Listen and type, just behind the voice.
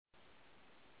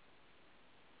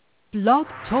Blog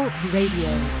Talk Radio.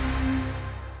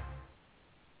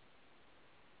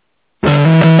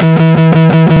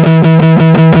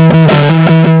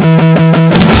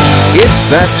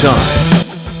 It's that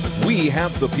time. We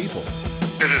have the people.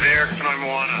 This is Eric from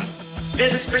Moana.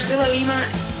 This is Priscilla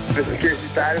Lima. This is Casey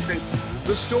Patterson.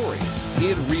 The stories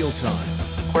in real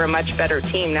time. We're a much better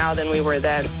team now than we were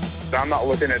then. I'm not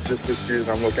looking at just this season.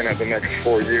 I'm looking at the next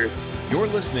 4 years. You're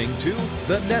listening to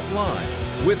The Net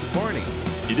Live with Barney.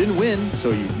 You didn't win, so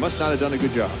you must not have done a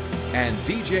good job. And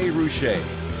DJ Rouchet.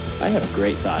 I have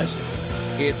great thighs.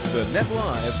 It's The Net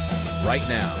Live right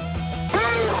now.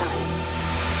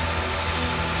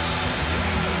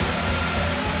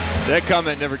 That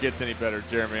comment never gets any better,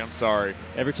 Jeremy. I'm sorry.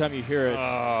 Every time you hear it,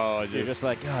 you're just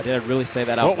like, God, did I really say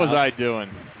that out loud? What was I doing?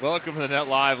 Welcome to the Net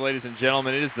Live, ladies and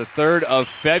gentlemen. It is the 3rd of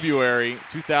February,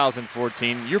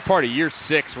 2014. You're part of year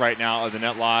 6 right now of the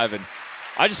Net Live, and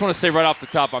I just want to say right off the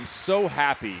top, I'm so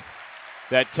happy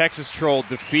that Texas Troll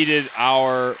defeated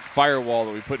our firewall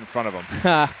that we put in front of him.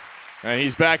 And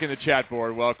he's back in the chat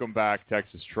board. Welcome back,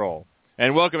 Texas Troll.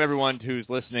 And welcome everyone who's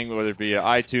listening, whether it be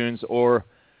iTunes or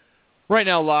right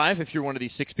now live. If you're one of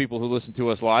these 6 people who listen to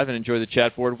us live and enjoy the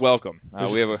chat board, welcome.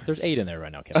 There's 8 in there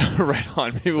right now, Kevin. Right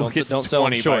on. Maybe we'll get to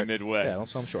 20 by midway. Yeah, don't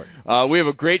sell them short. We have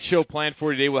a great show planned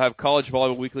for today. We'll have College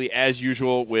Volleyball Weekly as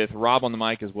usual with Rob on the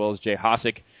mic as well as Jay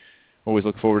Hosick. Always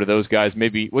look forward to those guys.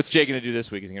 Maybe what's Jay going to do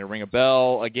this week? Is he going to ring a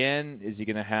bell again? Is he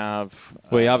going to have?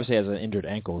 Well, he obviously has an injured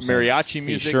ankle. So mariachi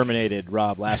music. He Shermanated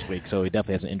Rob last week, so he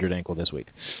definitely has an injured ankle this week.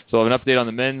 So we'll have an update on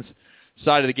the men's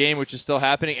side of the game, which is still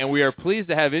happening, and we are pleased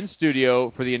to have in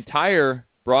studio for the entire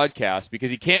broadcast because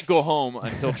he can't go home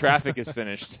until traffic is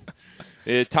finished.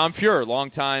 Tom Feuer,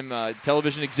 longtime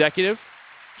television executive,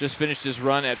 just finished his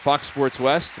run at Fox Sports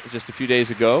West just a few days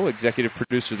ago, executive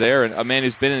producer there, and a man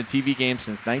who's been in the TV game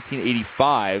since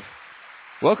 1985.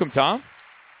 Welcome, Tom.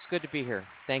 It's good to be here.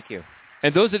 Thank you.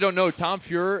 And those that don't know, Tom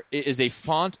Feuer is a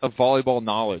font of volleyball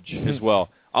knowledge as well.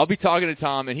 I'll be talking to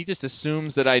Tom, and he just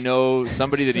assumes that I know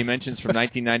somebody that he mentions from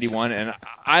 1991, and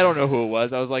I don't know who it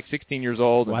was. I was like 16 years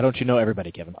old. Why don't you know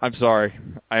everybody, Kevin? I'm sorry.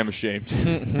 I am ashamed.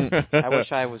 I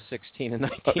wish I was 16 in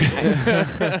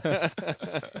 1990.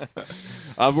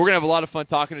 We're going to have a lot of fun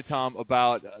talking to Tom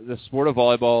about the sport of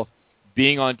volleyball,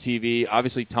 being on TV.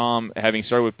 Obviously, Tom, having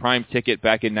started with Prime Ticket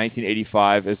back in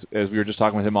 1985, as we were just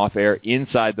talking with him off air,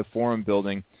 inside the Forum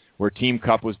building where Team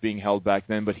Cup was being held back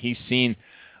then, but he's seen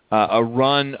a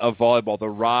run of volleyball, the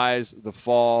rise, the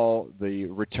fall, the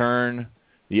return,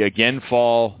 the again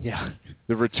fall,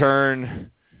 the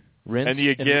return, rinse, and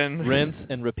the again. Rinse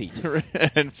and repeat.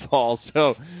 And fall.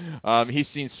 So he's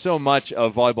seen so much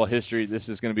of volleyball history. This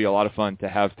is going to be a lot of fun to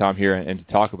have Tom here and to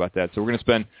talk about that. So we're going to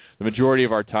spend the majority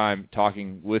of our time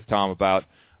talking with Tom about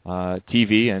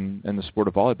TV and the sport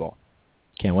of volleyball.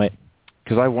 Can't wait.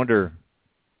 Because I wonder,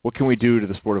 what can we do to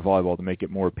the sport of volleyball to make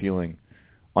it more appealing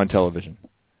on television?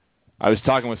 I was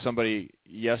talking with somebody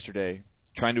yesterday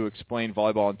trying to explain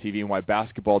volleyball on TV and why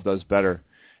basketball does better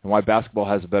and why basketball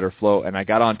has a better flow, and I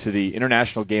got onto the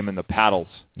international game and the paddles,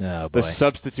 the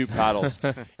substitute paddles.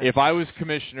 If I was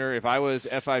commissioner, if I was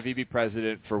FIVB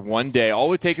president for one day, all it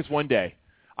would take is one day,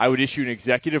 I would issue an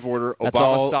executive order,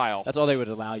 Obama style. That's all they would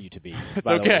allow you to be,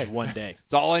 by the way, one day.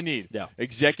 That's all I need. Yeah.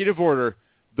 Executive order,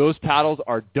 those paddles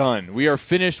are done. We are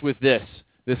finished with this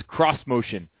cross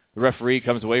motion. The referee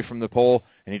comes away from the pole,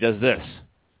 and he does this.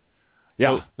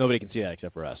 Yeah. Nobody can see that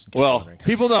except for us. Well,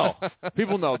 people know.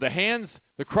 People know. The hands,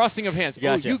 the crossing of hands.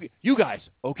 Gotcha. Oh, you guys.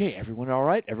 Okay, everyone all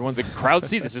right? Everyone's the crowd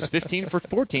see. This is 15 for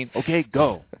 14. Okay,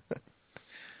 go.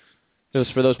 It was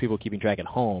for those people keeping track at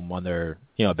home on their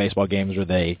baseball games where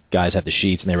guys have the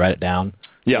sheets and they write it down.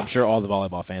 Yeah. I'm sure all the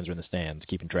volleyball fans are in the stands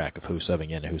keeping track of who's subbing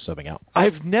in and who's subbing out.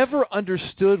 I've never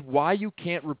understood why you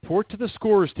can't report to the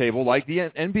scorer's table like the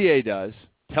NBA does.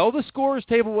 Tell the scorer's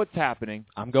table what's happening.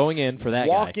 I'm going in for that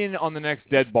Walk in on the next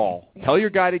dead ball. Tell your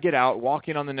guy to get out. Walk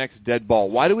in on the next dead ball.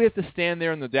 Why do we have to stand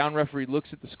there and the down referee looks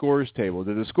at the scorer's table?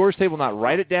 Did the scorer's table not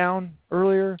write it down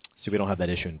earlier? See, we don't have that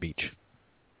issue in beach.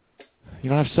 You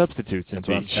don't have substitutes in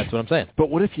beach. That's what I'm saying. But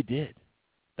what if you did?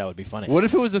 That would be funny. What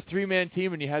if it was a 3-man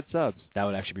team and you had subs? That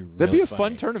would actually be really That'd be a funny.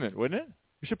 fun tournament, wouldn't it?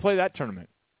 We should play that tournament.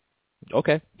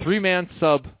 Okay. 3-man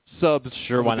subs.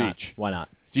 Sure, why not? Beach. Why not?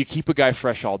 Do you keep a guy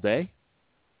fresh all day?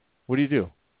 What do? You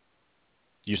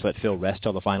just let Phil rest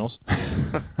till the finals? Is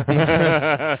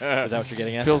that what you're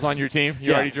getting at? Phil's on your team?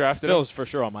 You already drafted him? Phil's for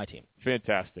sure on my team.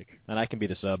 Fantastic. And I can be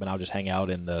the sub, and I'll just hang out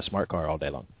in the smart car all day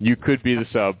long. You could be the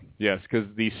sub, yes, because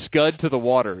the scud to the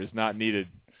water is not needed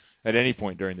at any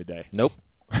point during the day. Nope.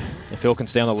 If Phil can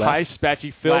stay on the left. High,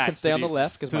 spatchy, Phil flat. can stay on the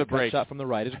left because my cut shot from the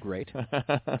right is great.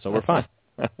 So we're fine.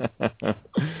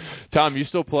 Tom, you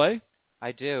still play?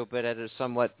 I do, but at a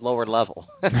somewhat lower level.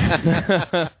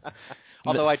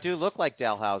 Although I do look like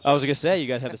Dalhousie. I was going to say, you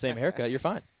guys have the same haircut. You're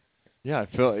fine. Yeah,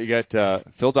 you got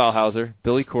Phil Dahlhauser,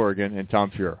 Billy Corrigan, and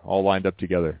Tom Feuer all lined up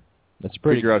together. That's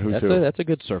pretty. Figure out who's who. That's a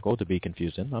good circle to be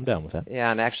confused in. I'm down with that.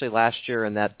 Yeah, and actually last year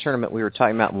in that tournament we were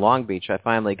talking about in Long Beach, I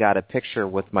finally got a picture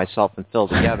with myself and Phil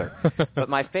together. But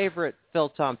my favorite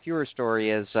Tom Feuer story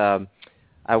is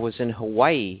I was in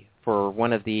Hawaii for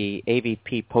one of the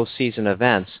AVP postseason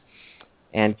events,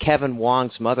 and Kevin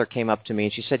Wong's mother came up to me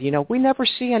and she said, we never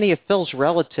see any of Phil's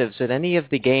relatives at any of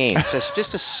the games. Just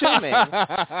assuming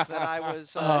that I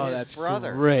was his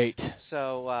brother. Great.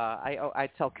 So I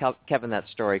tell Kevin that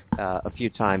story a few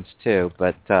times too.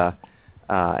 But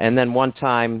and then one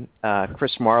time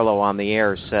Chris Marlowe on the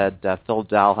air said Phil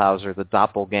Dahlhauser, the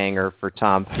doppelganger for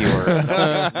Tom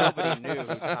Feuer. Nobody knew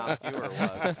who Tom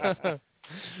Feuer was.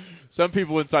 Some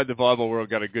people inside the volleyball world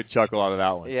got a good chuckle out of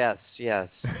that one. Yes.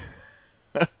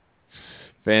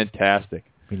 Fantastic.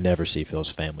 We never see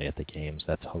Phil's family at the games.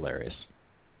 That's hilarious.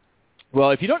 Well,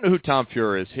 if you don't know who Tom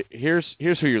Feuer is, here's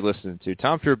who you're listening to.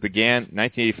 Tom Feuer began in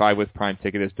 1985 with Prime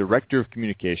Ticket as Director of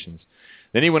Communications.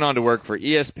 Then he went on to work for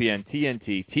ESPN,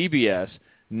 TNT, TBS,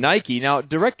 Nike. Now,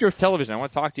 Director of Television, I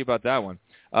want to talk to you about that one.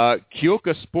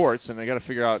 Kyoka Sports, and I got to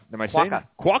figure out, am I saying that?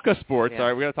 Quokka Sports. Yeah. All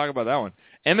right, we got to talk about that one.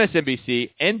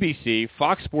 MSNBC, NBC,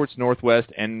 Fox Sports Northwest,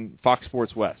 and Fox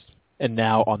Sports West. And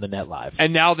now on the Net Live.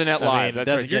 And now the Net Live. I mean, That's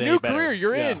doesn't right. Your get new any better. career,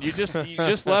 you're Yeah. in. You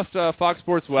just left Fox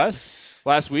Sports West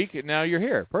last week, and now you're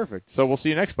here. Perfect. So we'll see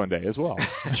you next Monday as well.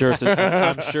 I'm sure it's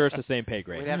the same pay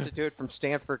grade. We'd have to do it from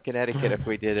Stamford, Connecticut if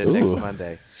we did it Ooh. next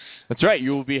Monday. That's right.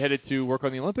 You will be headed to work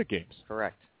on the Olympic Games.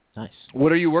 Correct. Nice.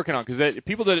 What are you working on? Because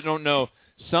people that don't know,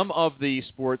 some of the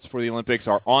sports for the Olympics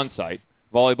are on-site,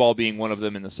 volleyball being one of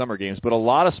them in the summer games, but a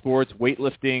lot of sports,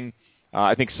 weightlifting,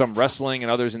 I think some wrestling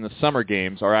and others in the summer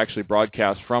games are actually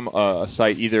broadcast from a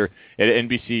site either at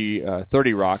NBC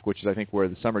 30 Rock, which is I think where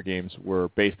the summer games were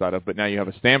based out of, but now you have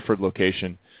a Stamford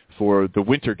location for the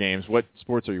winter games. What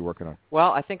sports are you working on?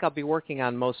 Well, I think I'll be working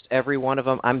on most every one of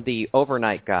them. I'm the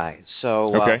overnight guy,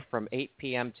 so Okay. From 8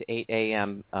 p.m. to 8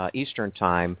 a.m. Eastern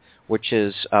Time, which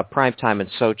is prime time in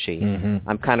Sochi,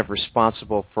 I'm kind of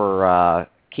responsible for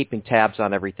keeping tabs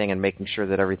on everything and making sure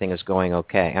that everything is going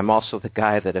okay. I'm also the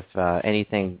guy that if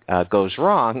anything goes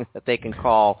wrong, that they can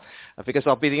call because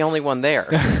I'll be the only one there.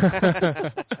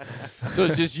 So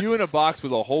it's just you in a box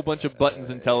with a whole bunch of buttons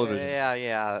and television.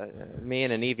 Yeah. Me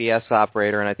and an EVS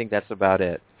operator, and I think that's about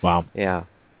it. Wow. Yeah.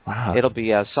 Wow. It'll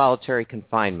be solitary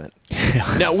confinement.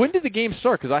 Now, when did the game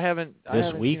start? Because I haven't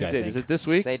week, seen I it. think. Is it this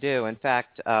week? They do. In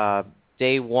fact,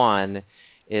 day one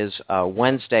is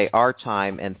Wednesday our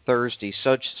time and Thursday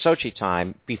Sochi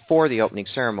time before the opening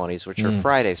ceremonies, which are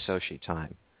Friday Sochi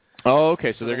time. Oh,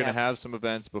 okay. So they're going to have some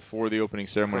events before the opening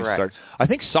ceremony starts. I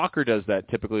think soccer does that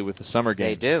typically with the summer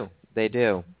games. They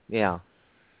do. Yeah.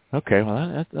 Okay.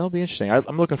 Well, that'll be interesting.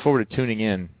 I'm looking forward to tuning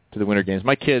in to the winter games.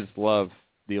 My kids love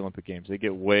the Olympic Games. They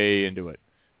get way into it.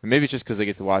 And maybe it's just because they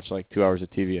get to watch like 2 hours of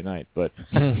TV a night. But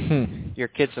your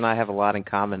kids and I have a lot in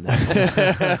common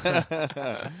now.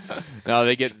 No,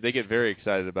 they get very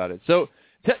excited about it. So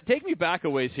take me back a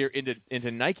ways here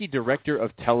into Nike Director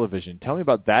of Television. Tell me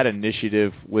about that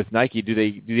initiative with Nike. Do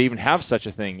they even have such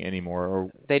a thing anymore?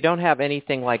 Or they don't have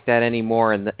anything like that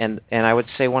anymore. And I would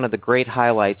say one of the great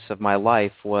highlights of my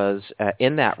life was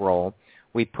in that role.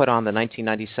 We put on the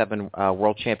 1997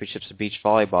 World Championships of Beach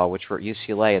Volleyball, which were at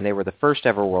UCLA, and they were the first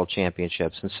ever World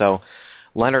Championships. And so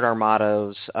Leonard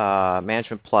Armato's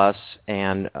Management Plus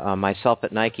and myself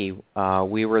at Nike,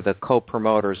 we were the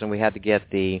co-promoters, and we had to get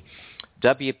the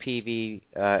WPVA,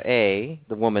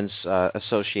 the Women's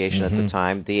Association at the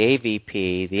time, the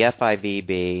AVP, the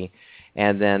FIVB,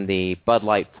 and then the Bud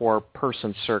Light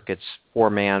four-person circuits,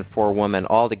 4-man, 4-woman,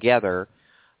 all together,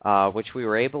 which we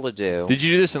were able to do. Did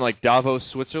you do this in like Davos,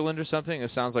 Switzerland or something? It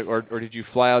sounds like, or did you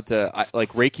fly out to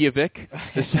like Reykjavik?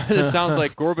 This sounds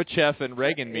like Gorbachev and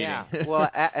Reagan meeting. Yeah, well,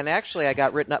 and actually I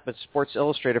got written up at Sports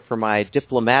Illustrated for my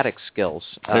diplomatic skills.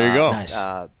 There you go.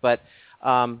 Nice. But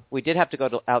we did have to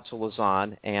go out to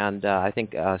Lausanne, and I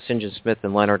think St. John Smith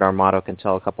and Leonard Armato can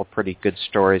tell a couple pretty good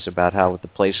stories about how the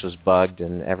place was bugged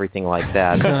and everything like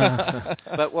that.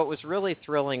 But what was really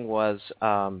thrilling was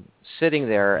sitting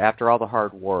there after all the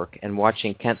hard work and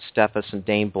watching Kent Steffes and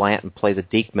Dane Blanton play the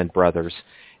Diekman brothers.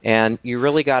 And you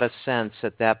really got a sense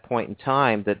at that point in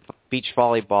time that beach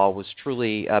volleyball was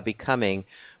truly becoming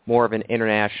more of an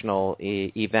international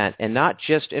event, and not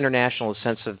just international in the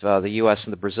sense of the U.S.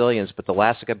 and the Brazilians, but the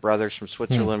Lassica brothers from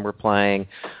Switzerland were playing.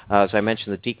 As I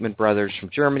mentioned, the Diekman brothers from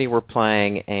Germany were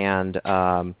playing, and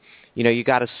you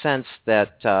got a sense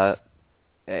that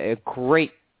a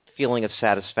great feeling of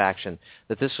satisfaction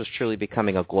that this was truly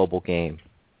becoming a global game.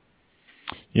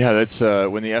 Yeah,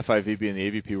 that's when the FIVB and the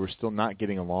AVP were still not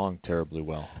getting along terribly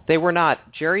well. They were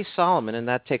not. Jerry Solomon, and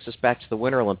that takes us back to the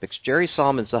Winter Olympics. Jerry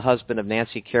Solomon's the husband of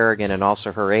Nancy Kerrigan and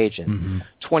also her agent. Mm-hmm.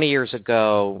 20 years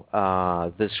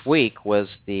ago this week was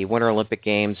the Winter Olympic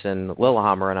Games in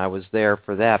Lillehammer, and I was there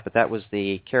for that, but that was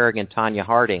the Kerrigan-Tanya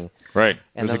Harding. Right.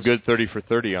 It was a good 30 for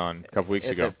 30 on a couple weeks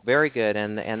ago. Very good,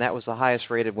 and that was the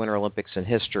highest-rated Winter Olympics in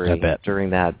history I bet. during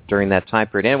that time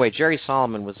period. Anyway, Jerry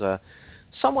Solomon was a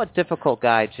somewhat difficult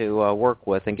guy to work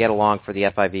with and get along for the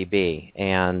FIVB,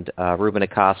 and Ruben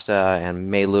Acosta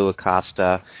and Maylou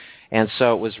Acosta, and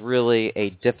so it was really a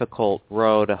difficult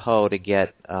row to hoe to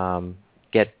get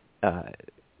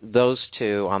those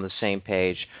two on the same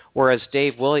page. Whereas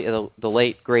the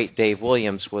late great Dave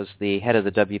Williams was the head of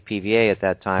the WPVA at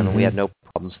that time, and we had no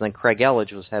problems. And then Craig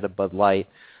Elledge was head of Bud Light,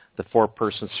 the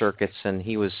four-person circuits, and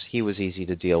he was easy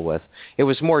to deal with. It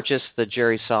was more just the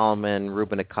Jerry Solomon,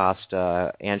 Ruben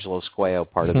Acosta, Angelo Squeo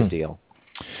part of the deal.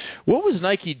 What was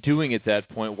Nike doing at that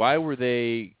point? Why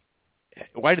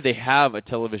did they have a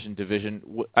television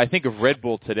division? I think of Red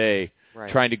Bull today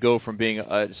trying to go from being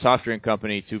a soft drink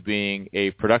company to being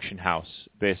a production house,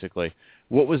 basically.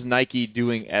 What was Nike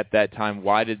doing at that time?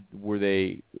 Were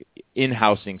they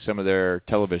in-housing some of their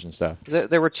television stuff?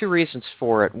 There were two reasons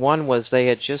for it. One was they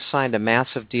had just signed a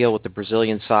massive deal with the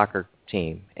Brazilian soccer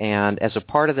team, and as a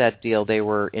part of that deal, they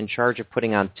were in charge of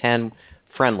putting on 10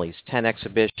 friendlies, 10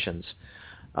 exhibitions,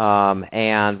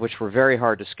 and which were very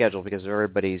hard to schedule because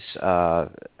everybody's.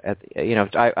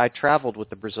 I traveled with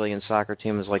the Brazilian soccer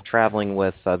team. It was like traveling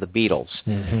with the Beatles,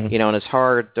 and it's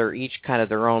hard. They're each kind of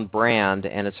their own brand,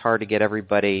 and it's hard to get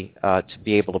everybody to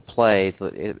be able to play.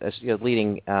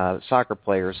 Leading soccer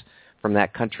players from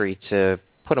that country to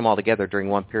put them all together during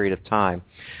one period of time.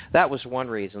 That was one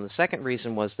reason. The second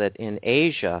reason was that in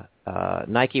Asia,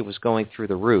 Nike was going through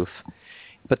the roof,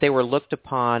 but they were looked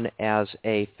upon as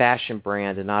a fashion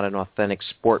brand and not an authentic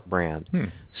sport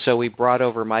brand. So we brought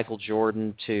over Michael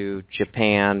Jordan to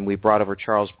Japan. We brought over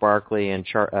Charles Barkley and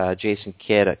Jason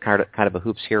Kidd, kind of a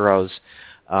Hoops Heroes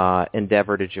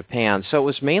endeavor to Japan. So it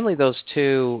was mainly those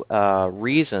two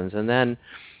reasons. And then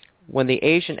when the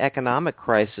Asian economic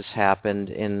crisis happened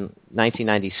in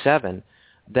 1997,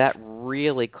 that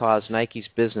really caused Nike's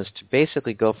business to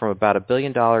basically go from about $1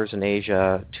 billion in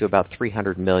Asia to about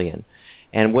 $300 million.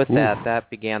 And with that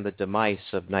began the demise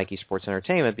of Nike Sports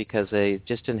Entertainment because they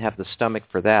just didn't have the stomach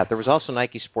for that. There was also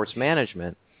Nike Sports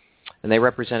Management, and they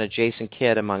represented Jason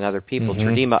Kidd, among other people.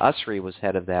 Terdima Usri was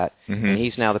head of that, and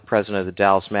he's now the president of the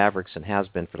Dallas Mavericks and has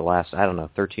been for the last,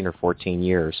 13 or 14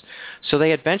 years. So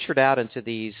they had ventured out into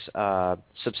these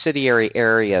subsidiary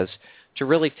areas to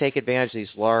really take advantage of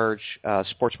these large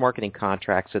sports marketing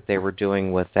contracts that they were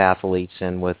doing with athletes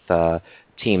and with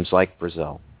teams like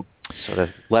Brazil. Sort of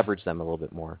leverage them a little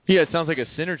bit more. Yeah, it sounds like a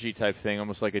synergy type thing,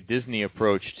 almost like a Disney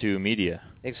approach to media.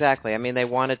 Exactly. I mean, they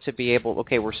wanted to be able,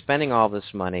 okay, we're spending all this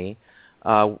money.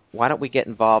 Why don't we get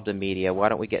involved in media? Why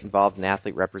don't we get involved in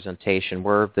athlete representation?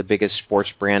 We're the biggest sports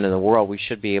brand in the world. We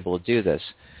should be able to do this.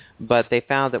 But they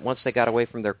found that once they got away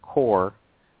from their core,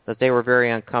 that they were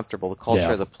very uncomfortable. The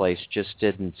culture of the place just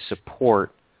didn't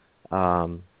support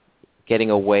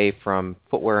getting away from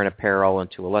footwear and apparel and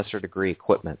to a lesser degree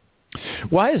equipment.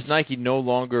 Why is Nike no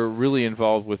longer really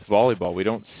involved with volleyball? We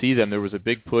don't see them. There was a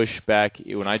big push back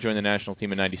when I joined the national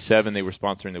team in '97. They were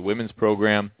sponsoring the women's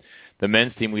program. The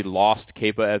men's team, we lost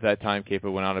Kepa at that time. Kepa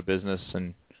went out of business,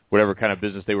 and whatever kind of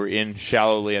business they were in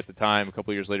shallowly at the time, a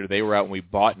couple of years later, they were out and we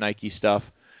bought Nike stuff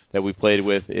that we played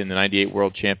with in the '98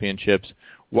 World Championships.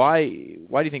 Why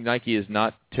do you think Nike is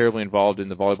not terribly involved in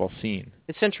the volleyball scene?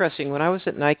 It's interesting. When I was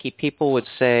at Nike, people would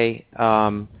say,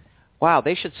 wow,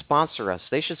 they should sponsor us.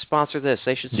 They should sponsor this.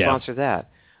 They should sponsor that.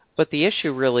 But the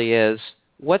issue really is,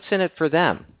 what's in it for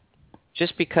them?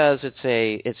 Just because it's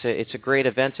a great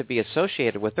event to be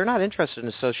associated with, they're not interested in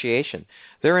association.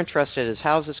 They're interested in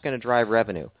how is this going to drive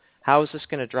revenue? How is this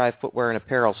going to drive footwear and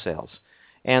apparel sales?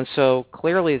 And so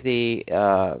clearly they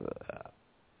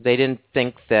didn't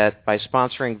think that by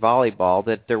sponsoring volleyball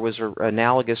that there was an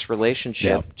analogous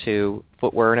relationship to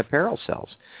footwear and apparel sales.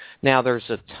 Now, there's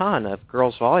a ton of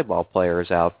girls volleyball players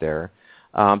out there,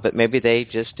 but maybe they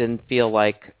just didn't feel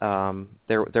like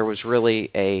there was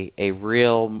really a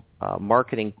real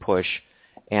marketing push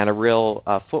and a real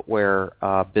footwear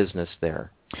business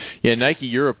there. Yeah, Nike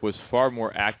Europe was far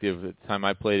more active at the time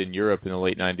I played in Europe in the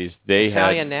late 90s. They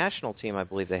Italian national team, I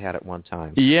believe they had at one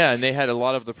time. Yeah, and they had a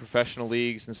lot of the professional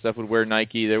leagues and stuff would wear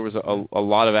Nike. There was a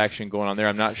lot of action going on there.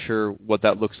 I'm not sure what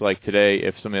that looks like today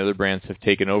if some of the other brands have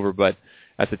taken over, but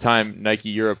at the time, Nike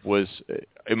Europe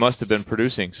it must have been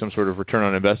producing some sort of return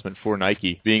on investment for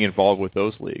Nike being involved with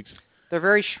those leagues. They're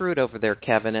very shrewd over there,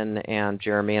 Kevin and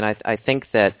Jeremy, and I think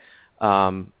that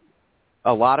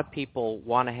a lot of people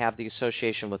want to have the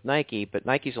association with Nike, but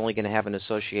Nike's only going to have an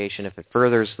association if it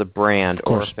furthers the brand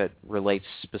or if it relates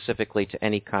specifically to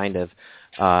any kind of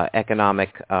economic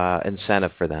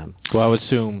incentive for them. Well, I would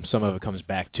assume some of it comes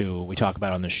back to, we talk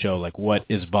about on the show, like what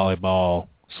is volleyball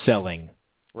selling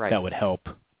that would help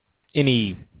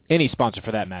any sponsor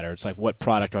for that matter. It's like, what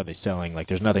product are they selling? Like,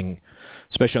 there's nothing,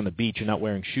 especially on the beach, you're not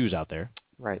wearing shoes out there.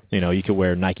 Right. You know, you could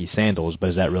wear Nike sandals,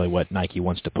 but is that really what Nike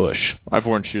wants to push? I've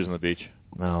worn shoes on the beach.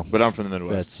 No. But I'm from the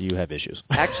Midwest. You have issues.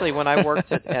 Actually, when I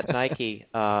worked at Nike,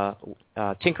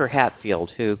 Tinker Hatfield,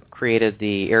 who created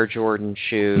the Air Jordan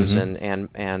shoes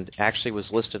and actually was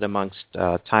listed amongst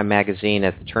Time Magazine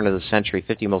at the turn of the century,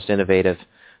 50 most innovative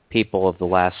people of the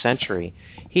last century,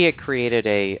 he had created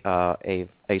a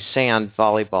sand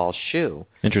volleyball shoe.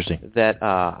 Interesting. That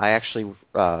I actually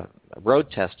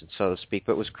road tested, so to speak,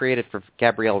 but was created for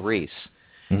Gabrielle Reese.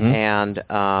 And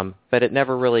but it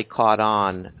never really caught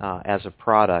on as a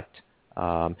product.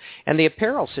 And the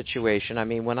apparel situation, I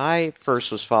mean, when I first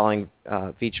was following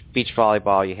beach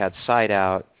volleyball, you had Side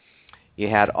Out, you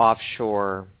had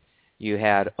Offshore, you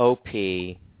had OP,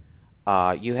 you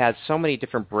had so many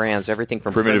different brands, everything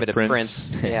from Primitive Prince,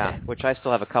 which I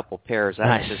still have a couple pairs.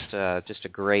 That was just a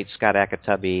great Scott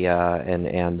Akatubby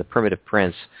and the Primitive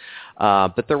Prince.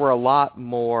 But there were a lot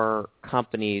more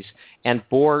companies, and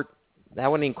I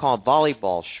wouldn't even call it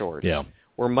volleyball shorts. Yeah.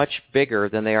 Were much bigger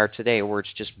than they are today, where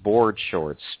it's just board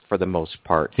shorts for the most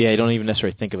part. Yeah, you don't even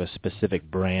necessarily think of a specific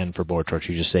brand for board shorts.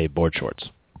 You just say board shorts.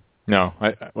 No,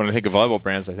 when I think of volleyball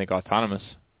brands, I think Autonomous.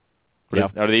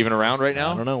 Are they even around right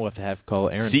now? I don't know. We'll have to have call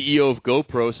Aaron. CEO of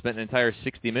GoPro spent an entire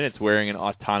 60 minutes wearing an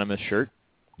Autonomous shirt.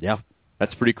 Yeah.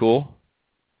 That's pretty cool.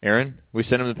 Aaron, we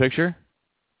sent him the picture?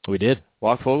 We did.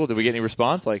 Walkfogle, did we get any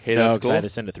response? Like, hey, no, that's cool? I had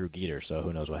to send it through Geeter, so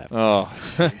who knows what happened. Oh,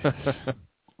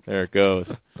 there it goes.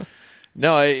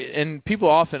 No, and people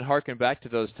often harken back to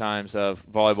those times of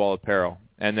volleyball apparel,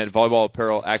 and that volleyball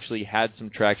apparel actually had some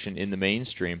traction in the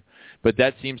mainstream, but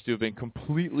that seems to have been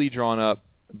completely drawn up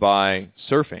by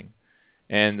surfing.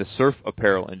 And the surf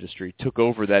apparel industry took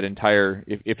over that entire,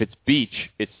 if it's beach,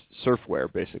 it's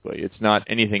surfwear, basically. It's not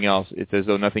anything else. It's as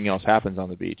though nothing else happens on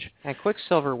the beach. And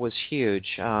Quicksilver was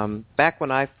huge. Back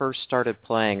when I first started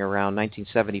playing around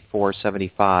 1974,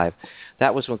 75,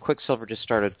 that was when Quicksilver just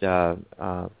started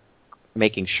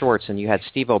making shorts, and you had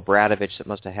Steve Obradovich that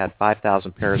must have had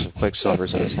 5,000 pairs of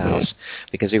Quicksilvers in his house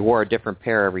because he wore a different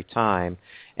pair every time.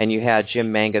 And you had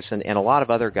Jim Mangus and a lot of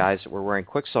other guys that were wearing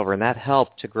Quicksilver, and that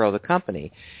helped to grow the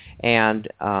company. And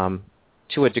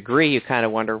to a degree, you kind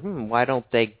of wonder, why don't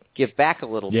they give back a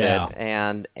little bit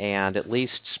and at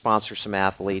least sponsor some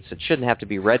athletes? It shouldn't have to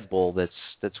be Red Bull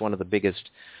that's one of the biggest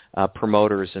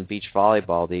promoters in beach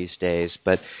volleyball these days.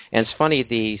 And it's funny,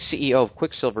 the CEO of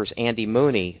Quicksilver's Andy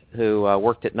Mooney, who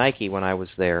worked at Nike when I was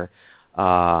there,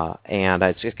 and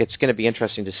it's going to be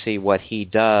interesting to see what he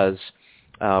does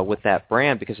with that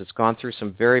brand, because it's gone through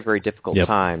some very, very difficult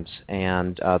times,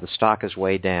 and the stock is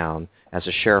way down. As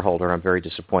a shareholder, I'm very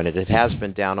disappointed. It has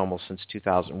been down almost since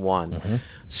 2001.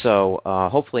 So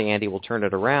hopefully Andy will turn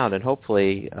it around, and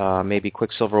hopefully maybe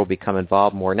Quicksilver will become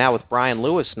involved more. Now with Brian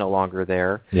Lewis no longer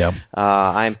there,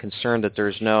 I'm concerned that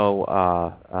there's no,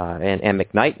 and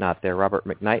McKnight not there, Robert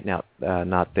McKnight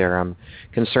not there. I'm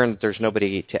concerned that there's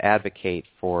nobody to advocate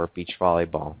for beach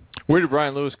volleyball. Where did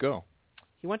Brian Lewis go?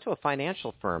 He went to a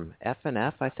financial firm,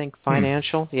 F&F, I think,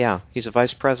 Financial. Yeah, he's a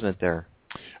vice president there.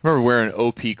 I remember wearing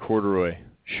OP corduroy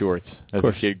shorts as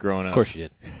a kid growing up. Of course you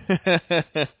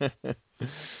did.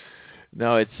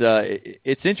 No,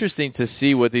 it's interesting to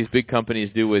see what these big companies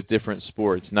do with different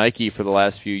sports. Nike, for the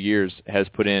last few years, has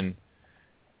put in,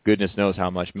 goodness knows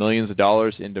how much, millions of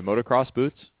dollars into motocross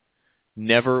boots.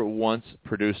 Never once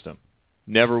produced them.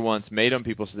 Never once made them.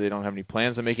 People said they don't have any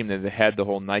plans on making them. They had the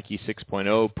whole Nike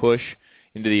 6.0 push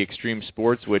into the extreme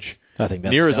sports, which,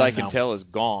 near as I can tell, is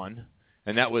gone.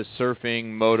 And that was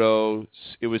surfing, moto.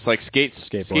 It was like skate,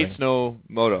 snow,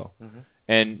 moto.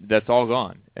 And that's all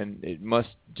gone. And it must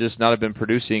just not have been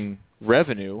producing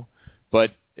revenue,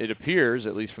 but it appears,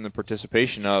 at least from the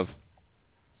participation of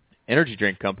energy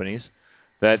drink companies,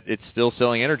 that it's still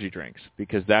selling energy drinks,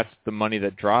 because that's the money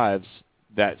that drives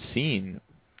that scene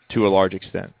to a large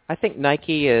extent. I think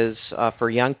Nike is, for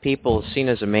young people, seen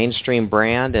as a mainstream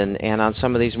brand, and on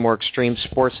some of these more extreme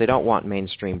sports, they don't want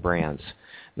mainstream brands.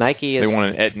 Nike is... They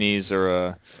want an Etnies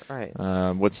or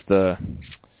a... what's the...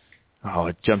 Oh,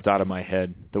 it jumped out of my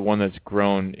head. The one that's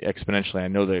grown exponentially. I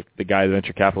know the guy, the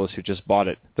venture capitalist who just bought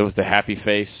it. That was the Happy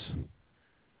Face.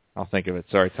 I'll think of it.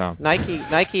 Sorry, Tom.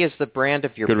 Nike is the brand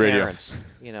of your Good parents.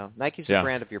 Radio. Nike's the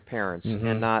brand of your parents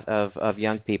and not of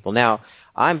young people. Now,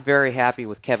 I'm very happy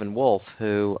with Kevin Wolf,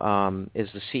 who is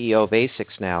the CEO of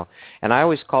ASICS now, and I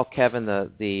always call Kevin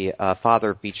the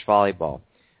father of beach volleyball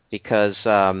because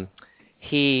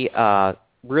he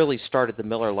really started the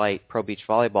Miller Lite Pro Beach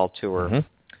Volleyball Tour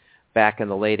back in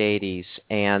the late 80s,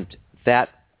 and that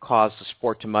caused the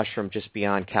sport to mushroom just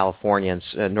beyond California,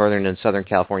 northern and southern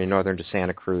California, northern to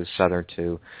Santa Cruz, southern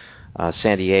to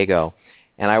San Diego.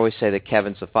 And I always say that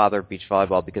Kevin's the father of beach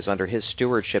volleyball because under his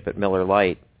stewardship at Miller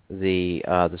Lite,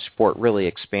 the sport really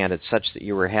expanded such that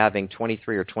you were having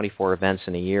 23 or 24 events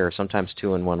in a year, sometimes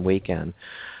 2 in one weekend.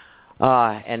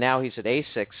 And now he's at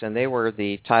ASICS, and they were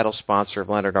the title sponsor of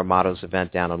Leonard Armato's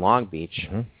event down in Long Beach.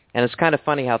 And it's kind of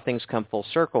funny how things come full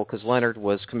circle because Leonard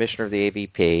was commissioner of the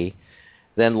AVP,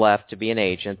 then left to be an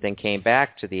agent, then came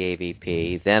back to the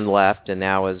AVP, then left, and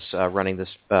now is running this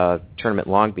tournament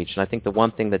in Long Beach. And I think the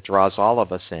one thing that draws all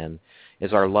of us in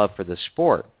is our love for the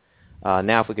sport.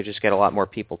 Now, if we could just get a lot more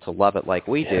people to love it like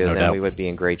we do, then we would be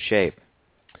in great shape.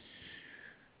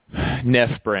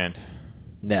 Neff brand.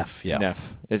 Neff, yeah. Neff.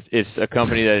 It's a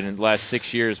company that in the last 6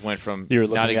 years went from you were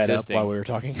not looking existing. that up while we were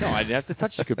talking? No, I didn't have to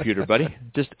touch the computer, buddy.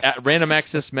 Just random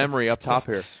access memory up top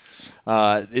here.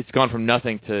 It's gone from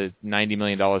nothing to $90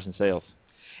 million in sales.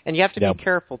 And you have to be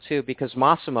careful, too, because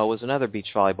Massimo was another beach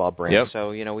volleyball brand. Yep. So,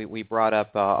 we brought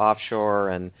up Offshore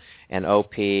and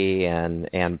OP,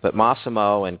 but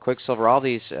Massimo and Quicksilver, all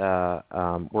these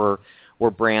were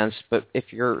brands. But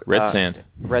if you're Red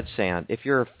Sand. If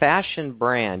you're a fashion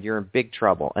brand, you're in big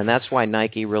trouble. And that's why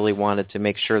Nike really wanted to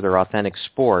make sure they're authentic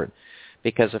sport,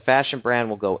 because a fashion brand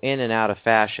will go in and out of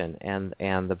fashion. And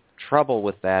the trouble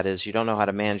with that is you don't know how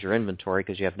to manage your inventory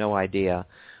because you have no idea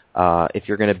if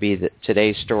you're going to be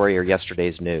today's story or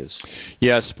yesterday's news.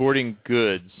 Yeah, sporting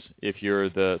goods, if you're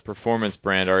the performance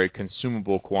brand, are a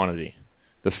consumable quantity.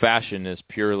 The fashion is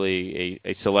purely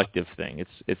a selective thing.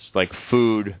 It's like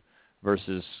food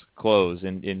versus clothes,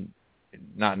 in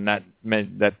not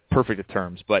that perfect of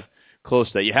terms, but close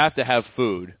to that. You have to have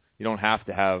food. You don't have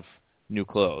to have new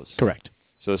clothes. Correct.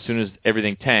 So as soon as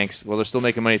everything tanks, well, they're still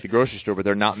making money at the grocery store, but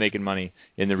they're not making money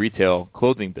in the retail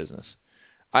clothing business.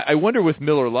 I wonder with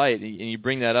Miller Lite, and you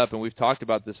bring that up, and we've talked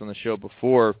about this on the show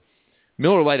before,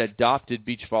 Miller Lite adopted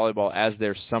beach volleyball as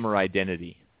their summer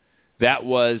identity. That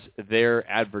was their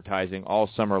advertising all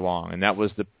summer long, and that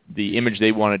was the image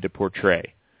they wanted to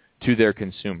portray to their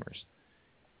consumers.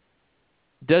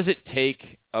 Does it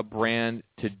take a brand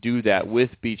to do that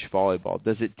with beach volleyball?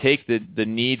 Does it take the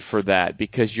need for that?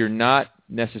 Because you're not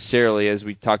necessarily, as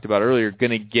we talked about earlier,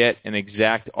 going to get an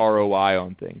exact ROI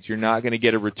on things. You're not going to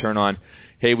get a return on,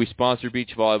 hey, we sponsored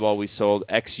beach volleyball, we sold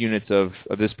X units of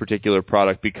this particular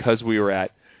product because we were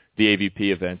at the AVP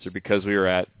events or because we were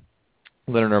at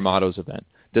Leonard Armato's event.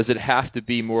 Does it have to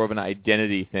be more of an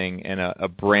identity thing and a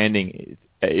branding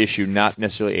issue, not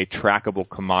necessarily a trackable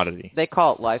commodity? They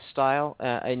call it lifestyle,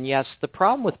 and yes, the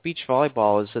problem with beach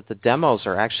volleyball is that the demos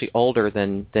are actually older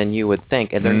than you would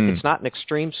think, and it's not an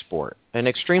extreme sport. An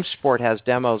extreme sport has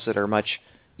demos that are much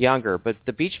younger, but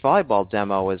the beach volleyball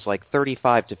demo is like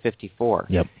 35 to 54.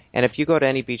 Yep. And if you go to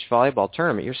any beach volleyball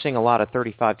tournament, you're seeing a lot of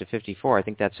 35 to 54. I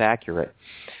think that's accurate.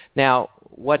 Now,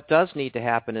 what does need to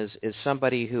happen is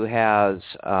somebody who has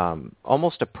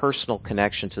almost a personal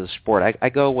connection to the sport. I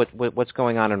go with what's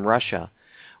going on in Russia,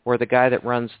 where the guy that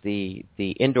runs the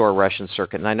indoor Russian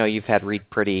circuit, and I know you've had Reed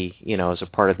Pretty, as a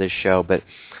part of this show, but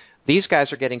these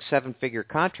guys are getting 7-figure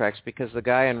contracts because the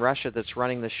guy in Russia that's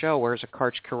running the show wears a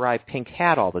Karch Karai pink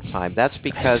hat all the time. That's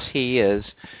because he is...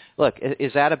 Look,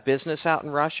 is that a business out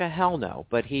in Russia? Hell no.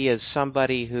 But he is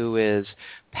somebody who is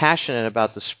passionate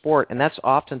about the sport, and that's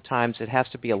oftentimes it has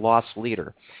to be a lost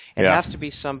leader. It has to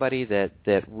be somebody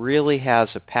that really has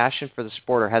a passion for the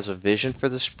sport or has a vision for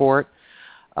the sport.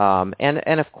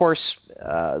 And of course,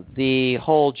 the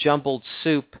whole jumbled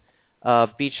soup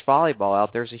of beach volleyball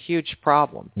out there is a huge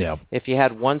problem. Yeah. If you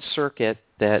had one circuit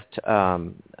that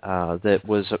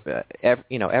was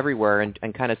everywhere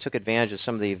and kind of took advantage of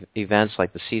some of the events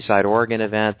like the Seaside, Oregon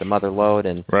event, the Mother Lode,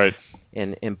 and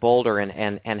in Boulder,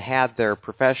 and had their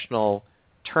professional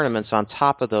tournaments on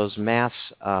top of those mass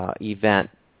event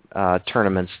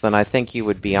tournaments, then I think you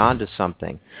would be onto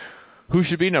something. Who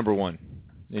should be number one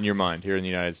in your mind here in the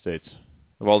United States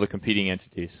of all the competing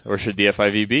entities, or should the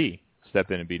FIVB step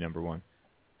in and be number one?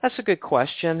 That's a good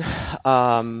question.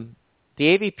 The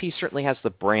AVP certainly has the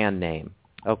brand name,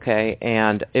 okay?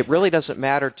 And it really doesn't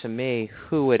matter to me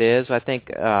who it is. I think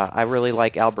I really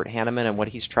like Albert Hanneman and what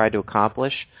he's tried to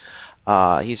accomplish.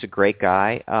 He's a great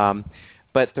guy.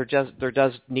 But there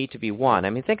does need to be one. I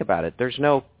mean, think about it. There's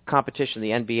no competition,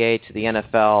 the NBA to the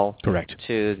NFL, correct,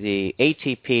 to the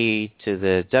ATP, to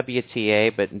the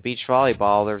WTA, but in beach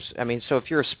volleyball, so if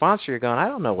you're a sponsor, you're going, I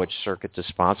don't know which circuit to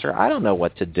sponsor. I don't know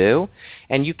what to do.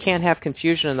 And you can't have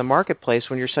confusion in the marketplace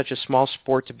when you're such a small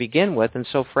sport to begin with and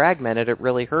so fragmented it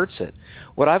really hurts it.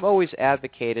 What I've always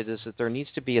advocated is that there needs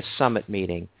to be a summit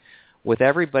meeting with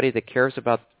everybody that cares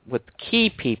about, with key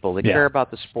people that care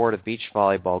about the sport of beach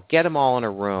volleyball, get them all in a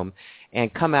room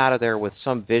and come out of there with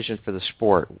some vision for the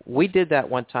sport. We did that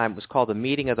one time. It was called the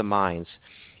Meeting of the Minds.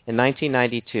 In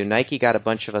 1992, Nike got a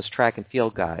bunch of us track and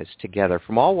field guys together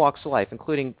from all walks of life,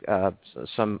 including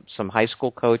some high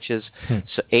school coaches,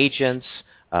 agents,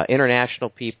 international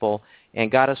people, and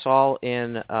got us all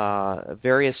in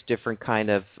various different kind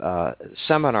of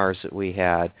seminars that we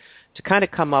had to kind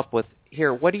of come up with,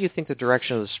 here, what do you think the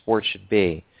direction of the sport should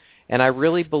be? And I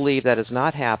really believe that has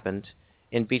not happened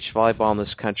in beach volleyball in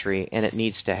this country, and it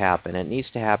needs to happen. It needs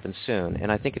to happen soon.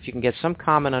 And I think if you can get some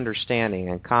common understanding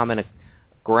and common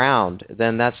ground,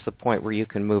 then that's the point where you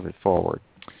can move it forward.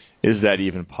 Is that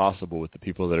even possible with the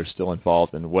people that are still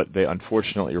involved in what they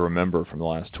unfortunately remember from the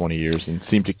last 20 years and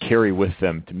seem to carry with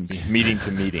them to meeting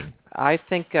to meeting? I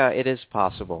think it is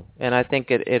possible, and I think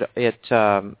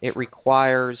it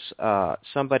requires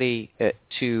somebody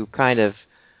to kind of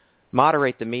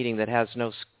moderate the meeting that has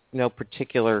no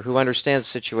particular, who understands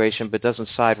the situation but doesn't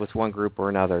side with one group or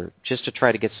another, just to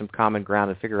try to get some common ground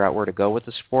and figure out where to go with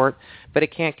the sport. But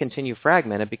it can't continue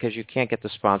fragmented because you can't get the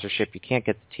sponsorship, you can't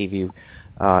get the TV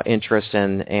interest,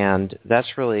 and that's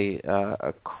really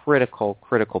a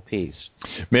critical piece.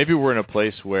 Maybe we're in a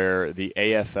place where the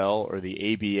AFL or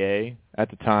the ABA at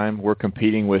the time were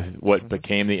competing with what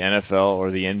became the NFL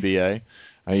or the NBA.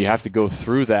 You have to go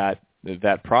through that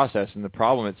process, and the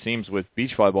problem, it seems, with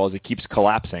beach volleyball is it keeps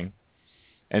collapsing.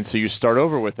 And so you start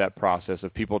over with that process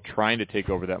of people trying to take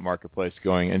over that marketplace,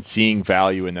 going and seeing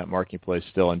value in that marketplace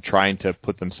still and trying to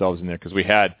put themselves in there. Because we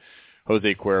had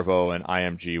Jose Cuervo and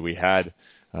IMG, we had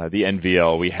the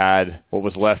NVL, we had what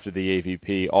was left of the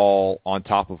AVP, all on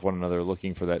top of one another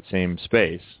looking for that same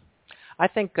space. I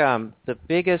think the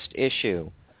biggest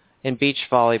issue in beach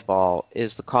volleyball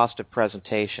is the cost of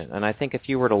presentation. And I think if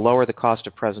you were to lower the cost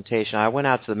of presentation, I went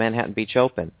out to the Manhattan Beach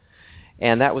Open,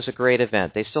 and that was a great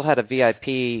event. They still had a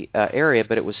VIP area,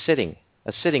 but it was a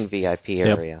sitting VIP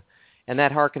area. Yep. And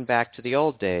that harkened back to the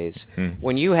old days.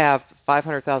 When you have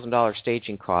 $500,000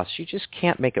 staging costs, you just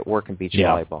can't make it work in beach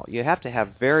volleyball. You have to have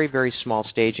very, very small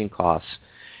staging costs.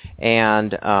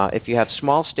 And if you have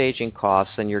small staging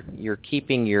costs, then you're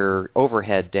keeping your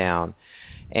overhead down.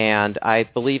 And I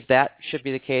believe that should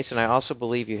be the case, and I also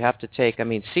believe you have to take,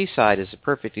 Seaside is a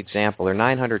perfect example. There are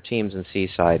 900 teams in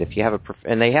Seaside,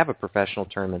 and they have a professional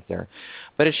tournament there.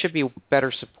 But it should be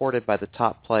better supported by the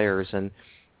top players, and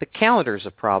the calendar is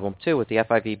a problem, too, with the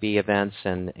FIVB events,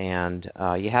 and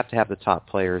you have to have the top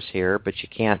players here, but you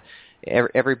can't.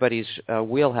 Everybody's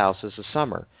wheelhouse is the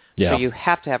summer. Yeah. So you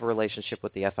have to have a relationship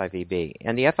with the FIVB.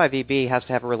 And the FIVB has to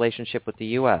have a relationship with the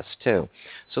U.S., too.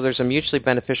 So there's a mutually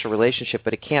beneficial relationship,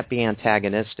 but it can't be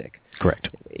antagonistic. Correct.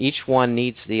 Each one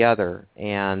needs the other.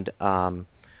 And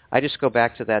I just go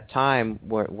back to that time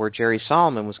where Jerry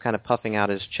Solomon was kind of puffing out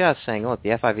his chest saying, look, the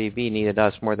FIVB needed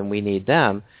us more than we need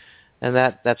them. And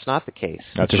that's not the case.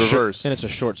 That's reverse. And it's a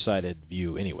short-sighted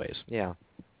view anyways. Yeah.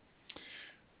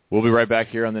 We'll be right back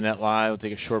here on the Net Live. We'll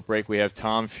take a short break. We have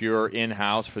Tom Feuer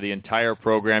in-house for the entire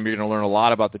program. You're going to learn a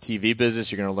lot about the TV business.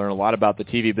 You're going to learn a lot about the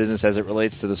TV business as it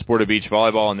relates to the sport of beach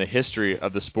volleyball and the history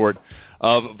of the sport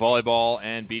of volleyball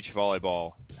and beach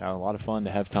volleyball. Had a lot of fun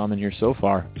to have Tom in here so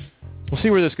far. We'll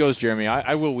see where this goes, Jeremy.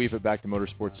 I will weave it back to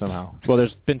motorsports somehow. Well,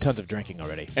 there's been tons of drinking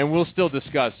already. And we'll still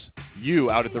discuss you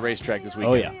out at the racetrack this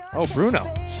weekend. Oh, yeah. Oh,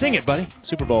 Bruno. Sing it, buddy.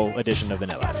 Super Bowl edition of the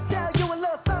Net Live.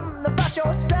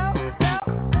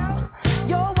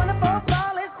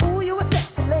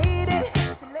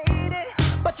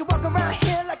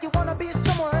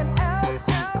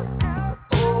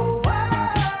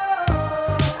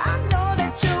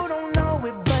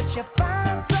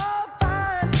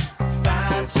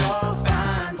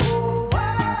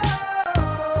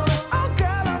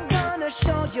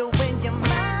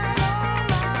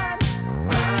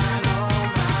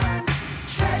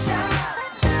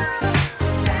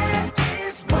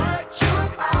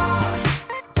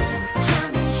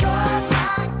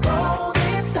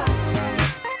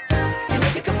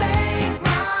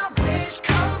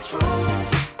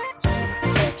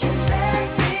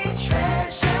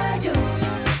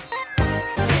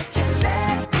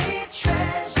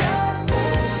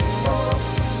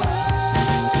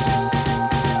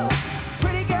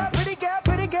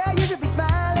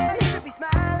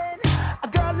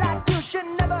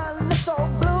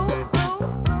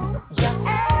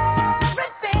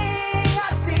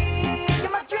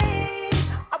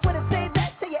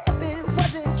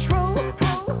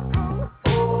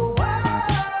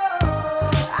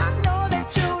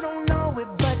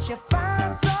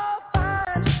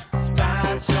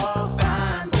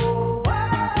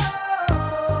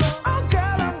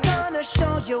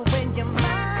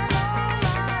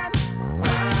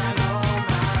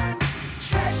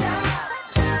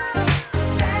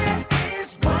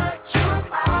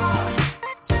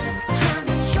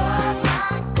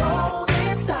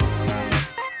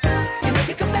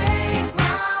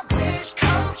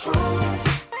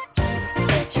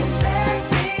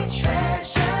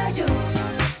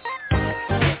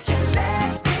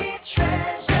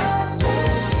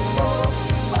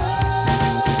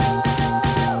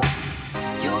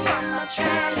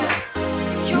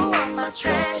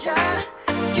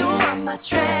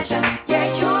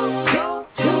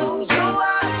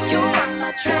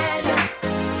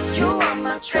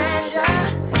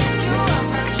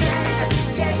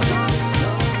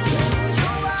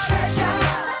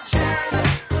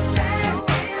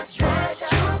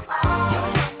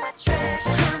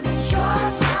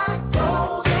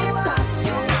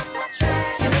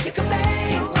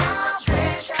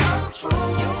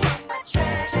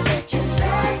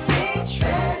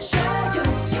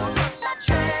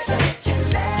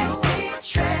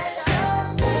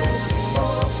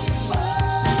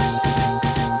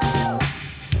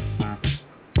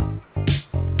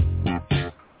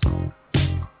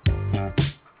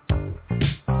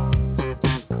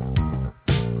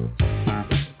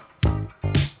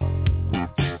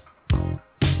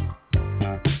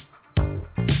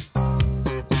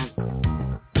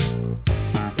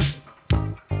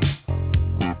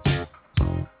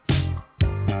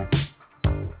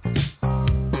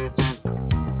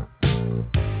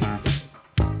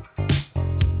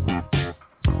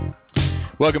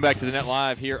 Welcome back to the Net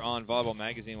Live here on Volleyball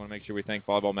Magazine. I want to make sure we thank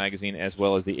Volleyball Magazine as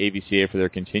well as the AVCA for their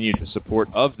continued support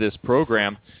of this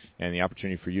program and the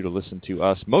opportunity for you to listen to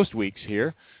us most weeks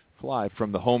here live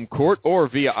from the home court or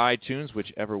via iTunes,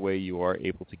 whichever way you are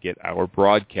able to get our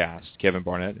broadcast. Kevin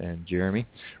Barnett and Jeremy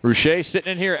Rouchet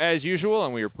sitting in here as usual,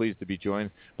 and we are pleased to be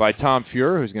joined by Tom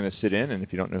Feuer, who's going to sit in. And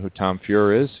if you don't know who Tom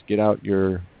Feuer is, get out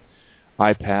your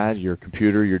iPad, your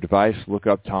computer, your device, look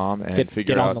up Tom and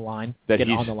figure out on the line. That get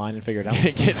on the line and figure it out.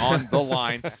 Get on the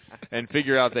line and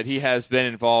figure out that he has been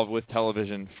involved with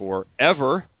television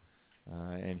forever.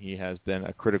 And he has been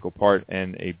a critical part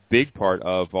and a big part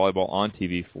of volleyball on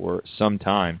TV for some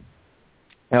time.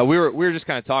 We were just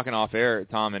kind of talking off air,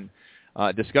 Tom,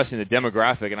 and discussing the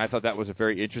demographic, and I thought that was a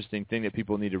very interesting thing that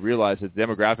people need to realize, that the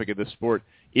demographic of this sport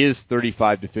is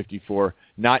 35 to 54,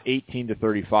 not 18 to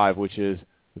 35, which is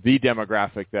the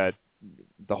demographic that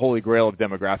the holy grail of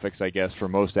demographics, I guess, for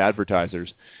most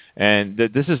advertisers. And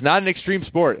this is not an extreme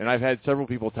sport, and I've had several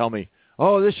people tell me,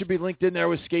 oh, this should be linked in there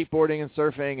with skateboarding and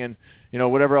surfing and,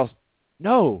 whatever else.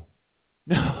 No,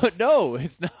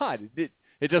 it's not.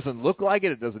 It doesn't look like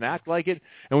it. It doesn't act like it.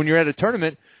 And when you're at a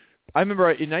tournament, I remember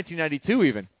in 1992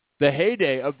 even, the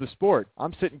heyday of the sport,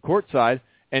 I'm sitting courtside,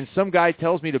 and some guy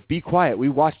tells me to be quiet. We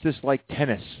watched this like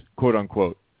tennis, quote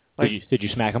unquote. Did you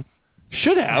smack him?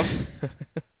 Should have.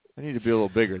 I need to be a little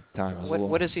bigger at the time.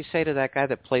 What does he say to that guy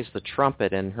that plays the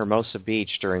trumpet in Hermosa Beach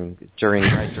during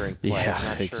play? Yeah, I'm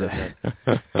not exactly.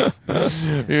 Sure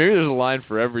maybe there's a line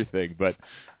for everything, but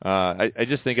I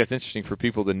just think it's interesting for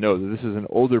people to know that this is an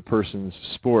older person's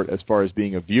sport as far as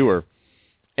being a viewer.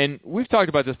 And we've talked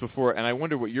about this before, and I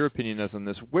wonder what your opinion is on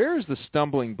this. Where is the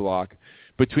stumbling block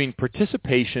between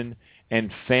participation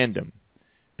and fandom?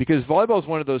 Because volleyball is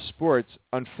one of those sports,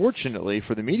 unfortunately,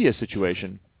 for the media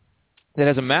situation, that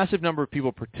has a massive number of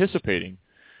people participating,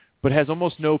 but has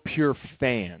almost no pure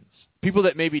fans. People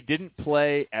that maybe didn't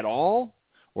play at all,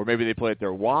 or maybe they play at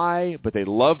their Y, but they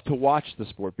love to watch the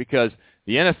sport because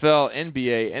the NFL,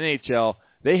 NBA, NHL,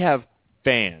 they have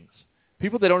fans.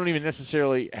 People that don't even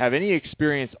necessarily have any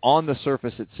experience on the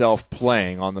surface itself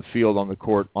playing, on the field, on the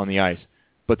court, on the ice,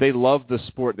 but they love the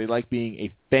sport. They like being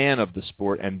a fan of the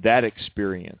sport and that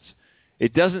experience.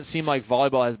 It doesn't seem like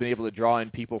volleyball has been able to draw in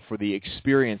people for the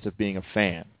experience of being a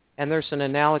fan. And there's an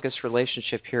analogous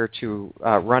relationship here to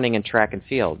running and track and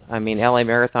field. I mean, LA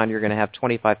Marathon, you're going to have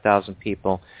 25,000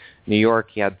 people. New York,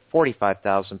 you had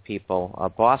 45,000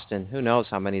 people. Boston, who knows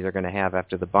how many they're going to have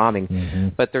after the bombing. Mm-hmm.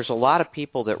 But there's a lot of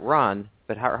people that run,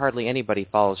 but hardly anybody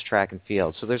follows track and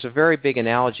field. So there's a very big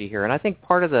analogy here. And I think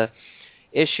part of the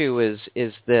issue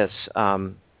is this.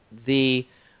 The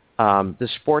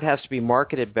sport has to be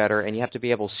marketed better, and you have to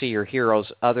be able to see your heroes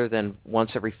other than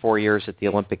once every 4 years at the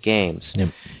Olympic Games. Yep.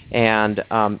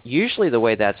 And usually the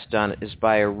way that's done is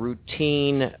by a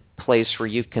routine place where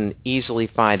you can easily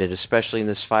find it, especially in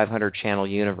this 500-channel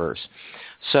universe.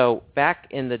 So back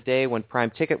in the day when Prime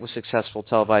Ticket was successful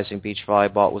televising beach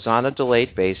volleyball, it was on a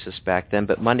delayed basis back then,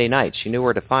 but Monday nights, you knew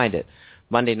where to find it.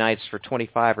 Monday nights for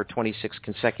 25 or 26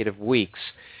 consecutive weeks.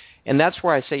 And that's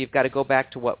where I say you've got to go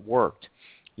back to what worked.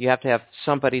 You have to have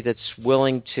somebody that's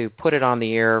willing to put it on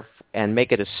the air and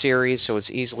make it a series so it's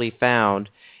easily found.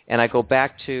 And I go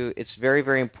back to it's very,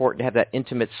 very important to have that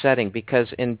intimate setting because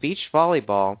in beach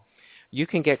volleyball, you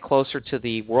can get closer to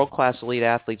the world-class elite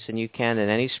athletes than you can in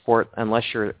any sport unless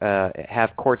you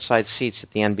have courtside seats at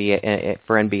the NBA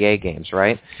for NBA games,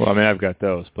 right? Well, I mean, I've got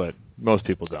those, but most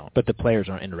people don't. But the players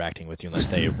aren't interacting with you unless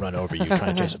they run over you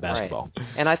trying to chase a basketball. Right.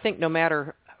 And I think no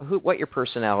matter what your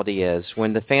personality is,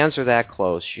 when the fans are that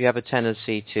close, you have a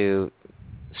tendency to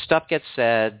stuff gets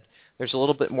said. There's a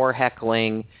little bit more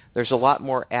heckling. There's a lot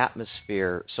more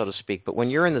atmosphere, so to speak. But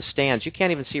when you're in the stands, you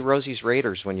can't even see Rosie's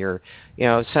Raiders when you're,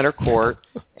 center court,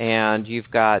 and you've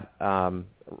got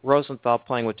Rosenthal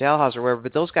playing with Dalhaus or whatever.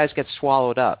 But those guys get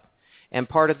swallowed up. And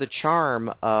part of the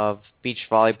charm of beach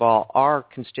volleyball are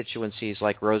constituencies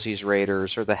like Rosie's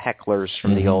Raiders or the hecklers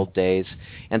from the old days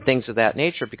and things of that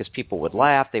nature because people would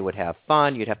laugh, they would have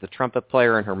fun, you'd have the trumpet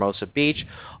player in Hermosa Beach.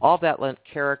 All that lent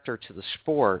character to the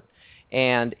sport,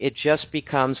 and it just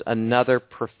becomes another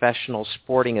professional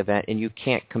sporting event, and you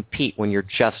can't compete when you're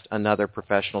just another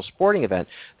professional sporting event.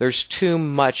 There's too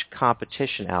much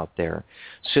competition out there.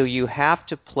 So you have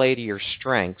to play to your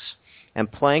strengths. And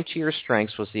playing to your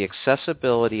strengths was the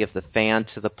accessibility of the fan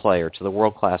to the player, to the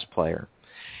world-class player.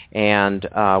 And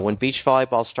when beach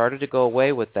volleyball started to go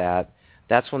away with that,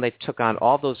 that's when they took on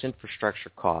all those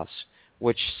infrastructure costs,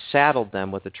 which saddled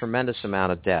them with a tremendous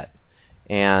amount of debt.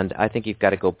 And I think you've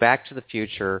got to go back to the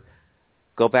future,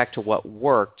 go back to what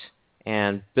worked,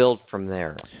 and build from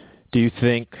there. Do you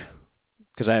think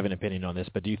because I have an opinion on this,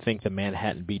 but do you think the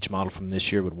Manhattan Beach model from this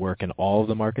year would work in all of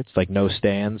the markets? Like no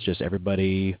stands, just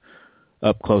everybody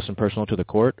up close and personal to the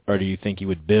court? Or do you think you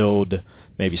would build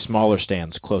maybe smaller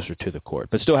stands closer to the court,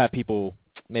 but still have people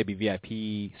maybe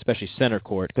VIP, especially center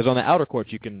court? Because on the outer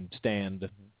courts you can stand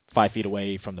 5 feet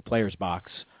away from the player's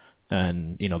box,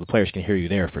 and the players can hear you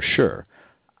there for sure.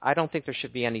 I don't think there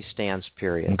should be any stands,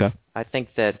 period. Okay. I think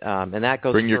that, and that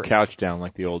goes Bring your couch down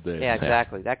like the old days. Yeah,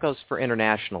 exactly. That goes for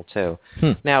international, too.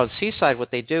 Now, at Seaside,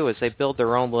 what they do is they build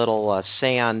their own little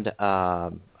sand...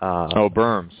 berms.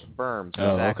 Berms,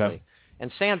 oh, exactly. Okay.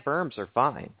 And sand berms are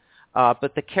fine.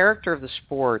 But the character of the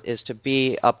sport is to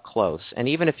be up close. And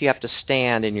even if you have to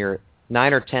stand and you're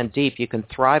 9 or 10 deep, you can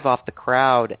thrive off the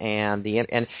crowd. And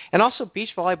also beach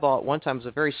volleyball at one time was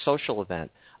a very social event.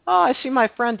 Oh, I see my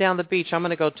friend down the beach. I'm going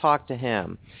to go talk to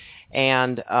him.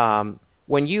 And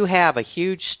when you have a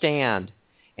huge stand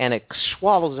and it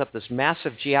swallows up this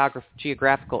massive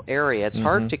geographical area, it's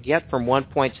hard to get from one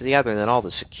point to the other, and then all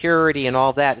the security and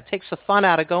all that. It takes the fun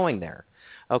out of going there.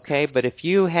 Okay, but if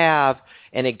you have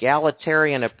an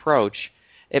egalitarian approach,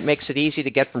 it makes it easy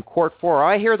to get from court 4. Oh,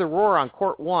 I hear the roar on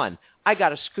court 1. I got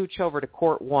to scooch over to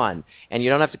court 1. And you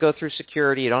don't have to go through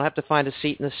security. You don't have to find a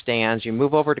seat in the stands. You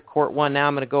move over to court 1. Now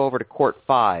I'm going to go over to court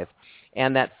 5.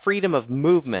 And that freedom of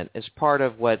movement is part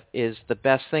of what is the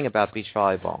best thing about beach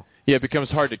volleyball. Yeah, it becomes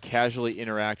hard to casually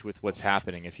interact with what's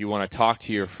happening if you want to talk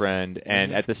to your friend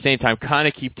and at the same time kind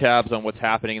of keep tabs on what's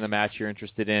happening in the match you're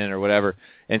interested in or whatever,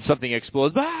 and something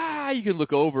explodes, you can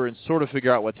look over and sort of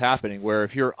figure out what's happening, where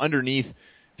if you're underneath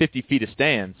 50 feet of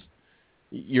stands,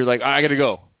 you're like, I got to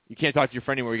go. You can't talk to your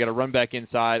friend anymore. You got to run back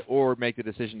inside or make the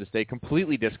decision to stay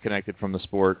completely disconnected from the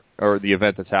sport or the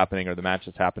event that's happening or the match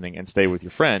that's happening and stay with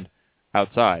your friend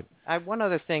outside. One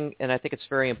other thing, and I think it's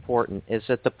very important, is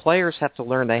that the players have to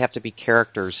learn they have to be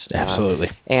characters. Absolutely.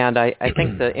 And I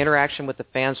think the interaction with the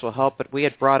fans will help, but we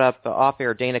had brought up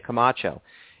off-air Dana Camacho.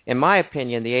 In my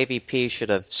opinion, the AVP should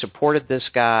have supported this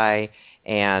guy,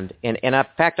 and in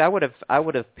fact, I would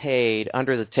have paid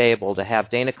under the table to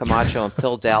have Dana Camacho and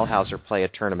Phil Dalhouser play a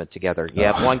tournament together. You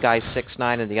have one guy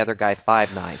 6'9" and the other guy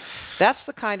 5'9". That's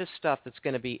the kind of stuff that's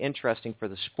going to be interesting for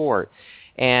the sport.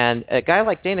 And a guy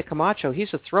like Dana Camacho,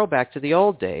 he's a throwback to the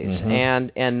old days,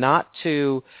 and not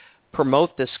to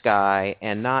promote this guy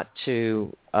and not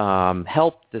to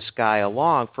help this guy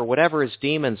along for whatever his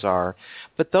demons are.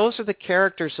 But those are the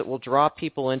characters that will draw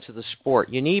people into the sport.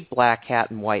 You need black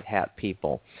hat and white hat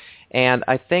people. And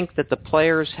I think that the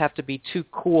players have to be too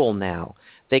cool now.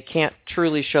 They can't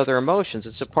truly show their emotions.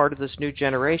 It's a part of this new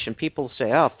generation. People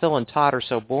say, oh, Phil and Todd are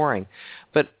so boring.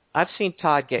 But I've seen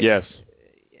Todd get... Yes.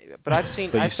 But I've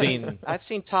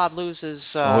seen Todd lose his.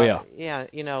 Do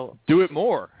it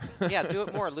more. Do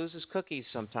it more. Lose his cookies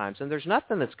sometimes, and there's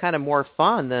nothing that's kind of more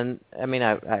fun than. I mean,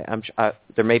 I'm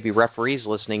there may be referees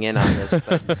listening in on this,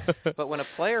 but when a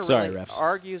player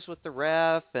argues with the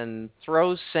ref and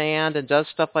throws sand and does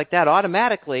stuff like that,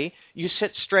 automatically you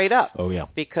sit straight up. Oh yeah.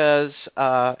 Because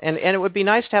and it would be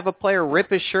nice to have a player rip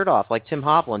his shirt off like Tim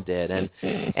Hovland did,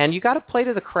 and you got to play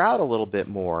to the crowd a little bit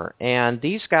more. And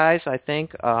these guys, I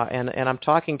think. And I'm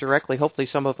talking directly, hopefully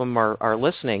some of them are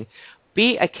listening,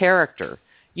 be a character.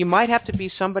 You might have to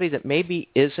be somebody that maybe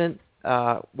isn't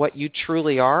what you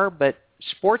truly are, but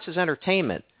sports is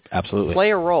entertainment. Absolutely. Play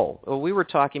a role. Well, we were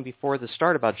talking before the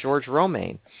start about George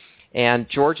Romaine and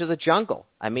George of the Jungle.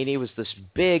 I mean, he was this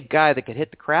big guy that could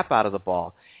hit the crap out of the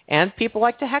ball. And people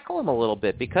like to heckle him a little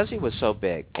bit because he was so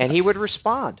big, and he would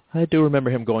respond. I do remember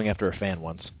him going after a fan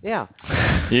once. Yeah.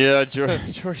 Yeah,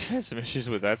 George has some issues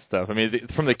with that stuff. I mean,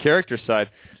 from the character side,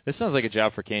 this sounds like a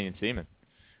job for Canyon Seaman.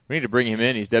 We need to bring him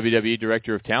in. He's WWE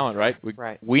Director of Talent, right?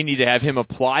 We need to have him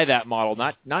apply that model,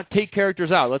 not take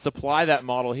characters out. Let's apply that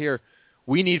model here.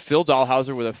 We need Phil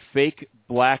Dalhouser with a fake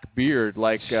black beard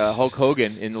like Hulk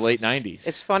Hogan in the late 90s.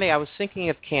 It's funny. I was thinking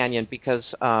of Canyon because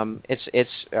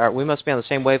we must be on the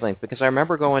same wavelength, because I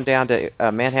remember going down to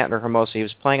Manhattan or Hermosa. He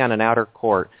was playing on an outer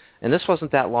court, and this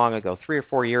wasn't that long ago, 3 or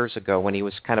 4 years ago, when he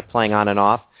was kind of playing on and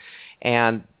off.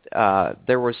 And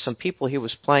there was some people he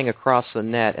was playing across the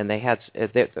net, and they had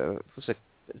it was a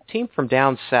team from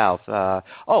down south.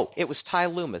 It was Ty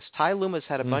Loomis. Ty Loomis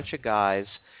had a bunch of guys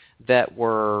that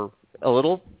were a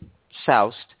little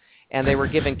soused, and they were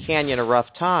giving Canyon a rough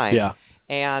time. Yeah.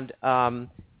 And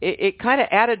it kind of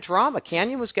added drama.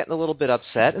 Canyon was getting a little bit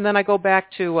upset. And then I go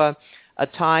back to a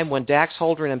time when Dax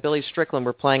Holdren and Billy Strickland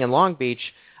were playing in Long Beach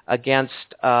against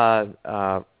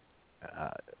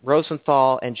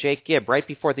Rosenthal and Jake Gibb right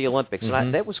before the Olympics.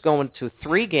 And that was going to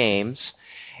 3 games,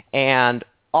 and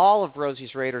all of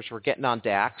Rosie's Raiders were getting on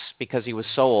Dax because he was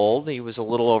so old. He was a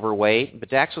little overweight, but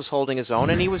Dax was holding his own,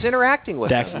 and he was interacting with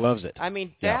Dax him. loves it. I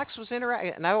mean, Dax was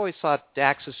interacting, and I always thought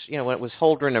Dax was, when it was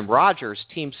Holdren and Rogers,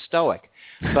 team stoic.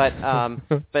 But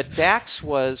but Dax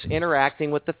was interacting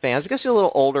with the fans because he's a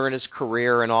little older in his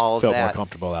career and all of Felt that. more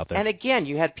comfortable out there. And again,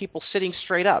 you had people sitting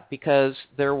straight up because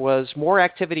there was more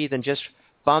activity than just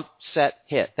bump, set,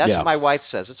 hit. That's what my wife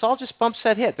says. It's all just bump,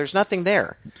 set, hit. There's nothing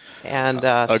there. And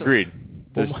agreed.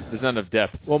 There's not enough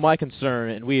depth. Well, my concern,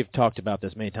 and we've talked about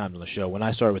this many times on the show, when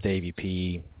I started with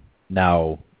AVP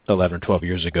now 11 or 12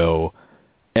 years ago,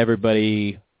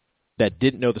 everybody that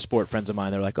didn't know the sport, friends of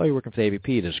mine, they're like, oh, you're working for the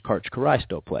AVP. Does Karch Karai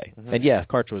still play? Mm-hmm. And yeah,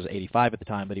 Karch was 85 at the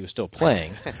time, but he was still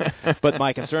playing. But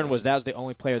my concern was that was the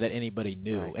only player that anybody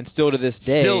knew. Right. And still to this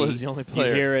day, still is the only player.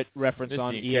 You hear it referenced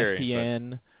on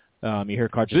ESPN. You hear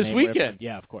Karch's this name weekend.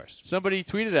 Yeah, of course. Somebody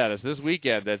tweeted at us this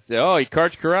weekend that, he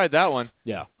Karch Karai that one.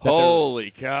 Yeah.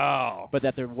 Holy cow. But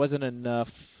that there wasn't enough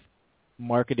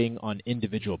marketing on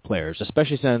individual players,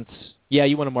 especially since,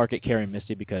 you want to market Carey and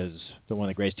Misty because they're one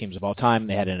of the greatest teams of all time.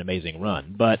 They had an amazing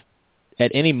run. But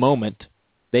at any moment,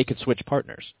 they could switch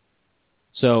partners.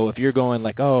 So if you're going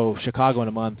like, oh, Chicago in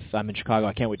a month, I'm in Chicago,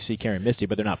 I can't wait to see Carey and Misty,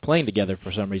 but they're not playing together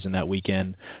for some reason that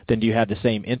weekend, then do you have the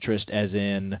same interest as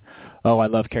in, oh, I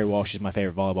love Carey Walsh, she's my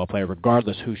favorite volleyball player,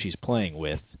 regardless who she's playing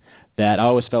with? That I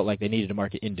always felt like they needed to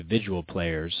market individual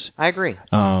players. I agree.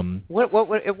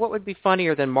 What would be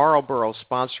funnier than Marlboro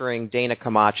sponsoring Dana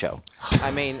Camacho?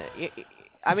 I mean,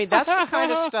 that's the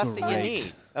kind of stuff that you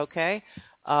need, okay?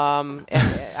 And,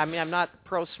 I'm not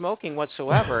pro-smoking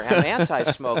whatsoever. I'm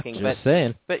anti-smoking. Just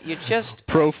saying. But you just...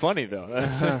 Pro-funny,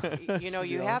 though.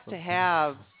 You have to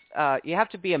have... you have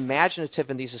to be imaginative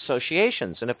in these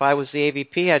associations. And if I was the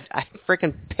AVP, I'd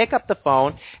freaking pick up the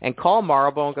phone and call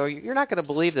Marlboro and go, you're not going to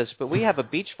believe this, but we have a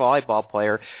beach volleyball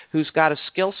player who's got a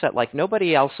skill set like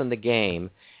nobody else in the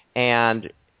game.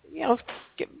 And,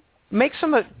 make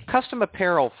some custom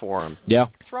apparel for him. Yeah.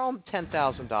 Throw him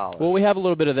 $10,000. Well, we have a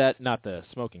little bit of that, not the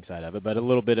smoking side of it, but a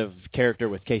little bit of character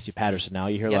with Casey Patterson now.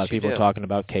 You hear a lot of people talking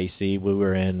about Casey. We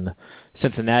were in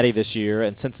Cincinnati this year,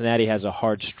 and Cincinnati has a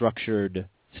hard-structured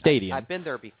stadium. I've been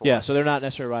there before. Yeah, so they're not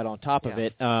necessarily right on top of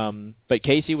it. But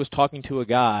Casey was talking to a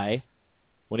guy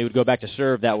when he would go back to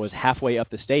serve that was halfway up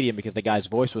the stadium because the guy's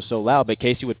voice was so loud, but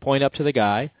Casey would point up to the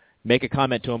guy, make a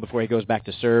comment to him before he goes back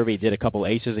to serve. He did a couple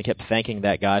aces and kept thanking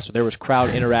that guy, so there was crowd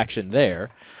interaction there.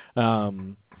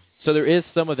 So there is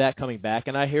some of that coming back,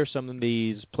 and I hear some of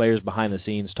these players behind the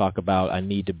scenes talk about I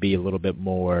need to be a little bit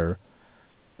more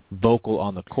vocal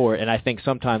on the court, and I think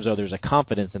sometimes, there's a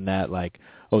confidence in that, like,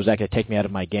 is that going to take me out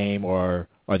of my game, or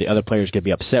are the other players going to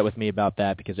be upset with me about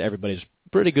that because everybody's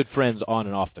pretty good friends on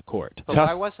and off the court. But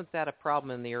why wasn't that a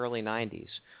problem in the early 90s?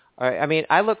 I mean,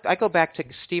 I go back to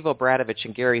Steve Obradovich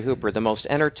and Gary Hooper, the most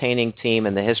entertaining team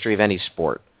in the history of any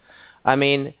sport. I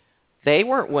mean, they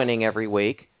weren't winning every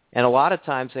week, and a lot of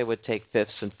times they would take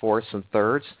fifths and fourths and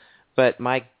thirds. But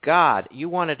my God, you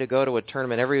wanted to go to a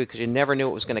tournament every week because you never knew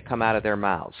what was going to come out of their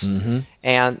mouths. Mm-hmm.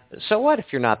 And so what if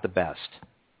you're not the best?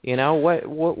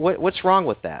 What's wrong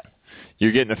with that?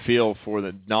 You're getting a feel for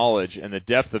the knowledge and the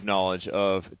depth of knowledge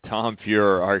of Tom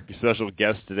Feuer, our special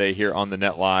guest today here on the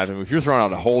Net Live. And if you're throwing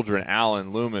out a Holdren,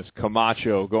 Allen, Loomis,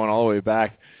 Camacho, going all the way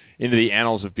back into the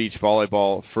annals of beach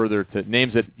volleyball, further to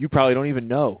names that you probably don't even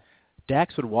know.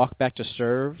 Dax would walk back to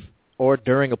serve, or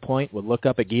during a point would look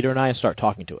up at Geeter and I and start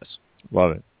talking to us.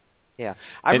 Love it. Yeah.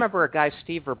 I remember a guy,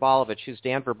 Steve Verbalovich, who's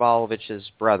Dan Verbalovich's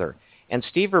brother. And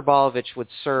Steve Verbalovich would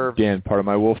serve... Dan, part of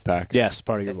my wolf pack. Yes,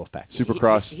 part of your wolf pack.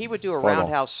 Supercross. He would do a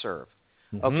roundhouse serve,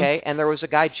 okay? And there was a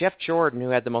guy, Jeff Jordan, who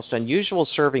had the most unusual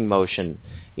serving motion.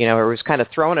 He was kind of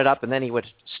throwing it up, and then he would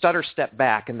stutter step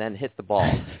back and then hit the ball.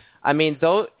 I mean,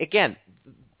 again,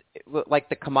 like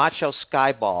the Camacho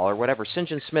sky ball or whatever. St.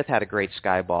 John Smith had a great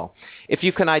sky ball. If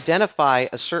you can identify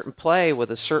a certain play with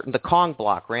the Kong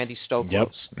block, Randy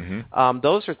Stokos, yep.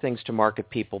 Those are things to market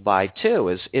people by too.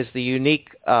 Is the unique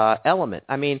element.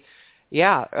 I mean,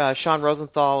 Sean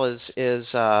Rosenthal is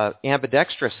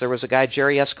ambidextrous. There was a guy,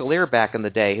 Jerry Escalier, back in the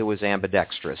day who was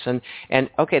ambidextrous, and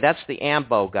okay, that's the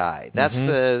ambo guy. That's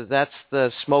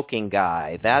the smoking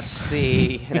guy. That's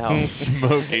the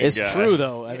smoking it's guy. It's true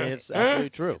though. I mean, it's absolutely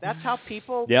true. That's how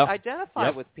people yep. identify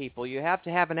yep. with people. You have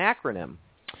to have an acronym.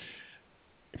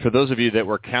 For those of you that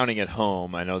were counting at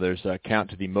home, I know there's a count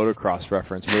to the motocross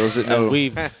reference. For those that know,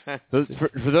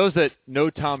 for those that know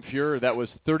Tom Feuer, that was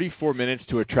 34 minutes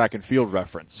to a track and field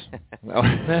reference.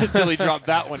 Until he dropped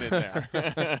that one in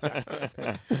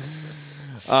there.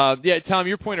 Tom,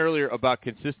 your point earlier about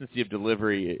consistency of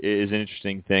delivery is an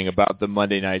interesting thing about the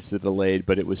Monday nights that delayed,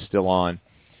 but it was still on.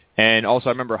 And also,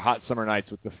 I remember Hot Summer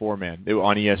Nights with the four-man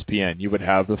on ESPN. You would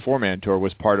have the four-man tour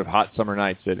was part of Hot Summer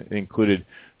Nights that included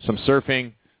some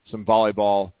surfing, some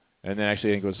volleyball, and then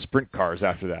actually I think it was sprint cars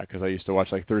after that because I used to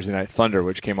watch like Thursday Night Thunder,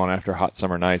 which came on after Hot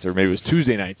Summer Nights, or maybe it was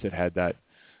Tuesday nights that had that.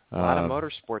 A lot of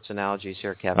motorsports analogies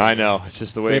here, Kevin. I know. It's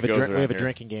just the way it goes around We have a here.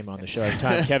 drinking game on the show. Every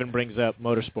time Kevin brings up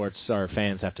motorsports, our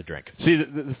fans have to drink. See,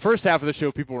 the first half of the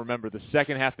show people remember. The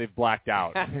second half they've blacked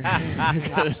out.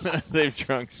 They've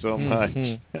drunk so much.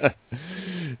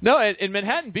 No, in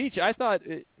Manhattan Beach, I thought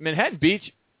Manhattan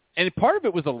Beach, and part of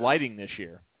it was the lighting this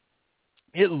year.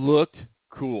 It looked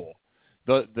cool.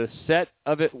 The set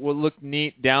of it looked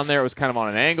neat. Down there, it was kind of on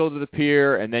an angle to the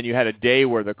pier, and then you had a day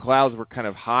where the clouds were kind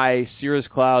of high cirrus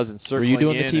clouds and circling. Were you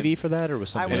doing in the TV for that, or was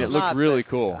something? And it looked really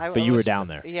cool. But you were down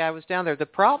there. Yeah, I was down there. The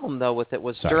problem, though, with it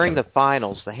was during the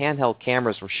finals, the handheld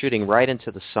cameras were shooting right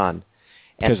into the sun.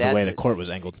 Because of the way the court was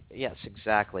angled. Yes,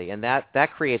 exactly, and that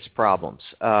creates problems.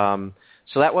 So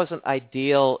that wasn't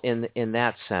ideal in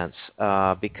that sense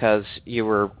because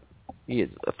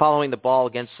following the ball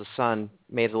against the sun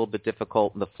made it a little bit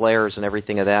difficult, and the flares and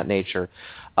everything of that nature.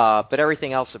 But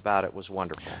everything else about it was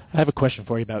wonderful. I have a question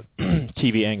for you about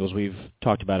TV angles. We've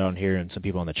talked about it on here, and some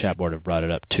people on the chat board have brought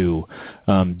it up too.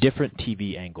 Different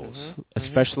TV angles,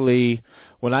 especially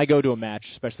when I go to a match,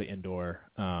 especially indoor,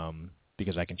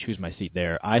 because I can choose my seat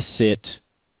there. I sit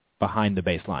behind the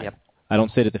baseline. Yep. I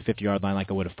don't sit at the 50-yard line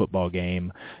like I would a football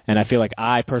game, and I feel like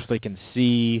I personally can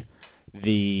see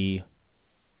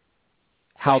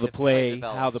how the play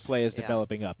is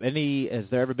developing up. Has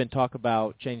there ever been talk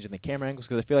about changing the camera angles?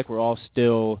 Because I feel like we're all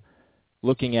still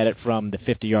looking at it from the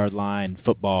 50-yard line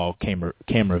football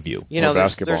camera view. You know,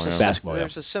 basketball.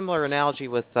 There's a similar analogy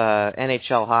with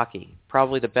NHL hockey.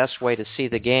 Probably the best way to see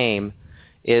the game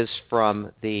is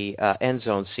from the end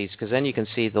zone seats, because then you can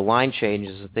see the line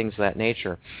changes and things of that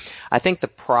nature. I think the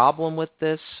problem with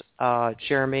this,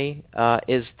 Jeremy,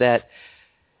 is that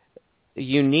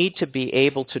you need to be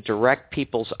able to direct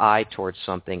people's eye towards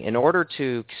something. In order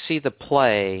to see the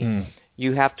play,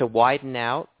 you have to widen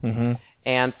out. Mm-hmm.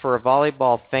 And for a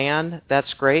volleyball fan,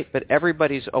 that's great, but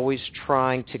everybody's always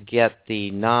trying to get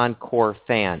the non-core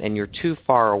fan, and you're too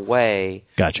far away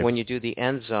when you do the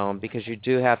end zone because you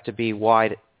do have to be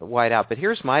wide out. But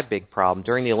here's my big problem.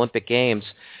 During the Olympic Games,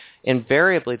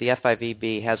 invariably the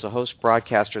FIVB has a host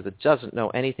broadcaster that doesn't know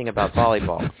anything about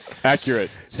volleyball. Accurate.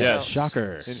 Yes.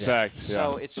 Shocker. In fact,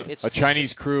 So it's a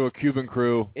Chinese crew, a Cuban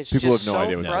crew. People have no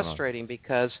idea what's going on. It's frustrating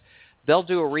because they'll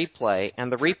do a replay,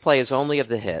 and the replay is only of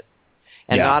the hit.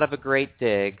 And not of a great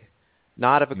dig,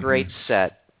 not of a great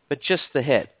set, but just the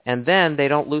hit. And then they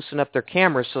don't loosen up their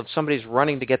cameras, so if somebody's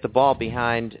running to get the ball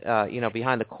behind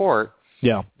the court,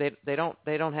 they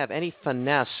don't have any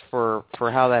finesse for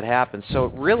how that happens. So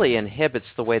it really inhibits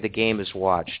the way the game is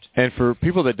watched. And for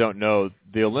people that don't know,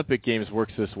 the Olympic Games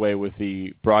works this way with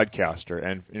the broadcaster,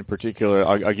 and in particular,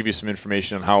 I'll give you some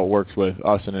information on how it works with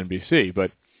us and NBC.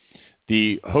 But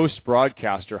the host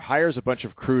broadcaster hires a bunch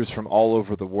of crews from all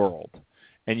over the world.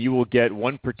 And you will get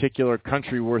one particular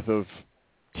country worth of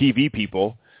TV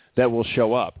people that will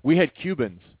show up. We had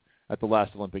Cubans at the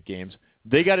last Olympic Games.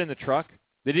 They got in the truck.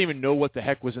 They didn't even know what the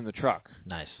heck was in the truck.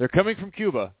 Nice. They're coming from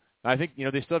Cuba. I think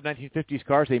they still have 1950s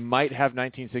cars. They might have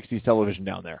 1960s television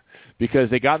down there because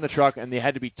they got in the truck and they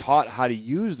had to be taught how to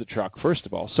use the truck, first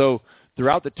of all. So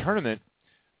throughout the tournament,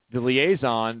 the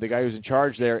liaison, the guy who's in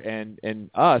charge there, and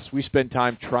us, we spend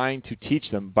time trying to teach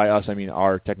them, by us I mean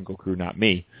our technical crew, not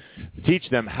me, teach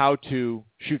them how to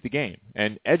shoot the game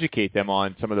and educate them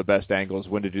on some of the best angles,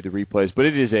 when to do the replays. But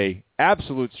it is a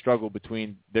absolute struggle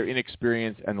between their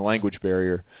inexperience and the language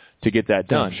barrier to get that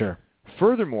done. Sure.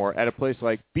 Furthermore, at a place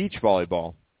like beach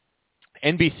volleyball,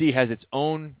 NBC has its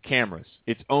own cameras,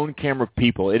 its own camera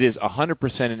people. It is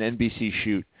 100% an NBC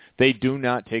shoot. They do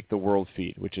not take the world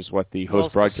feed, which is what the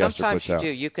host broadcaster puts out. Sometimes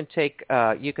you do. You can take,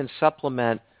 you can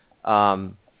supplement.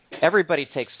 Everybody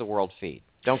takes the world feed.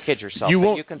 Don't kid yourself. You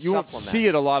won't see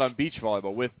it a lot on beach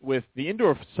volleyball. With the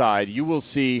indoor side, you will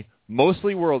see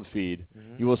mostly world feed.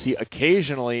 Mm-hmm. You will see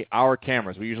occasionally our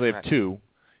cameras. We usually have two.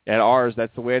 At ours,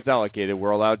 that's the way it's allocated.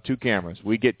 We're allowed 2 cameras.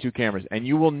 We get 2 cameras. And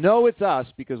you will know it's us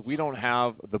because we don't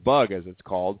have the bug, as it's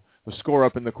called, the score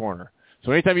up in the corner.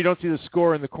 So anytime you don't see the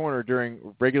score in the corner during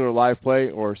regular live play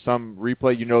or some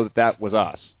replay, you know that was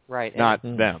us, right? Not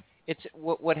them. It's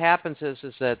what happens is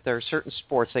that there are certain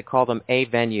sports, they call them A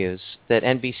venues, that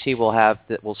NBC will have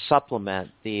that will supplement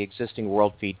the existing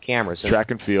world feed cameras.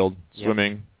 Track and field,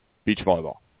 swimming, beach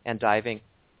volleyball. And diving.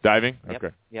 Diving? Yep.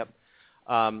 Okay. Yep.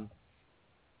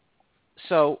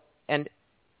 So, and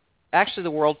actually the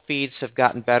world feeds have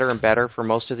gotten better and better for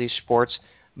most of these sports,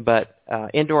 but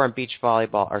indoor and beach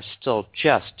volleyball are still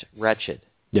just wretched.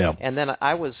 Yeah. And then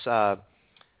I was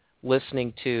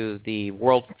listening to the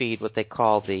World Feed, what they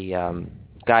call the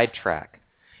guide track,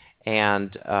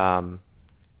 and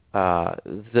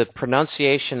the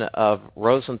pronunciation of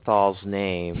Rosenthal's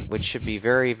name, which should be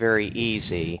very, very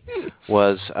easy,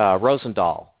 was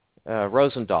Rosendahl.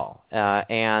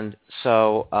 And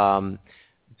so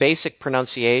basic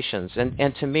pronunciations.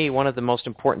 And to me, one of the most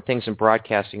important things in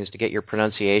broadcasting is to get your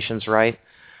pronunciations right.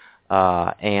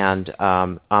 And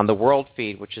on the World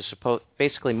Feed, which is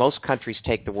basically most countries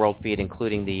take the World Feed,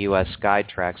 including the U.S. guide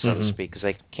track, so to speak, because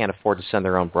they can't afford to send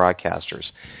their own broadcasters.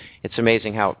 It's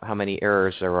amazing how many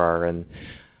errors there are, and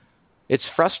it's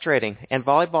frustrating. And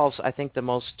volleyball's, I think, the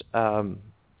most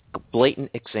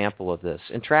blatant example of this.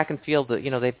 In track and field,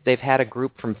 they've had a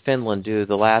group from Finland do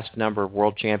the last number of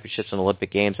World Championships and Olympic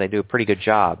Games. They do a pretty good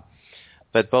job.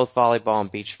 But both volleyball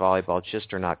and beach volleyball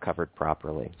just are not covered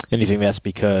properly. And you think that's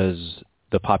because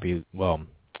the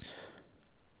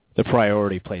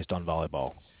priority placed on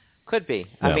volleyball? Could be.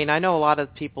 Yeah. I mean, I know a lot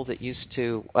of people that used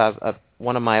to,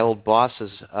 one of my old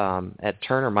bosses at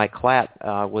Turner, Mike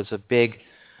Klatt, was a big,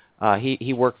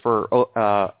 he worked for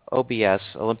OBS,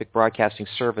 Olympic Broadcasting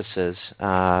Services,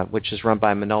 which is run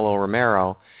by Manolo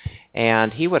Romero,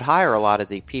 and he would hire a lot of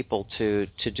the people to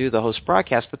do the host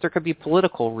broadcast, but there could be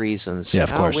political reasons. Yeah, of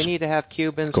course. We need to have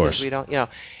Cubans because we don't,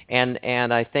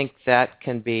 and I think that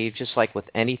can be, just like with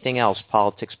anything else,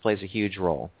 politics plays a huge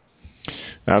role.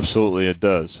 Absolutely, it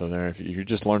does. So there, you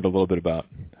just learned a little bit about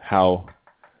how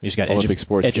you just got Olympic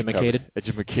sports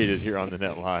educated here on the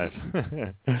Net Live.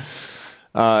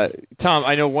 Tom,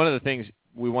 I know one of the things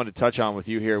we wanted to touch on with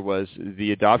you here was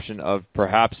the adoption of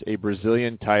perhaps a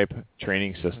Brazilian-type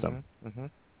training system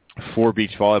for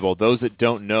beach volleyball. Those that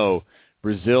don't know,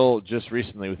 Brazil just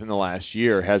recently, within the last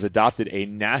year, has adopted a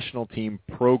national team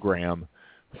program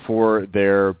for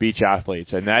their beach athletes,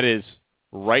 and that is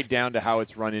right down to how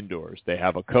it's run indoors. They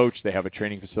have a coach, they have a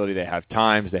training facility, they have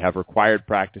times, they have required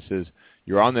practices.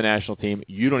 You're on the national team.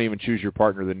 You don't even choose your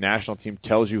partner. The national team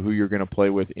tells you who you're going to play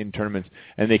with in tournaments,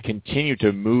 and they continue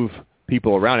to move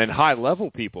people around, and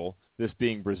high-level people, this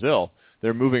being Brazil,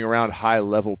 they're moving around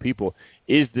high-level people.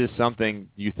 Is this something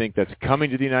you think that's coming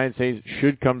to the United States,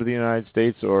 should come to the United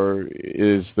States, or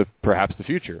is perhaps the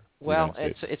future? Well,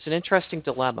 it's an interesting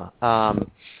dilemma.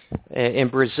 In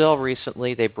Brazil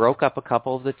recently, they broke up a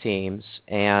couple of the teams,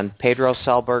 and Pedro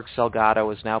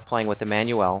Salgado is now playing with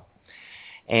Emmanuel,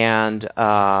 and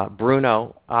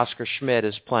Bruno Oscar Schmidt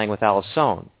is playing with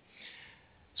Alisson.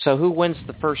 So who wins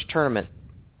the first tournament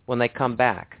when they come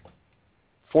back?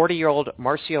 40-year-old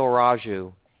Marcio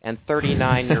Araujo and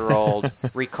 39-year-old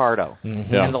Ricardo.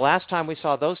 Mm-hmm. And the last time we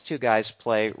saw those two guys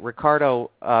play,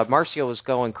 Marcio was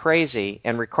going crazy,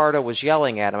 and Ricardo was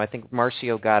yelling at him. I think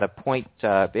Marcio got a point,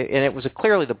 and it was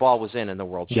clearly the ball was in the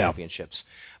World Championships.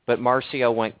 But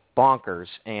Marcio went bonkers,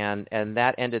 and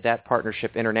that ended that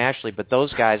partnership internationally. But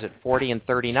those guys at 40 and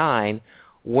 39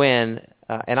 win,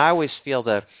 and I always feel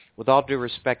that, with all due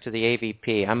respect to the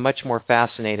AVP, I'm much more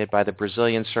fascinated by the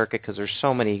Brazilian circuit because there's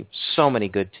so many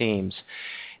good teams.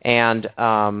 And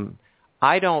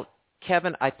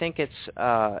Kevin, I think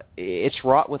it's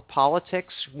wrought with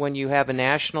politics when you have a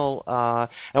national.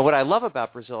 And what I love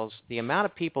about Brazil is the amount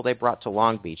of people they brought to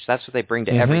Long Beach. That's what they bring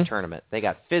to every tournament. They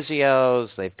got physios,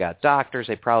 they've got doctors,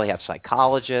 they probably have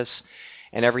psychologists,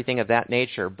 and everything of that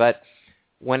nature. But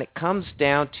when it comes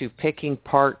down to picking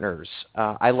partners,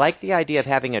 I like the idea of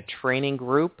having a training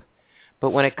group.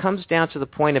 But when it comes down to the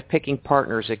point of picking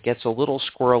partners, it gets a little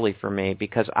squirrely for me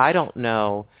because I don't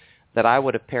know that I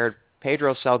would have paired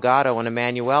Pedro Salgado and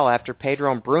Emmanuel after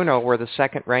Pedro and Bruno were the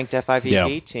second-ranked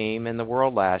FIVB team in the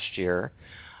world last year.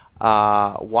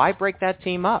 Why break that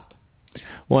team up?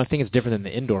 Well, I think it's different than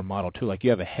the indoor model, too. Like, you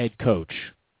have a head coach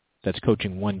that's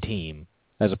coaching one team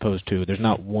as opposed to there's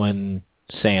not one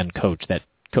sand coach that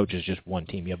coaches just one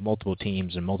team. You have multiple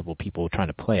teams and multiple people trying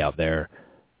to play out there.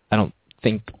 I don't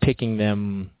think picking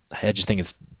them, I just think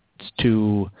it's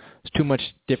too much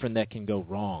different that can go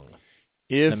wrong.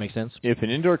 Does that make sense? If an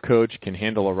indoor coach can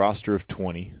handle a roster of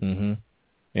 20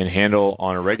 and handle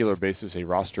on a regular basis a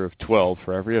roster of 12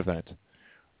 for every event,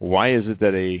 why is it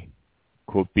that a,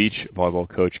 quote, beach volleyball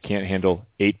coach can't handle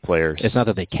 8 players? It's not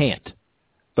that they can't,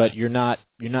 but you're not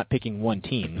picking one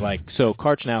team. Like, so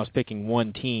Karch now is picking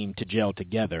one team to gel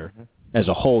together as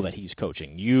a whole that he's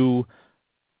coaching. You,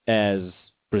 as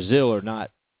Brazil, are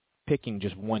not picking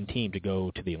just one team to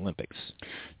go to the Olympics.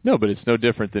 No, but it's no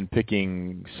different than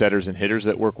picking setters and hitters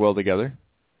that work well together,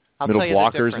 middle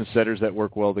blockers and setters that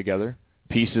work well together,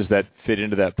 pieces that fit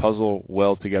into that puzzle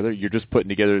well together. You're just putting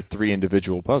together 3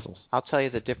 individual puzzles. I'll tell you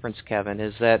the difference, Kevin,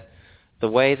 is that The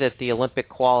way that the Olympic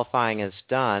qualifying is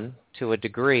done, to a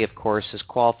degree, of course, is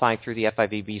qualifying through the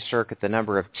FIVB circuit the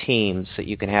number of teams that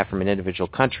you can have from an individual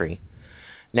country.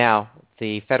 Now,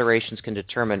 the federations can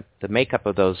determine the makeup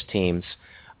of those teams,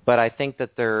 but I think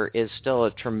that there is still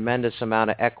a tremendous amount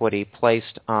of equity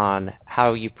placed on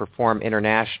how you perform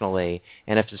internationally,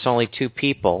 and if it's only 2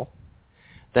 people,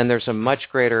 then there's a much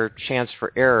greater chance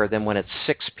for error than when it's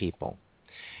 6 people.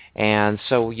 And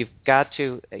so you've got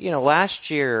to, last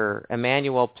year,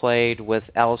 Emmanuel played with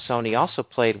Alisson. He also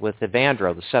played with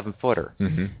Evandro, the 7-footer.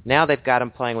 Mm-hmm. Now they've got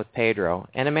him playing with Pedro.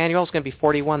 And Emmanuel's going to be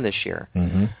 41 this year.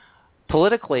 Mm-hmm.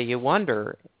 Politically, you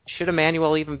wonder, should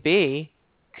Emmanuel even be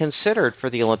considered for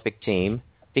the Olympic team?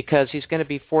 Because he's going to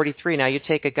be 43. Now you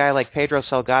take a guy like Pedro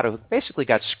Salgado, who basically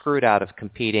got screwed out of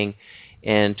competing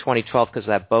in 2012 because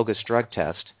of that bogus drug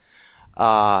test.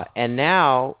 And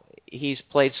now he's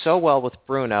played so well with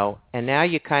Bruno, and now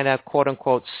you kind of,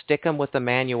 quote-unquote, stick him with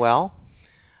Emmanuel.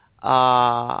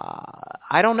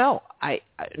 I don't know.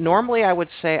 Normally I would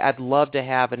say I'd love to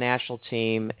have a national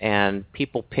team and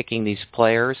people picking these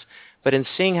players, but in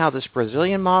seeing how this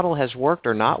Brazilian model has worked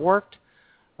or not worked,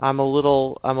 I'm a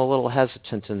little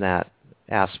hesitant in that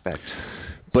aspect.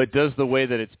 But does the way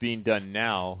that it's being done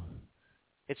now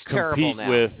compete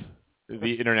with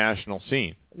the international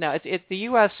scene? No, the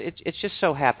U.S., it's just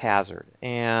so haphazard.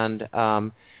 And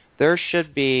there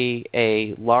should be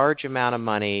a large amount of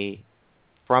money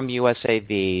from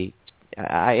USAV.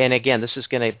 And again, this is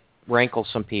going to rankle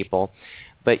some people,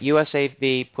 but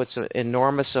USAV puts an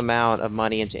enormous amount of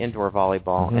money into indoor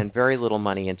volleyball and very little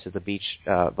money into the beach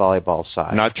volleyball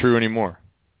side. Not true anymore.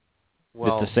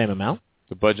 Well, it's the same amount?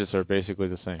 The budgets are basically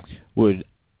the same. Would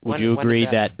you agree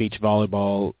that beach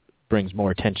volleyball brings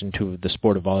more attention to the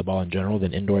sport of volleyball in general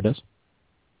than indoor does?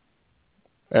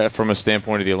 From a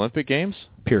standpoint of the Olympic Games?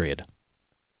 Period.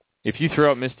 If you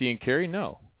throw out Misty and Carey,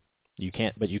 no. You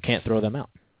can't throw them out.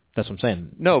 That's what I'm saying.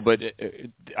 No, but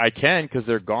I can because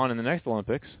they're gone in the next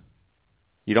Olympics.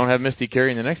 You don't have Misty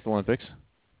Carey in the next Olympics.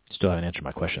 Still haven't answered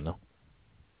my question, though.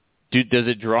 Does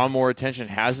it draw more attention?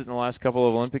 Has it in the last couple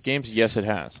of Olympic Games? Yes, it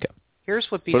has. Okay. Here's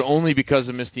what but only because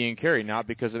of Misty and Carey, not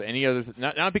because of any other.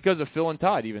 Not because of Phil and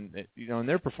Todd, even in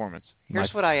their performance.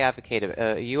 Here's what I advocated: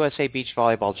 a USA Beach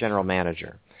Volleyball general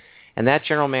manager, and that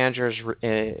general manager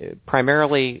is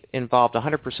primarily involved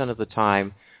 100% of the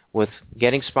time with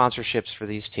getting sponsorships for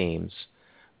these teams,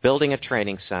 building a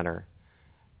training center,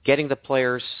 getting the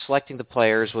players, selecting the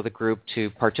players with a group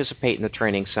to participate in the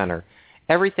training center,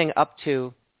 everything up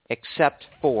to except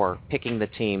for picking the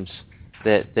teams.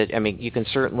 That I mean, you can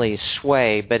certainly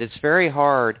sway, but it's very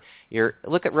hard.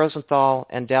 Look at Rosenthal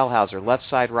and Dalhouser, left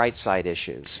side, right side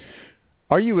issues.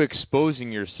 Are you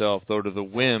exposing yourself, though, to the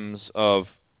whims of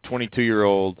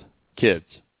 22-year-old kids?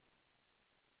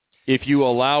 If you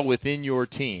allow within your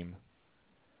team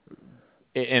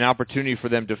an opportunity for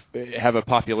them to have a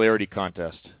popularity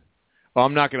contest. Oh,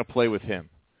 I'm not going to play with him.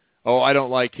 Oh, I don't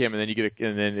like him, and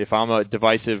then if I'm a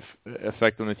divisive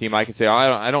effect on the team, I can say, oh,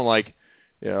 I don't like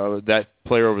that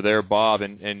player over there, Bob,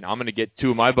 and I'm going to get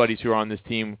 2 of my buddies who are on this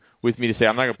team with me to say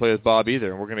I'm not going to play with Bob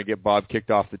either, and we're going to get Bob kicked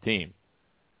off the team.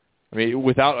 I mean,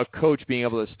 without a coach being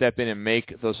able to step in and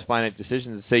make those finite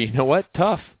decisions and say, you know what,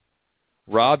 tough.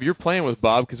 Rob, you're playing with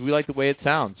Bob because we like the way it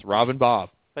sounds, Rob and Bob.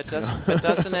 But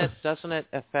doesn't it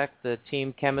affect the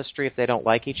team chemistry if they don't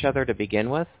like each other to begin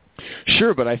with?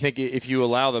 Sure, but I think if you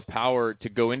allow the power to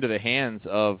go into the hands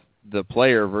of the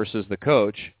player versus the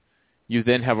coach, you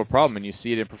then have a problem, and you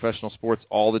see it in professional sports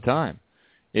all the time.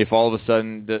 If all of a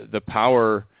sudden the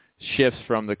power shifts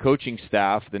from the coaching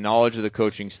staff, the knowledge of the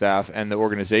coaching staff, and the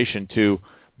organization to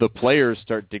the players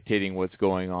start dictating what's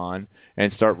going on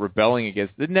and start rebelling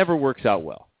against it, never works out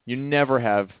well. You never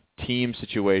have team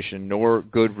situation nor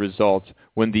good results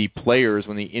when the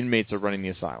inmates are running the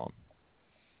asylum.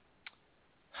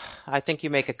 I think you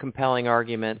make a compelling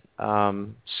argument.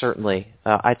 Certainly,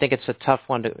 I think it's a tough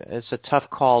one. It's a tough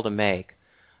call to make.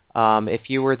 If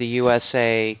you were the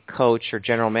USA coach or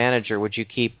general manager, would you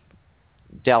keep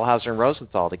Dalhouser and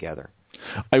Rosenthal together?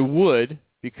 I would,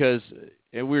 because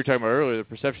we were talking about earlier, the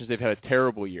perceptions they've had a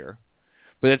terrible year,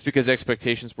 but that's because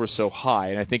expectations were so high,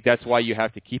 and I think that's why you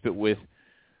have to keep it with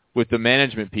the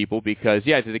management people, because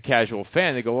to the casual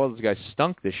fan, they go, well, those guys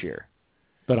stunk this year.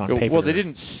 But on paper, they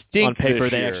didn't stink. On paper,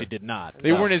 this they year. actually did not.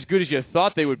 They weren't as good as you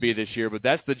thought they would be this year. But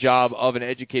that's the job of an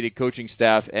educated coaching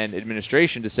staff and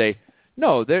administration to say,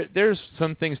 no, there's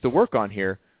some things to work on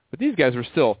here. But these guys were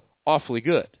still awfully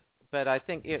good. But I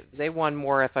think they won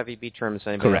more FIVB tournaments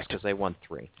than anybody else because they won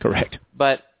 3. Correct.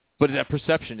 But that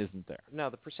perception isn't there. No,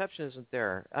 the perception isn't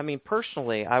there. I mean,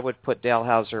 personally, I would put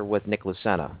Dalhouser with Nick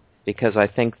Lucena because I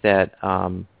think that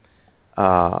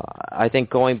I think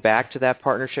going back to that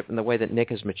partnership in the way that Nick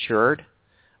has matured,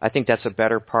 I think that's a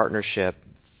better partnership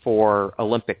for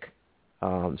Olympic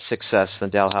success than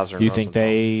Dalhousie and Do you Rosenthal. think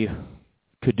they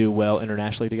could do well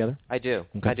internationally together? I do.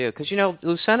 Okay. I do. Because,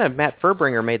 Lucena and Matt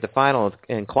Furbringer made the final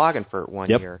in Klagenfurt one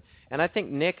year. And I think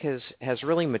Nick has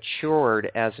really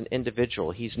matured as an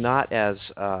individual. He's not as,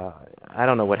 I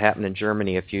don't know what happened in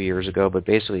Germany a few years ago, but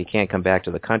basically he can't come back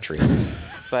to the country.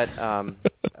 But is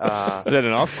that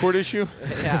an off-court issue?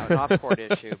 Yeah, an off-court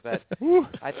issue. But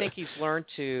I think he's learned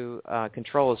to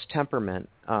control his temperament.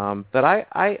 But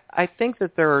I think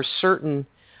that there are certain,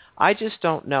 I just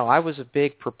don't know. I was a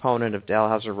big proponent of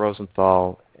Dalhousie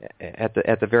Rosenthal at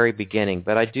the very beginning,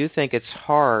 but I do think it's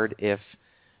hard if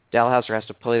Dalhousie has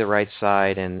to play the right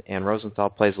side and Rosenthal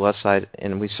plays the left side,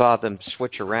 and we saw them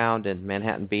switch around in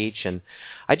Manhattan Beach, and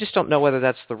I just don't know whether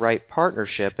that's the right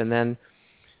partnership. And then,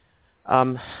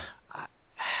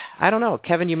 I don't know.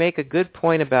 Kevin, you make a good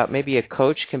point about maybe a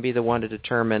coach can be the one to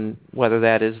determine whether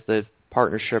that is the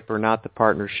partnership or not the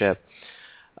partnership.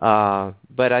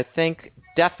 But I think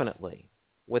definitely,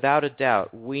 without a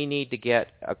doubt, we need to get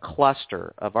a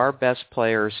cluster of our best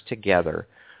players together.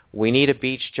 We need a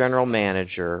beach general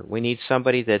manager. We need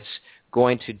somebody that's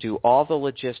going to do all the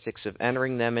logistics of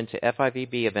entering them into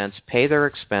FIVB events, pay their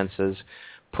expenses,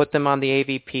 put them on the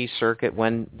AVP circuit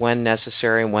when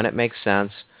necessary and when it makes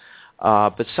sense.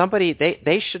 But somebody,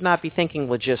 they should not be thinking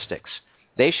logistics.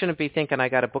 They shouldn't be thinking, I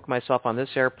got to book myself on this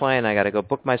airplane, I got to go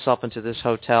book myself into this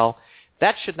hotel.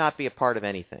 That should not be a part of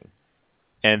anything.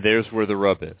 And there's where the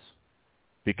rub is.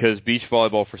 Because beach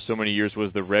volleyball for so many years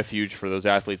was the refuge for those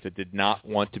athletes that did not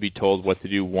want to be told what to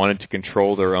do, wanted to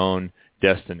control their own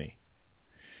destiny.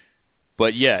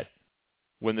 But yet,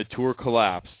 when the tour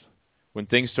collapsed, when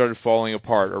things started falling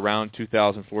apart around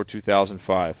 2004,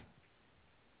 2005,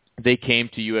 they came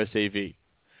to USAV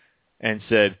and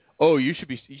said, oh, you should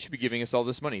be giving us all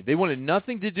this money. They wanted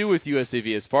nothing to do with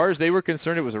USAV. As far as they were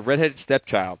concerned, it was a redheaded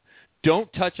stepchild.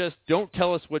 Don't touch us. Don't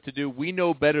tell us what to do. We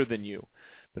know better than you.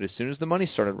 But as soon as the money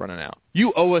started running out,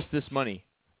 you owe us this money.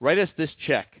 Write us this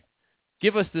check.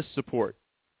 Give us this support.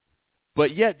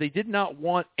 But yet they did not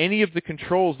want any of the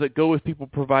controls that go with people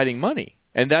providing money.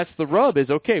 And that's the rub is,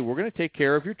 okay, we're going to take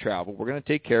care of your travel. We're going to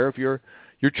take care of your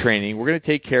training. We're going to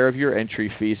take care of your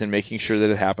entry fees and making sure that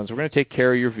it happens. We're going to take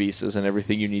care of your visas and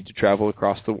everything you need to travel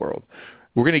across the world.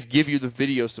 We're going to give you the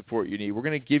video support you need. We're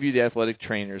going to give you the athletic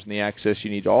trainers and the access you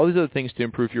need, all these other things to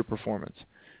improve your performance.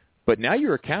 But now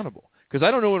you're accountable. Because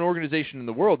I don't know an organization in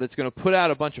the world that's going to put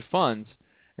out a bunch of funds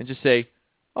and just say,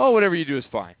 oh, whatever you do is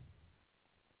fine.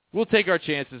 We'll take our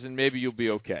chances and maybe you'll be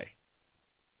okay.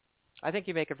 I think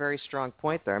you make a very strong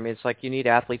point there. I mean, it's like you need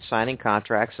athletes signing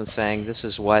contracts and saying, this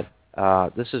is what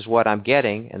I'm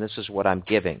getting and this is what I'm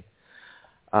giving.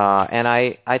 And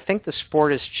I think the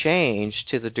sport has changed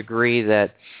to the degree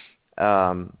that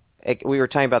we were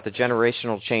talking about the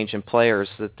generational change in players,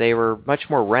 that they were much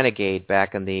more renegade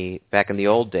back in the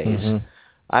old days. Mm-hmm.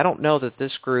 I don't know that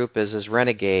this group is as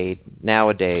renegade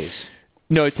nowadays.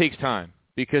 No, it takes time.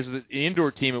 Because the indoor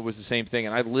team, it was the same thing,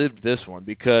 and I lived this one.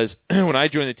 Because when I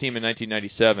joined the team in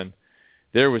 1997,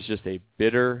 there was just a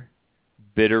bitter,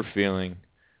 bitter feeling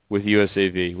with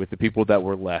USAV, with the people that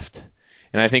were left.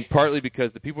 And I think partly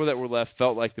because the people that were left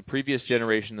felt like the previous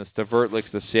generation, the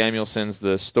Stavertliks, the Samuelsons,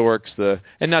 the Storks,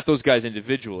 and not those guys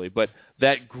individually, but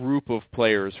that group of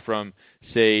players from,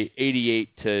 say,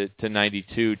 88 to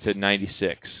 92 to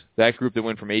 96, that group that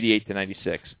went from 88 to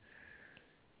 96,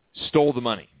 stole the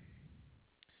money.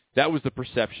 That was the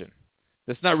perception.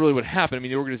 That's not really what happened. I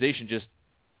mean, the organization just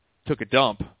took a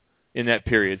dump in that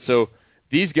period. So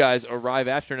these guys arrive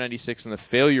after 96 and the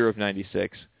failure of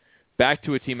 96, back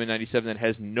to a team in 97 that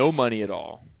has no money at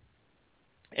all.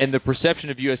 And the perception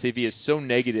of USAV is so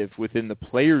negative within the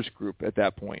players group at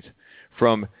that point,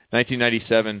 from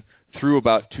 1997 through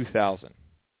about 2000,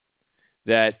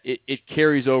 that it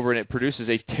carries over and it produces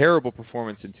a terrible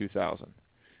performance in 2000.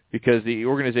 Because the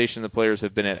organization and the players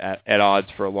have been at odds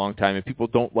for a long time, and people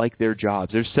don't like their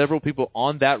jobs. There's several people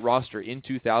on that roster in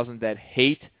 2000 that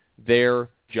hate their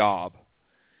job.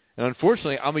 And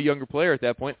unfortunately, I'm a younger player at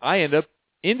that point. I end up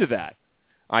into that.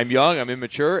 I'm young, I'm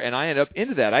immature, and I end up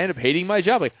into that. I end up hating my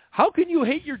job. Like, how can you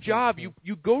hate your job?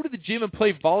 You go to the gym and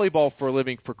play volleyball for a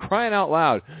living, for crying out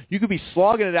loud. You could be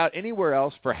slogging it out anywhere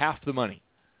else for half the money.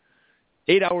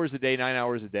 8 hours a day, 9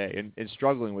 hours a day, and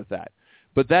struggling with that.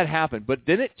 But that happened. But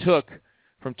then it took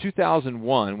from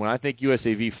 2001, when I think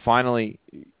USAV finally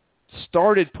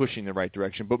started pushing the right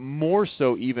direction, but more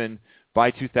so even by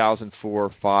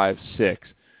 2004, 5, 6,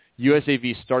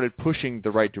 USAV started pushing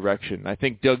the right direction. I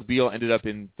think Doug Beal ended up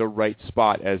in the right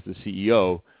spot as the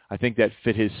CEO. I think that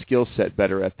fit his skill set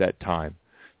better at that time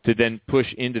to then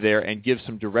push into there and give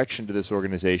some direction to this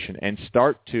organization and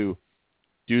start to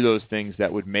do those things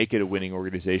that would make it a winning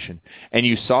organization. And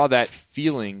you saw that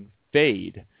feeling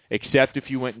fade, except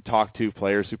if you went and talked to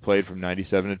players who played from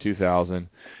 97 to 2000,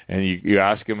 and you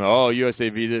ask them, oh,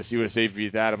 USAV this,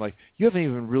 USAV that. I'm like, you haven't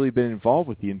even really been involved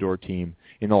with the indoor team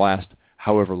in the last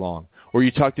however long. Or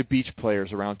you talk to beach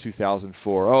players around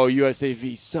 2004, oh,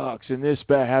 USAV sucks, and this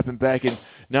happened back in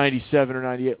 97 or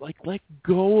 98. Like, let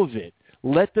go of it.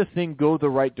 Let the thing go the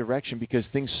right direction because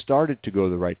things started to go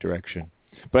the right direction.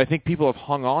 But I think people have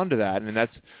hung on to that, and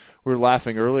that's, we were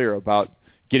laughing earlier about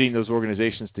getting those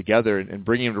organizations together and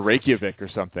bringing them to Reykjavik or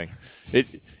something.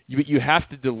 You have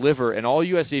to deliver, and all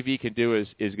USAV can do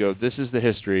is go, this is the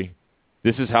history,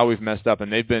 this is how we've messed up.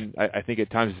 And they've been, I think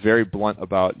at times, very blunt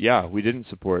about, yeah, we didn't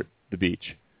support the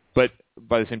beach. But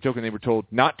by the same token, they were told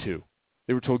not to.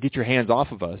 They were told, get your hands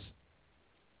off of us.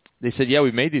 They said, yeah,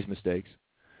 we've made these mistakes.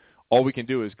 All we can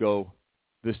do is go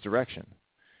this direction.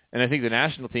 And I think the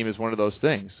national team is one of those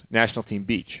things, national team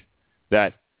beach,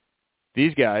 that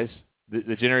these guys,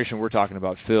 the generation we're talking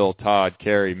about, Phil, Todd,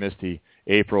 Carrie, Misty,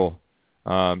 April,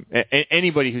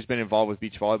 anybody who's been involved with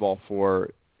beach volleyball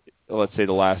for, let's say,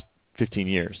 the last 15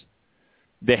 years,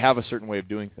 they have a certain way of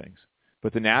doing things.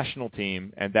 But the national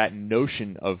team and that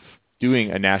notion of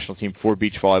doing a national team for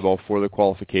beach volleyball, for the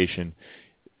qualification,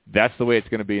 that's the way it's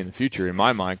going to be in the future, in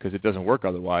my mind, because it doesn't work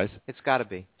otherwise. It's got to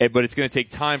be. But it's going to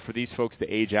take time for these folks to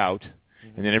age out,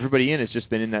 and then everybody in has just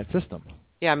been in that system.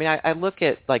 Yeah, I mean, I look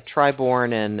at like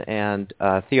Triborn and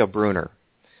Theo Brunner.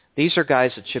 These are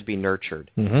guys that should be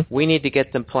nurtured. Mm-hmm. We need to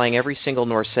get them playing every single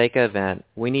NORCECA event.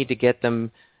 We need to get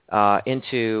them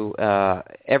into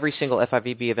every single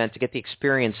FIVB event to get the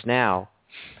experience now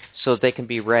so that they can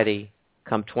be ready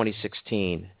come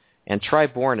 2016. And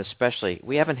Triborn especially,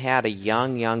 we haven't had a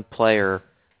young player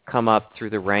come up through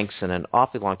the ranks in an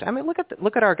awfully long time. I mean,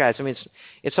 look at our guys. I mean,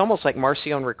 it's almost like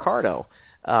Marcio and Ricardo.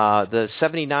 The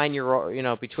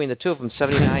 79-year-old, between the two of them,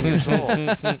 79 years old.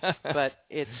 But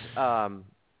it's,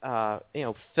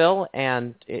 Phil,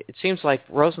 and it seems like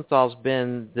Rosenthal's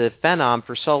been the phenom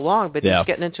for so long, but he's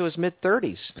getting into his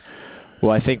mid-30s.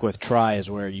 Well, I think with Tri is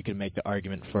where you can make the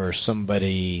argument for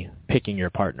somebody picking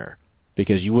your partner,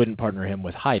 because you wouldn't partner him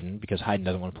with Hayden because Hayden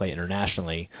doesn't want to play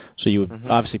internationally, so you would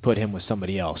obviously put him with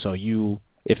somebody else. So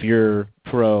if you're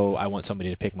pro, I want somebody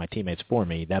to pick my teammates for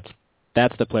me, that's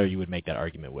the player you would make that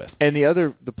argument with. And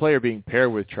the player being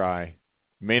paired with Tri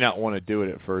may not want to do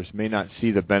it at first, may not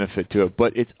see the benefit to it,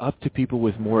 but it's up to people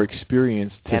with more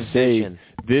experience to say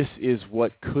this is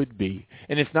what could be.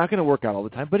 And it's not going to work out all the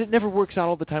time, but it never works out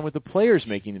all the time with the players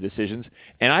making the decisions.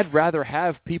 And I'd rather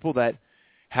have people that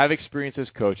have experience as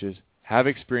coaches, have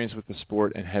experience with the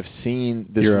sport, and have seen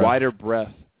this wider breadth.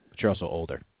 But you're also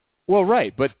older. Well,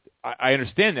 right, but I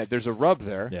understand that. There's a rub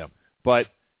there. Yeah. But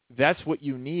that's what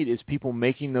you need, is people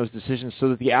making those decisions so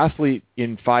that the athlete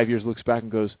in 5 years looks back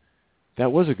and goes,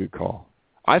 that was a good call.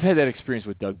 I've had that experience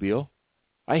with Doug Beal.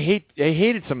 I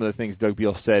hated some of the things Doug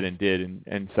Beal said and did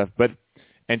and stuff,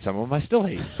 and some of them I still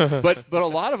hate. but a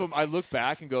lot of them I look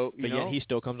back and go, but yet he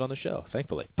still comes on the show,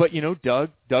 thankfully. But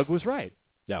Doug was right.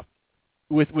 Yeah.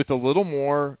 With a little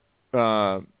more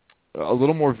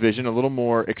vision, a little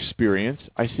more experience,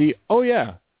 I see, oh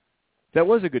yeah, that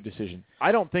was a good decision.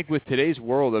 I don't think with today's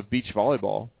world of beach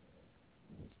volleyball,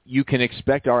 you can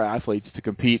expect our athletes to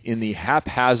compete in the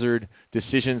haphazard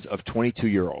decisions of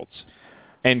 22-year-olds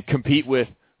and compete with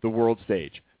the world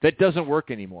stage. That doesn't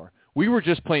work anymore. We were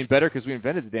just playing better because we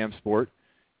invented the damn sport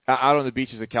out on the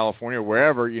beaches of California or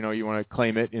wherever, you want to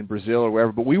claim it, in Brazil or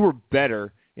wherever. But we were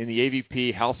better in the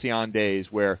AVP Halcyon days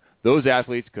where those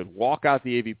athletes could walk out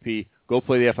the AVP, go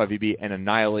play the FIVB, and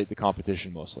annihilate the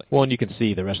competition mostly. Well, and you can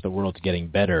see the rest of the world's getting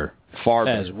better far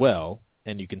as better. Well.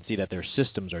 And you can see that their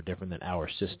systems are different than our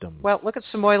system. Well, look at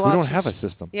Samoylovs. We don't have a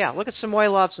system. Yeah, look at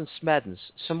Samoylovs and Smedens.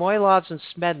 Samoylovs and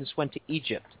Smedens went to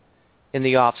Egypt in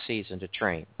the off season to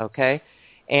train. Okay,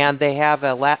 and they have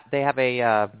an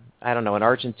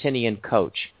Argentinian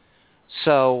coach.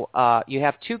 So you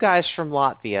have two guys from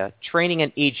Latvia training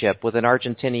in Egypt with an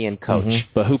Argentinian coach.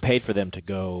 Mm-hmm. But who paid for them to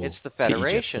go? It's the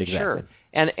federation, exactly. Sure.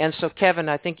 And so Kevin,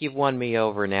 I think you've won me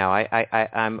over now.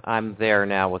 I'm there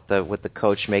now with the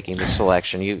coach making the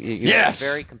selection. You have a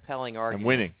very compelling argument. I'm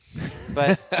winning.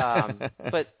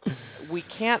 But we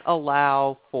can't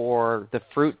allow for the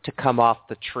fruit to come off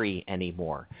the tree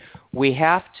anymore. We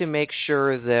have to make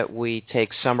sure that we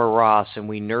take Summer Ross and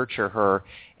we nurture her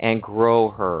and grow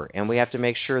her, and we have to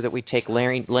make sure that we take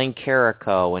Lane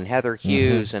Carrico and Heather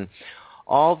Hughes and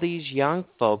all these young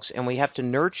folks, and we have to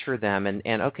nurture them,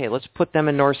 and okay, let's put them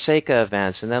in NORCECA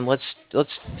events, and then let's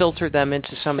filter them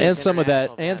into some of these some of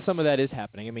that events. and some of that is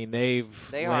happening. I mean,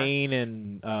 Lane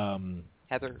and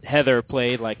Heather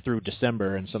played like through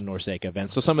December in some NORCECA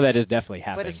events, so some of that is definitely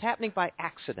happening. But it's happening by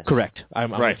accident. Correct.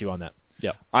 I'm with you on that.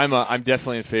 Yeah, I'm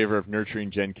definitely in favor of nurturing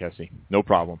Jen Kesey. No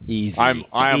problem. Easy. I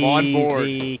am on board.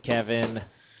 Easy, Kevin.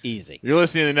 Easy. You're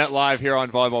listening to Net Live here on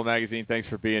Volleyball Magazine. Thanks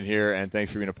for being here, and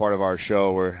thanks for being a part of our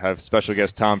show. We have special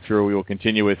guest Tom Feuer. We will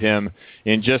continue with him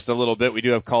in just a little bit. We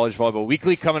do have College Volleyball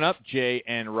Weekly coming up. Jay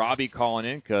and Robbie calling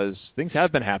in because things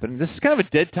have been happening. This is kind of a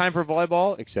dead time for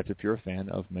volleyball, except if you're a fan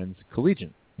of men's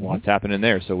collegiate. Lots happening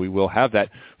there, so we will have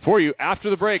that for you after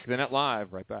the break. The Net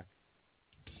Live, right back.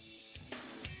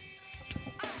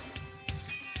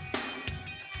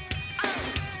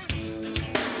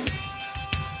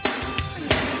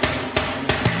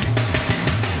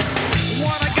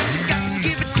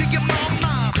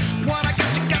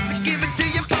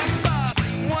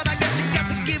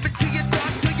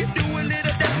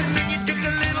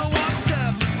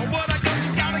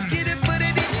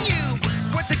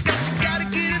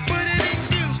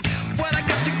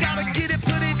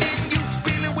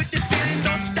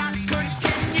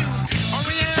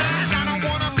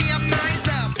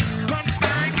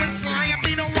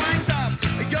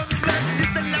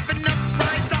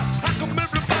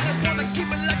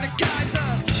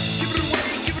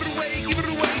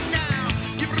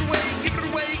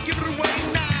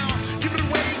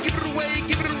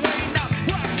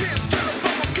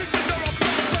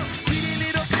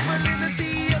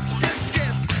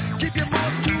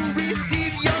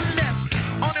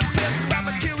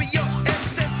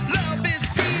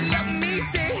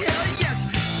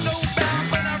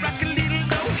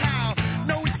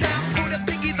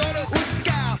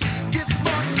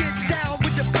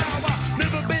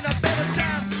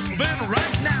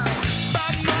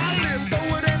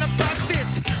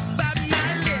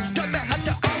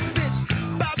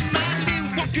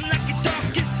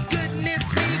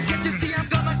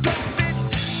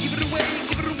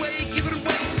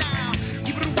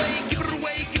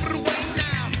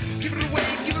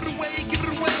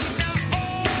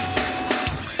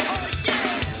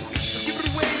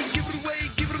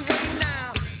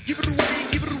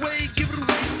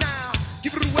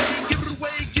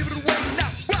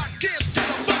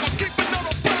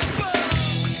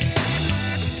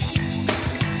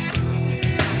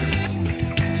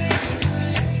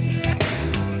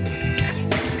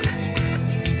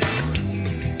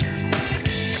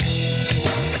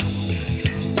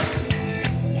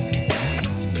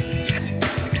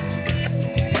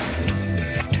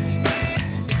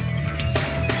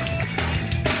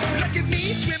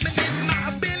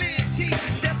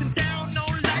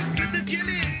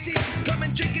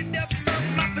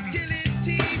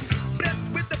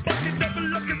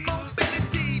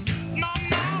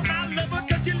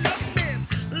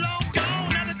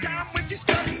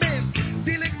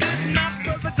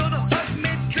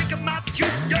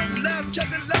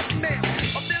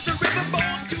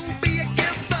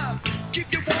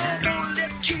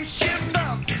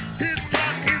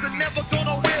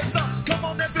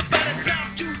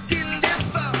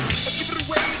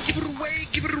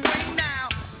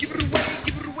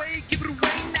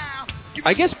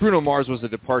 I guess Bruno Mars was a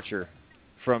departure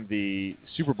from the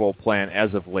Super Bowl plan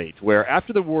as of late, where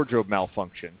after the wardrobe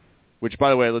malfunction, which, by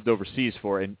the way, I lived overseas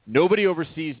for, and nobody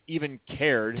overseas even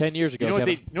cared. 10 years ago. You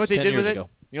know what they did with it? Ago.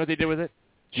 You know what they did with it?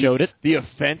 Showed it? The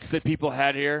offense that people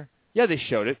had here. Yeah, they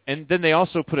showed it, and then they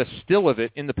also put a still of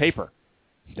it in the paper.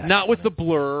 Not with the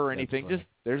blur or anything. Just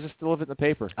there's a still of it in the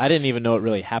paper. I didn't even know it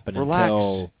really happened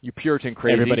until you Puritan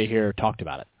crazy. Everybody here talked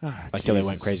about it. Until they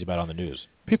went crazy about it on the news.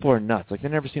 People are nuts. Like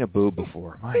they've never seen a boob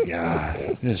before. My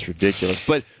God, this is ridiculous.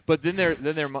 But then their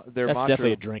That's mantra,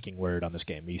 definitely a drinking word on this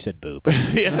game. You said boob. The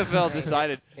NFL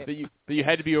decided that you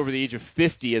had to be over the age of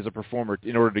 50 as a performer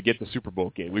in order to get the Super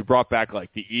Bowl gig. We brought back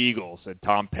like the Eagles and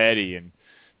Tom Petty, and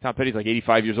Tom Petty's like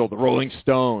 85 years old. The Rolling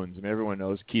Stones. I mean, everyone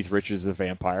knows Keith Richards is a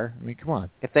vampire. I mean, come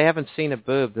on. If they haven't seen a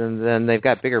boob, then they've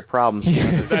got bigger problems.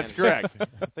 That's correct.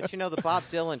 But, the Bob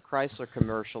Dylan Chrysler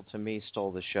commercial, to me,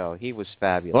 stole the show. He was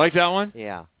fabulous. Like that one?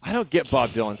 Yeah. I don't get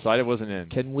Bob Dylan, so I wasn't in.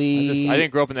 Can we... I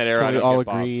didn't grow up in that era. Can we all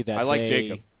agree that I like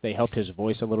Jacob. They helped his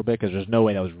voice a little bit? Because there's no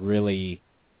way that was really...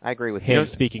 I agree with him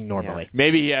speaking normally. Yeah.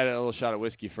 Maybe he had a little shot of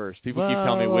whiskey first. People keep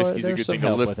telling me whiskey's a good thing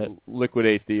to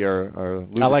liquidate the or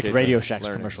I like Radio Shack's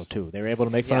commercial too. They were able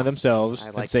to make fun of themselves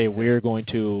and say we're going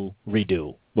to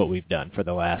redo what we've done for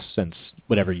the last since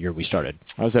whatever year we started.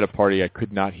 I was at a party. I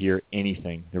could not hear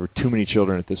anything. There were too many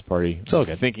children at this party. So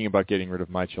good. Thinking about getting rid of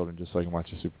my children just so I can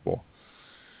watch the Super Bowl.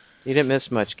 You didn't miss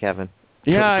much, Kevin.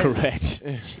 Yeah, correct.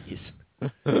 Jeez.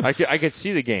 I could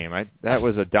see the game. That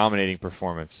was a dominating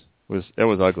performance. That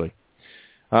was ugly.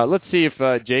 Let's see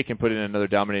if Jay can put in another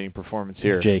dominating performance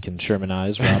here. Jay can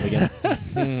Shermanize Rob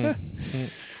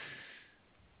again.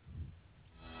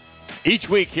 Each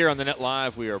week here on the Net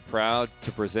Live, we are proud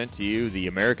to present to you the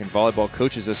American Volleyball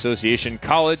Coaches Association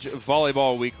College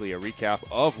Volleyball Weekly, a recap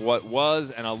of what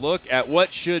was and a look at what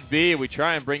should be. We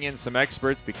try and bring in some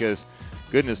experts because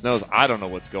goodness knows I don't know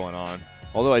what's going on,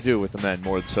 although I do with the men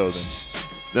more so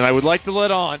than I would like to let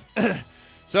on.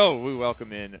 So we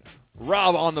welcome in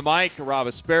Rob on the mic,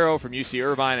 Rob Aspero from UC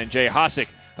Irvine, and Jay Hosick,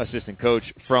 assistant coach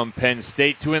from Penn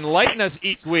State, to enlighten us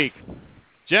each week.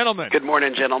 Gentlemen. Good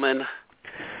morning, gentlemen.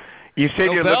 You said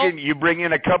you bring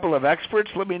in a couple of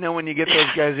experts. Let me know when you get those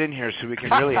guys in here so we can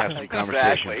really have some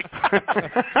conversation.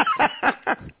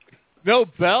 No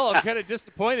bell? I'm kind of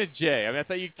disappointed, Jay. I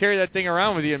thought you'd carry that thing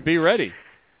around with you and be ready.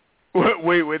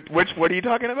 Wait, what are you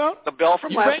talking about? The bell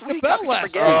from last week? The bell last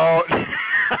week. Oh.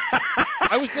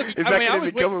 I was looking.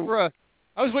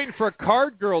 I was waiting for a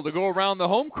card girl to go around the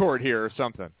home court here or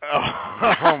something.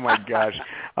 Oh my gosh.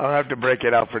 I'll have to break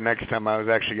it out for next time. I was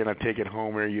actually going to take it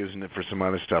home or using it for some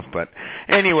other stuff. But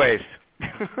anyways.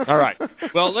 All right.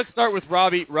 Well, let's start with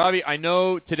Robbie. Robbie, I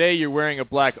know today you're wearing a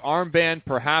black armband,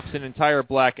 perhaps an entire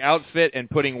black outfit, and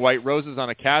putting white roses on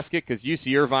a casket because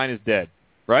UC Irvine is dead,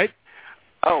 right?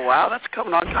 Oh, wow. That's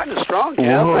coming on kind of strong, Jeff.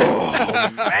 Oh,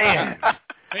 man.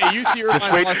 Hey, UC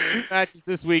Irvine lost 2 matches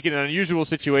this week in an unusual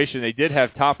situation. They did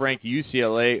have top-ranked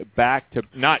UCLA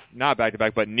not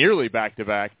back-to-back, but nearly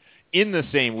back-to-back in the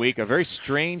same week. A very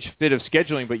strange fit of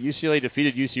scheduling, but UCLA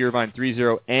defeated UC Irvine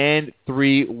 3-0 and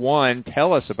 3-1.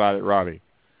 Tell us about it, Robbie.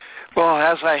 Well,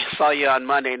 as I saw you on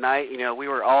Monday night, we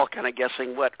were all kind of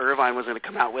guessing what Irvine was going to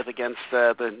come out with against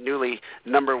the newly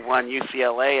number 1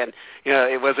 UCLA, and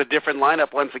it was a different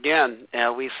lineup once again.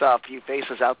 We saw a few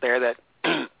faces out there that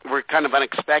were kind of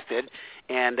unexpected,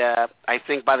 and I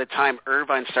think by the time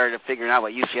Irvine started figuring out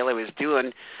what UCLA was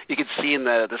doing, you could see in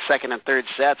the second and third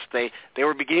sets they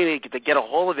were beginning to get a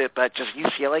hold of it, but just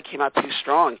UCLA came out too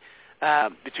strong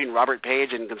between Robert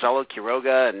Page and Gonzalo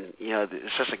Quiroga, and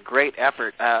it's just a great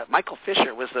effort. Michael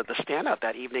Fisher was the standout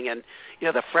that evening, and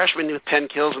the freshman with 10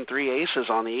 kills and 3 aces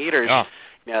on the Eaters.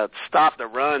 Oh. Stopped the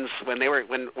runs when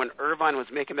Irvine was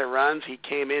making their runs. He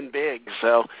came in big,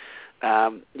 so.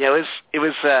 It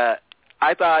was.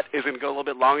 I thought it was going to go a little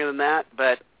bit longer than that,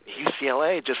 but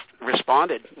UCLA just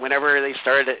responded. Whenever it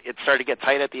started to get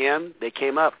tight at the end, they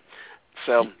came up.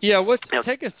 So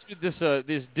take us through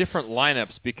these different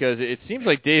lineups, because it seems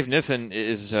like Dave Niffen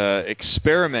is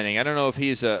experimenting. I don't know if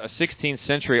he's a 16th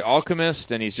century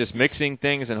alchemist and he's just mixing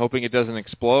things and hoping it doesn't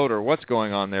explode, or what's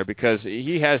going on there, because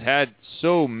he has had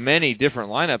so many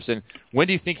different lineups. And when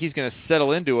do you think he's going to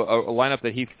settle into a lineup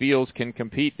that he feels can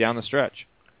compete down the stretch?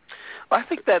 Well, I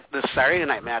think that the Saturday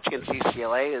night match against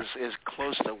UCLA is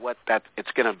close to what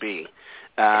it's going to be.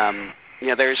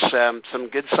 There's some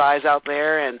good size out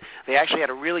there, and they actually had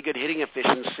a really good hitting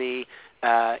efficiency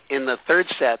in the third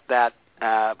set that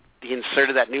he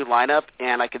inserted that new lineup,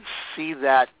 and I could see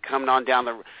that coming on down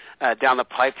the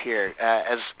pipe here.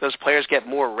 As those players get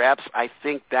more reps, I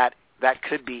think that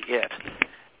could be it.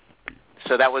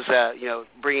 So that was,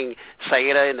 bringing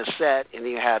Saeda in the set, and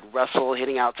you had Russell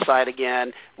hitting outside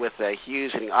again with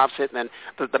Hughes hitting opposite, and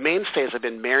then the mainstays have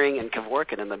been Mehring and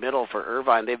Kevorkian in the middle for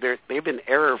Irvine. They've been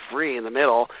error-free in the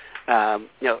middle,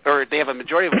 or they have a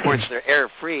majority of the points that are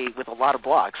error-free with a lot of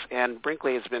blocks. And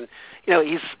Brinkley has been,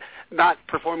 he's not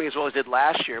performing as well as he did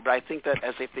last year, but I think that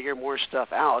as they figure more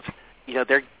stuff out,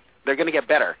 they're going to get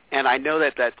better. And I know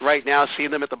that right now, seeing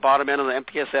them at the bottom end of the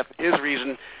MPSF is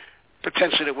reason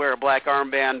potentially to wear a black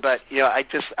armband, but I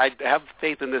have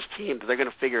faith in this team that they're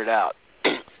going to figure it out.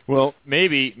 Well,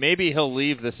 maybe he'll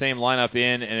leave the same lineup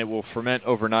in, and it will ferment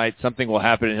overnight. Something will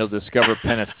happen, and he'll discover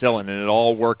penicillin, and it'll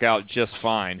all work out just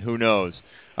fine. Who knows?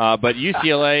 But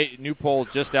UCLA, new poll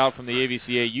just out from the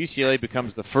AVCA, UCLA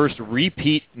becomes the first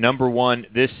repeat number 1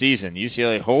 this season.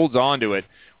 UCLA holds on to it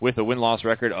with a win-loss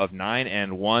record of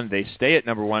 9-1. They stay at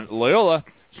number 1. Loyola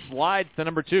slides to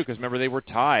number 2, because remember they were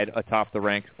tied atop the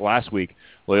rank last week.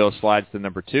 Loyola slides to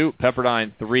number 2,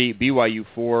 Pepperdine 3, BYU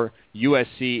 4,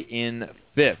 USC in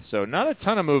 5th. So not a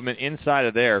ton of movement inside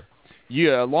of there.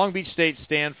 Long Beach State,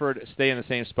 Stanford stay in the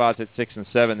same spots at 6 and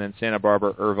 7, then Santa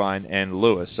Barbara, Irvine, and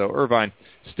Lewis. So Irvine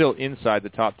still inside the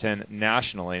top 10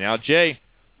 nationally. Now, Jay,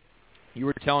 you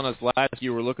were telling us last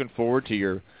you were looking forward to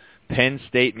your Penn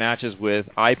State matches with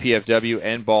IPFW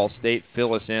and Ball State.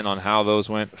 Fill us in on how those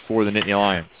went for the Nittany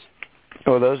Lions.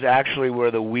 Oh, those actually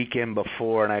were the weekend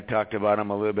before, and I talked about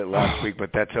them a little bit last week, but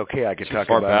that's okay. I could talk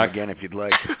about them again if you'd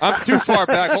like. I'm too far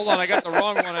back. Hold on, I got the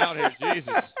wrong one out here.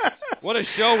 Jesus. What a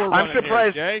show we're running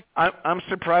here, Jay. I'm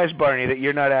surprised, Barney, that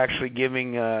you're not actually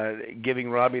giving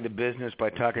Robbie the business by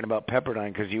talking about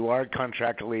Pepperdine, because you are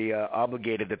contractually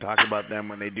obligated to talk about them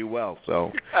when they do well.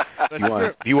 So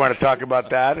do you want to talk about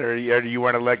that, or do you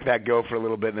want to let that go for a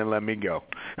little bit and then let me go?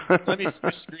 Let me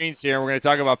switch screens here. We're going to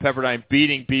talk about Pepperdine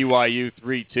beating BYU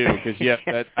 3-2,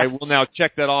 because I will now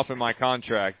check that off in my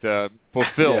contract.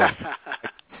 Fulfilled. Yeah. I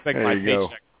expect my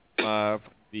paycheck for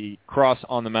the cross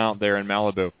on the mount there in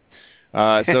Malibu.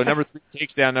 So number 3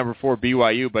 takes down number 4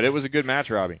 BYU, but it was a good match,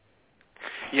 Robbie.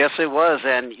 Yes, it was,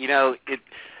 and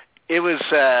it was.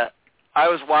 I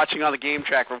was watching on the game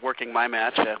track for working my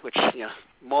match, which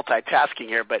multitasking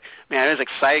here, but man, it was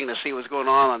exciting to see what was going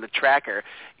on the tracker.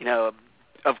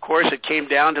 Of course, it came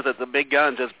down to the big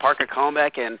guns as Parker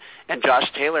Kalmbach and Josh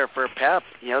Taylor for Pep.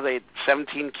 They had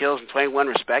 17 kills and 21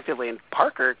 respectively, and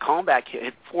Parker Kalmbach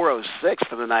hit 406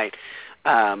 for the night.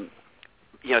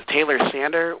 Taylor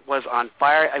Sander was on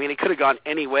fire. I mean, it could have gone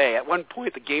any way. At one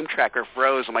point, the game tracker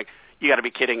froze. I'm like, you got to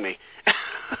be kidding me.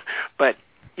 But,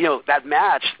 that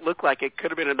match looked like it could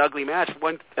have been an ugly match.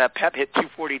 Pep hit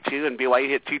 242 and BYU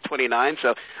hit 229.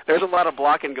 So there's a lot of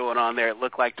blocking going on there, it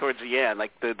looked like, towards the end.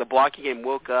 Like, the blocking game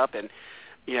woke up, and,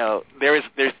 there's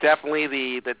definitely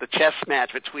the chess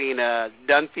match between Coach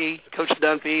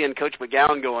Dunphy and Coach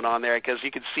McGowan going on there, because you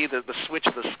could see the switch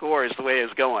of the scores the way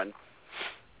it's going.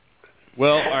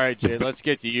 Well, all right, Jay, let's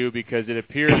get to you, because it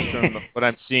appears from what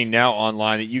I'm seeing now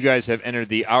online that you guys have entered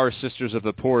the Our Sisters of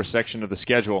the Poor section of the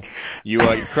schedule. You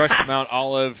crushed Mount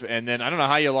Olive, and then I don't know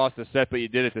how you lost the set, but you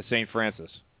did it to St. Francis.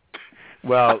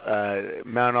 Well,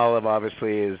 Mount Olive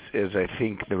obviously is I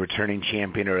think the returning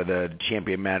champion, or the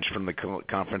champion match from the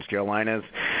Conference Carolinas.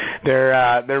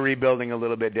 They're rebuilding a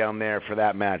little bit down there for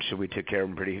that match, so we took care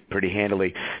of them pretty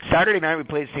handily. Saturday night we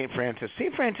played St. Francis.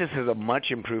 St. Francis is a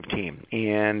much improved team,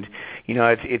 and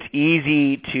it's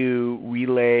easy to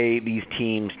relay these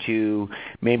teams to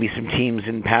maybe some teams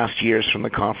in past years from the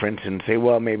conference and say,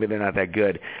 well, maybe they're not that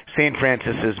good. St.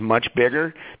 Francis is much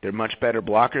bigger. They're much better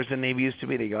blockers than they've used to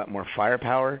be. They got more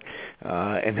firepower,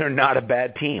 and they're not a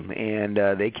bad team. And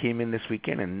they came in this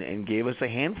weekend and gave us a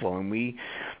handful. And we,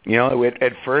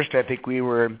 at first I think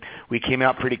we came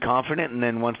out pretty confident, and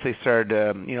then once they started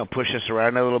to push us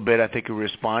around a little bit, I think we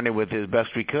responded with as best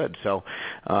we could. So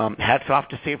hats off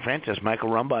to St. Francis. Michael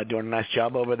Rumbaugh doing a nice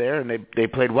job over there, and they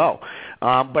played well.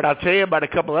 But I'll tell you about a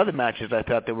couple other matches I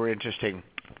thought that were interesting.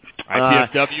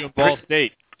 IPFW and Ball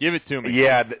State. Give it to me.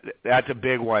 Yeah, that's a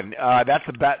big one.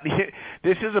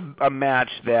 This is a match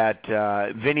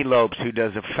that Vinny Lopes, who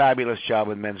does a fabulous job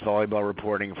with men's volleyball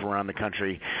reporting from around the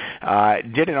country,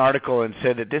 did an article and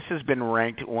said that this has been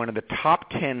ranked one of the top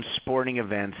 10 sporting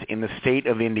events in the state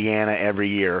of Indiana every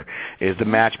year, is the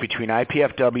match between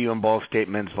IPFW and Ball State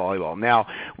men's volleyball. Now,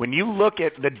 when you look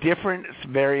at the different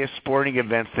various sporting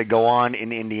events that go on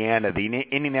in Indiana, the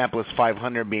Indianapolis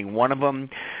 500 being one of them,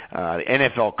 the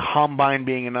NFL Combine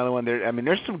being another one.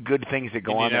 There's some good things that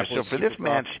go on there. So for this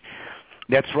match,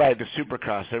 that's right, the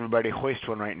Supercross. Everybody hoist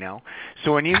one right now.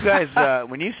 So when you guys,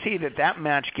 when you see that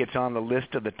match gets on the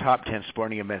list of the top 10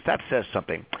 sporting events, that says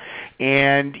something.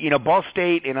 And, Ball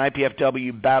State and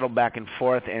IPFW battled back and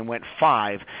forth and went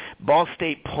 5. Ball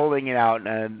State pulling it out,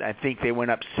 and I think they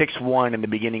went up 6-1 in the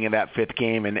beginning of that 5th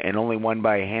game and only won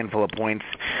by a handful of points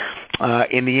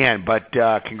in the end. But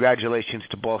congratulations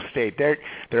to Ball State.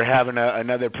 They're having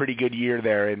another pretty good year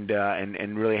there,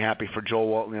 and really happy for Joel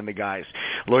Walton and the guys.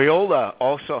 Loyola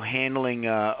also handling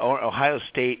Ohio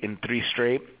State in 3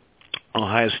 straight.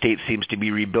 Ohio State seems to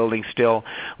be rebuilding still.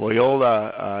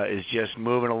 Loyola is just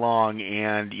moving along,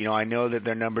 and I know that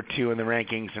they're number 2 in the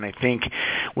rankings, and I think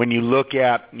when you look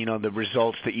at the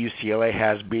results that UCLA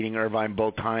has, beating Irvine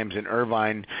both times, and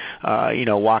Irvine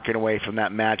walking away from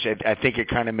that match, I think it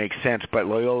kind of makes sense. But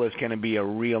Loyola is going to be a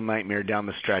real nightmare down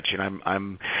the stretch, and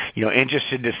I'm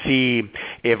interested to see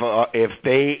if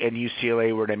they and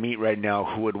UCLA were to meet right now,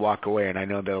 who would walk away. And I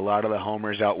know that a lot of the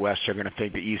homers out west are going to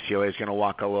think that UCLA is going to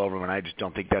walk all over them, and I just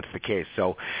don't think that's the case.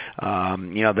 So,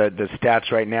 the stats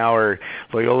right now are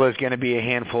Loyola is going to be a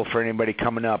handful for anybody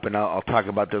coming up, and I'll talk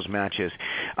about those matches.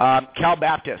 Cal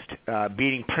Baptist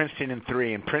beating Princeton in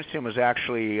 3, and Princeton was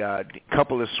actually a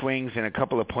couple of swings and a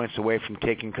couple of points away from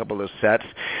taking a couple of those sets.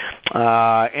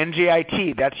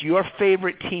 NJIT, that's your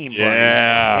favorite team, Brian.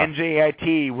 Yeah.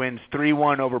 NJIT wins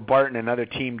 3-1 over Barton, another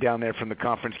team down there from the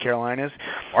Conference Carolinas.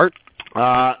 Barton?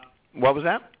 What was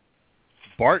that?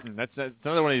 Barton. That's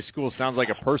another one of these schools sounds like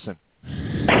a person.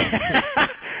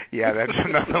 Yeah, that's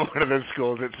another one of those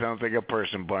schools that sounds like a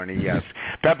person, Barney, yes.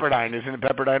 Pepperdine, isn't it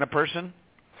Pepperdine a person?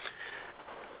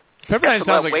 Pepperdine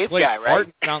sounds like weight guy, right?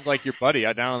 Barton sounds like your buddy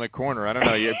down in the corner. I don't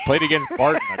know. You played against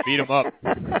Barton. I beat him up.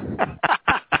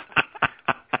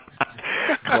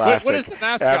 What is the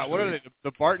mascot? Absolutely. What are they?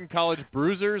 The Barton College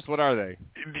Bruisers? What are they?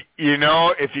 You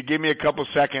know, if you give me a couple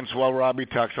seconds while Robbie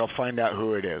talks, I'll find out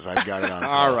who it is. I've got it on.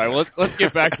 All right, well, let's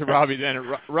get back to Robbie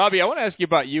then. Robbie, I want to ask you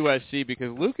about USC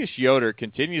because Lucas Yoder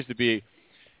continues to be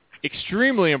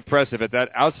extremely impressive at that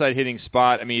outside hitting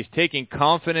spot. I mean, he's taking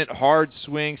confident, hard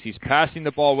swings. He's passing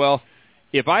the ball well.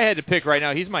 If I had to pick right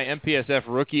now, he's my MPSF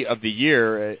Rookie of the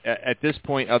Year at this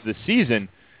point of the season.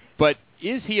 But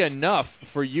is he enough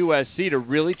for USC to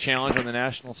really challenge on the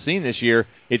national scene this year?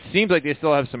 It seems like they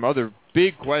still have some other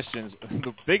big questions,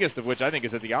 the biggest of which I think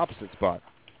is at the opposite spot.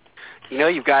 You know,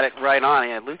 you've got it right on.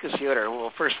 Yeah, Lucas Yoder,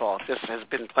 well, first of all, just has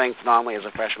been playing phenomenally as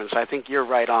a freshman, so I think you're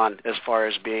right on as far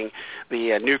as being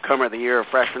the newcomer of the year,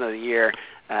 freshman of the year.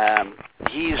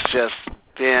 He's just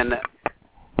been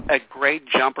a great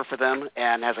jumper for them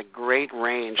and has a great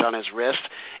range on his wrist,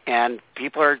 and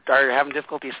people are having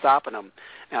difficulty stopping him.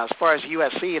 Now, as far as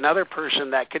USC, another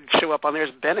person that could show up on there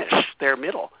is Benish, their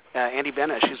middle, Andy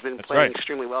Benish, who's been playing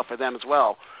extremely well for them as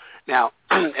well. Now,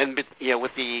 and you know,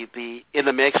 with the in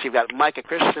the mix, you've got Micah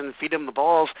Christensen, feed him the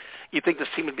balls. You'd think this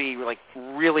team would be like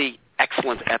really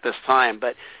excellent at this time,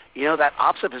 but you know that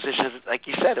opposite position, like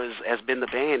you said, has been the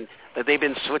bane that they've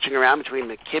been switching around between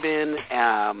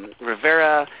McKibben,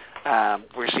 Rivera.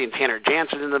 We're seeing Tanner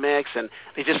Jansen in the mix, and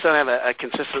they just don't have a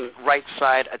consistent right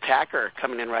side attacker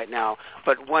coming in right now.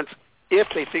 But if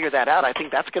they figure that out, I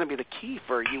think that's going to be the key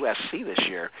for USC this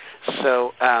year.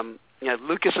 So, you know,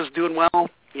 Lucas is doing well.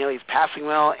 You know, he's passing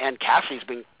well, and Cassie's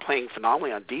been playing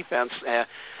phenomenally on defense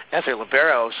as their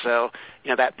libero. So, you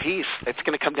know, that piece, it's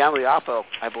going to come down to the offo,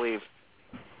 I believe.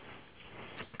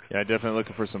 Yeah, definitely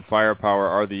looking for some firepower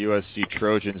are the USC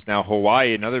Trojans. Now,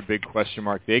 Hawaii, another big question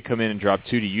mark. They come in and drop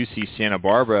 2 to UC Santa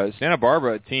Barbara. Santa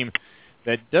Barbara, a team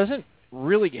that doesn't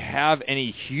really have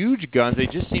any huge guns. They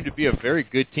just seem to be a very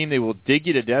good team. They will dig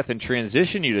you to death and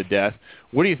transition you to death.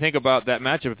 What do you think about that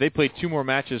matchup? If they play 2 more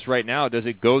matches right now, does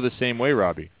it go the same way,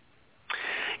 Robbie?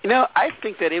 You know, I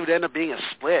think that it would end up being a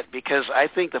split because I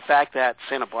think the fact that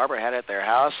Santa Barbara had it at their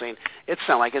house, I mean, it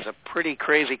sounded like it's a pretty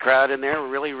crazy crowd in there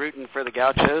really rooting for the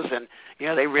Gauchos, and, you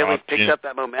know, they really picked up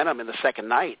that momentum in the second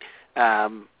night. You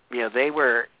know, they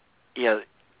were, you know,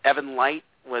 Evan Light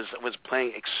was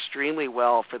playing extremely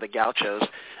well for the Gauchos,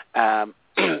 and,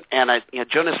 you know,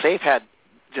 Jonas Safe had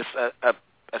just a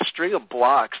string of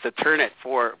blocks to turn it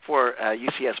for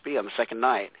UCSB on the second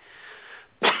night.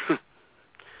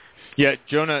 Yeah,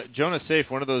 Jonah Safe,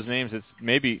 one of those names that's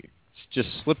maybe just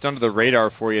slipped under the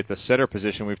radar for you at the setter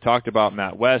position. We've talked about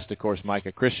Matt West, of course,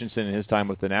 Micah Christensen and his time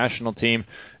with the national team,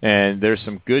 and there's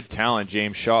some good talent,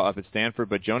 James Shaw up at Stanford,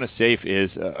 but Jonah Safe is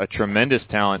a tremendous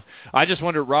talent. I just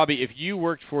wonder, Robbie, if you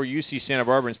worked for UC Santa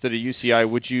Barbara instead of UCI,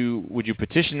 would you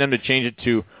petition them to change it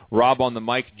to Rob on the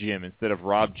Mic Gym instead of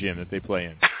Rob Gym that they play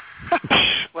in?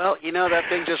 Well, you know, that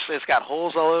thing it's got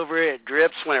holes all over it. It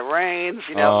drips when it rains.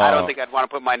 You know, I don't think I'd want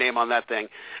to put my name on that thing.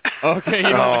 Okay, you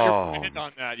know, you're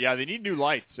on that. Yeah, they need new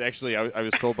lights. Actually, I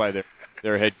was told by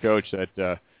their head coach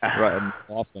that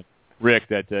Austin, Rick,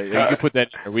 that you could put that.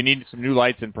 We need some new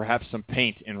lights and perhaps some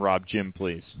paint in Rob Gym,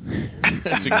 please.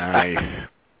 Nice.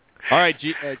 All right,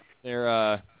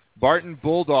 they're Barton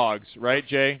Bulldogs, right,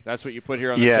 Jay? That's what you put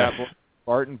here on the chat board.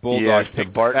 Barton Bulldogs. Yes,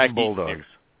 the Barton Bulldogs.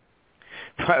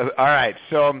 All right,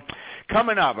 so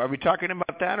coming up, are we talking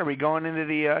about that? Are we going into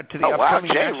the upcoming wow,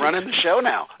 Jay, matches? running the show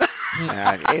now.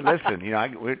 Hey, listen, you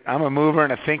know, I'm a mover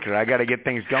and a thinker. I got to get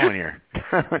things going here.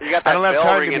 You got that I don't have bell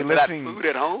time ringing to be for that listening. food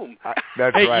at home.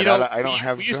 That's hey, right. You know, I don't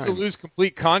have we used time. to lose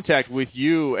complete contact with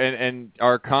you and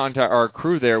our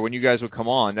crew there when you guys would come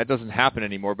on. That doesn't happen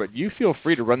anymore, but you feel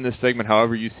free to run this segment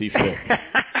however you see fit.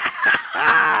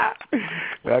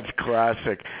 That's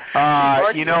classic.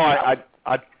 You know,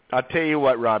 I'll tell you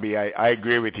what, Robbie, I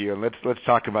agree with you. And let's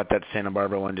talk about that Santa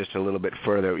Barbara one just a little bit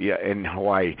further. Yeah, in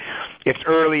Hawaii, it's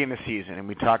early in the season, and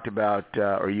we talked about,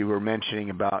 or you were mentioning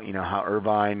about, you know, how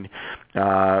Irvine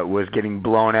was getting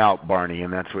blown out, Barney,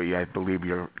 and that's what I believe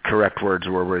your correct words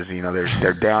were. Was, you know,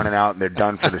 they're down and out and they're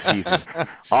done for the season.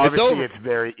 Obviously,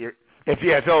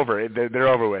 it's over. They're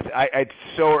over with. It's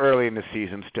so early in the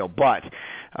season still, but.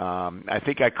 I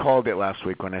think I called it last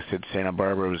week when I said Santa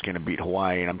Barbara was going to beat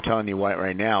Hawaii, and I'm telling you what,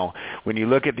 right now, when you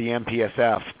look at the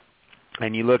MPSF,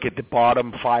 and you look at the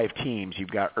bottom 5 teams, you've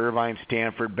got Irvine,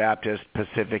 Stanford, Baptist,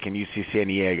 Pacific, and UC San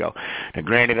Diego. Now,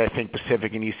 granted, I think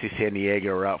Pacific and UC San Diego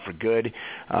are out for good,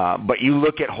 but you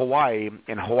look at Hawaii,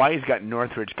 and Hawaii's got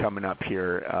Northridge coming up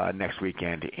here next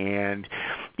weekend. And,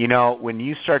 when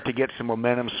you start to get some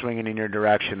momentum swinging in your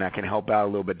direction, that can help out a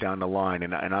little bit down the line.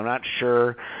 And I'm not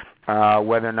sure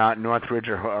whether or not Northridge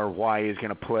or Hawaii is going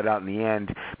to pull it out in the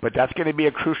end. But that's going to be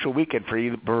a crucial weekend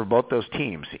for both those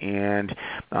teams. And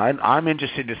I'm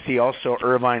interested to see also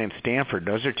Irvine and Stanford.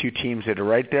 Those are 2 teams that are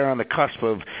right there on the cusp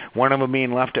of one of them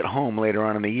being left at home later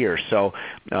on in the year. So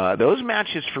those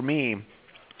matches for me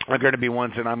are going to be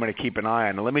ones that I'm going to keep an eye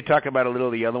on. Now, let me talk about a little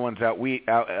of the other ones out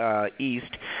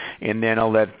east, and then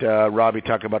I'll let Robbie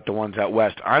talk about the ones out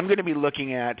west. I'm going to be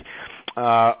looking at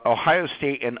Ohio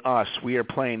State and us. We are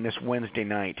playing this Wednesday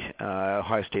night.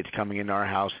 Ohio State's coming into our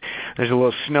house. There's a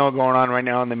little snow going on right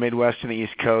now in the Midwest and the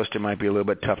East Coast. It might be a little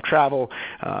bit tough travel,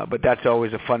 but that's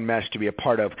always a fun match to be a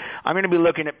part of. I'm going to be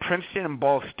looking at Princeton and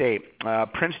Ball State.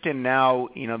 Princeton now,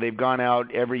 they've gone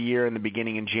out every year in the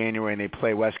beginning of January and they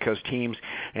play West Coast teams,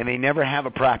 and they never have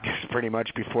a practice pretty much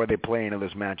before they play into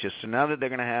those matches. So now that they're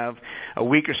going to have a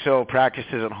week or so of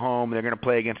practices at home, they're going to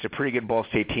play against a pretty good Ball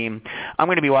State team. I'm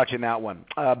going to be watching that one.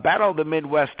 Battle of the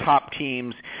Midwest top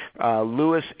teams,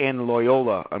 Lewis and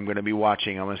Loyola, I'm going to be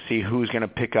watching. I'm going to see who's going to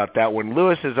pick out that one.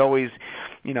 Lewis has always,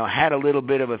 had a little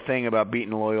bit of a thing about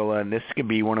beating Loyola, and this could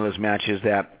be one of those matches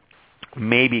that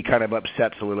maybe kind of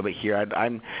upsets a little bit here.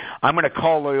 I'm going to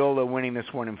call Loyola winning this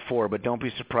one in 4, but don't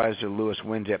be surprised if Lewis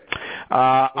wins it.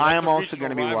 I am also going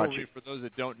to be watching. For those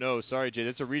that don't know, sorry, Jay,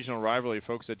 it's a regional rivalry.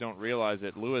 Folks that don't realize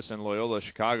that Lewis and Loyola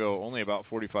Chicago only about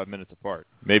 45 minutes apart,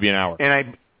 maybe an hour.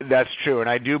 And that's true, and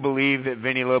I do believe that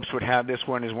Vinny Lopes would have this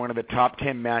one as one of the top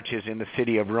 10 matches in the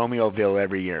city of Romeoville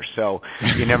every year. So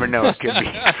you never know; it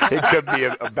could be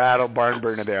a battle barn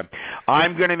burner there.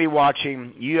 I'm going to be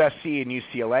watching USC and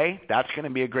UCLA. That's going to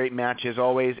be a great match as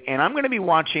always, and I'm going to be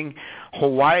watching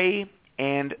Hawaii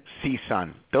and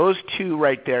CSUN. Those 2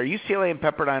 right there. UCLA and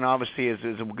Pepperdine obviously is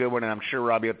a good one, and I'm sure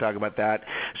Robbie will talk about that,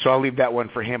 so I'll leave that one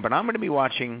for him. But I'm going to be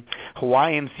watching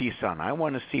Hawaii and CSUN. I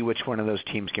want to see which one of those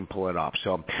teams can pull it off.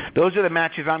 So those are the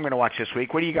matches I'm going to watch this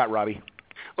week. What do you got, Robbie?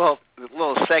 Well, a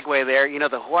little segue there.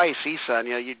 The Hawaii CSUN,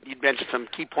 you mentioned some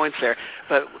key points there,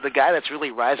 but the guy that's really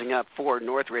rising up for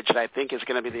Northridge that I think is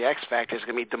going to be the X factor is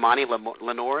going to be Damani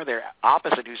Lenore, their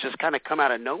opposite, who's just kind of come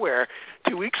out of nowhere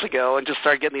 2 weeks ago and just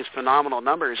started getting these phenomenal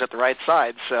numbers at the right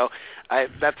side. So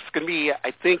that's going to be,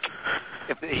 I think,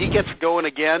 if he gets going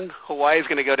again, Hawaii's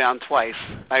going to go down twice.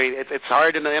 I mean, it's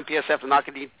hard in the MPSF to knock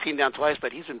a team down twice,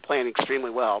 but he's been playing extremely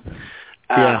well.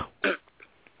 Yeah.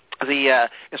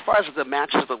 As far as the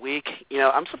matches of the week,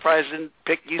 I'm surprised I didn't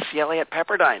pick UCLA at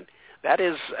Pepperdine. That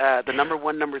is the number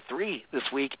 1, number 3 this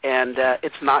week, and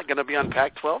it's not going to be on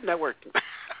Pac-12 Network.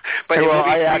 But it will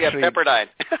be at Pepperdine.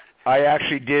 I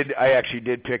actually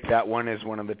did pick that one as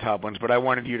one of the top ones, but I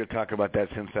wanted you to talk about that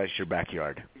since that's your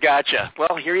backyard. Gotcha.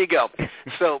 Well, here you go.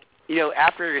 So,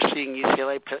 after seeing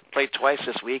UCLA play twice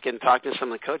this week and talking to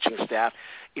some of the coaching staff,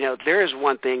 there is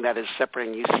one thing that is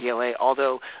separating UCLA,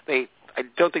 although I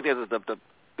don't think they're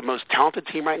the most talented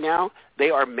team right now. They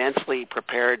are mentally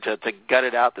prepared to gut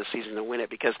it out this season and win it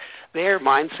because their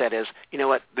mindset is,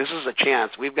 this is a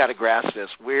chance. We've got to grasp this.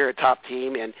 We're a top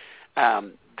team, and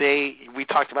we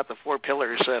talked about the 4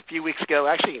 pillars a few weeks ago,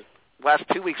 actually last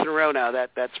 2 weeks in a row now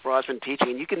that Spraw's been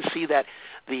teaching. And you can see that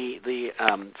the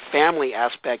family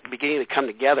aspect beginning to come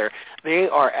together. They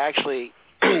are actually,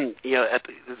 at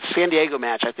the San Diego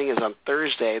match, I think is on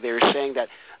Thursday, they were saying that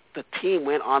the team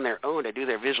went on their own to do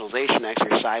their visualization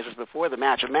exercises before the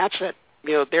match, a match that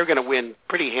they're going to win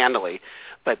pretty handily,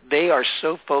 but they are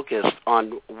so focused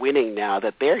on winning now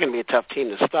that they're going to be a tough team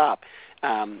to stop.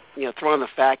 Throw in the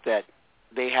fact that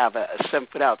they have a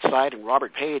 7-foot outside and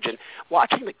Robert Page, and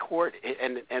watching the court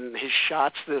and his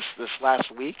shots this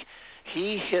last week,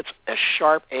 he hits a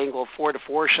sharp angle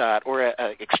 4-to-4 shot or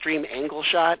a extreme angle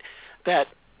shot that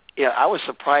I was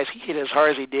surprised he hit as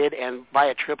hard as he did and by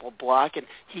a triple block, and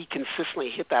he consistently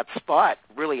hit that spot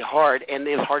really hard and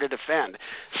is hard to defend.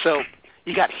 So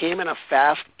you got him and a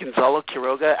fast Gonzalo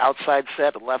Quiroga outside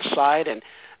set, left side, and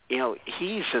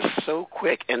he's just so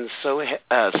quick and so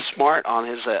smart on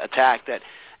his attack that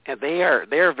they are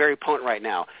very potent right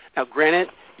now. Now, granted,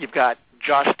 you've got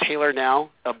Josh Taylor now,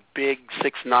 a big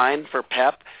 6'9" for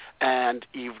Pep, and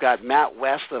you've got Matt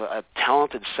West, a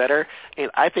talented setter,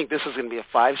 and I think this is going to be a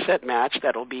 5-set match.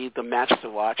 That'll be the match to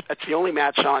watch. It's the only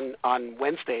match on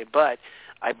Wednesday, but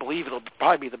I believe it'll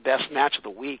probably be the best match of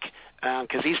the week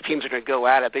because these teams are going to go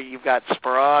at it. You've got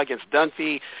Sparrow against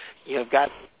Dunphy. You've got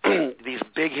these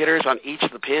big hitters on each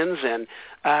of the pins, and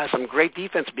some great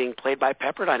defense being played by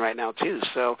Pepperdine right now too.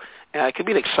 So it could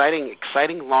be an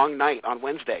exciting long night on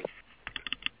Wednesday.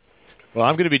 Well,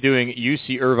 I'm going to be doing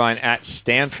UC Irvine at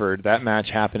Stanford, that match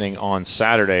happening on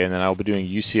Saturday, and then I'll be doing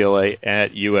UCLA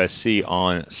at USC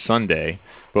on Sunday.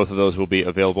 Both of those will be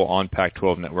available on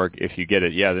Pac-12 Network if you get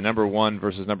it. Yeah, the number 1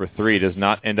 versus number 3 does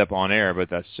not end up on air, but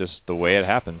that's just the way it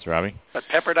happens, Robbie. But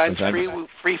Pepperdine's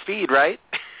free feed, right?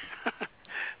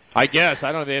 I guess.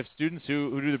 I don't know. They have students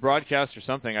who do the broadcast or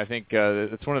something. I think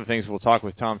that's one of the things we'll talk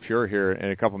with Tom Feuer here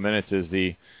in a couple minutes is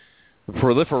the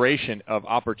proliferation of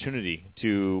opportunity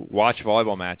to watch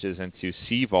volleyball matches and to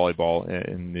see volleyball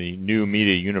in the new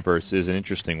media universe is an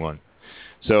interesting one.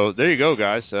 So there you go,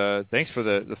 guys. Thanks for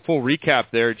the full recap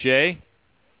there, Jay.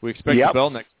 We expect the bell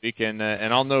next week, and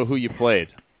I'll know who you played.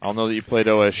 I'll know that you played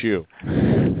OSU.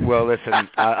 Well, listen,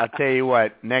 I'll tell you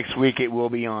what. Next week it will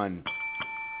be on.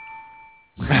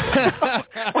 Was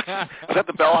that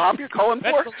the bellhop you're calling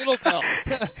for? That's the little bell.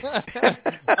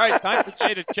 All right, time for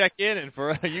Jay to check in and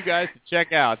for you guys to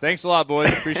check out. Thanks a lot, boys.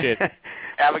 Appreciate it.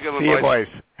 Have a good one, See you, boys.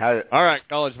 All right,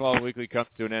 College Volleyball Weekly comes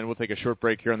to an end. We'll take a short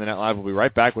break here on the Net Live. We'll be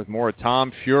right back with more of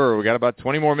Tom Feuer. We got about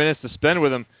 20 more minutes to spend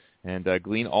with him and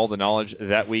glean all the knowledge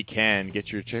that we can. Get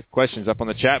your questions up on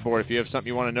the chat board if you have something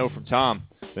you want to know from Tom.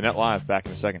 The Net Live, back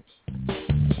in a second.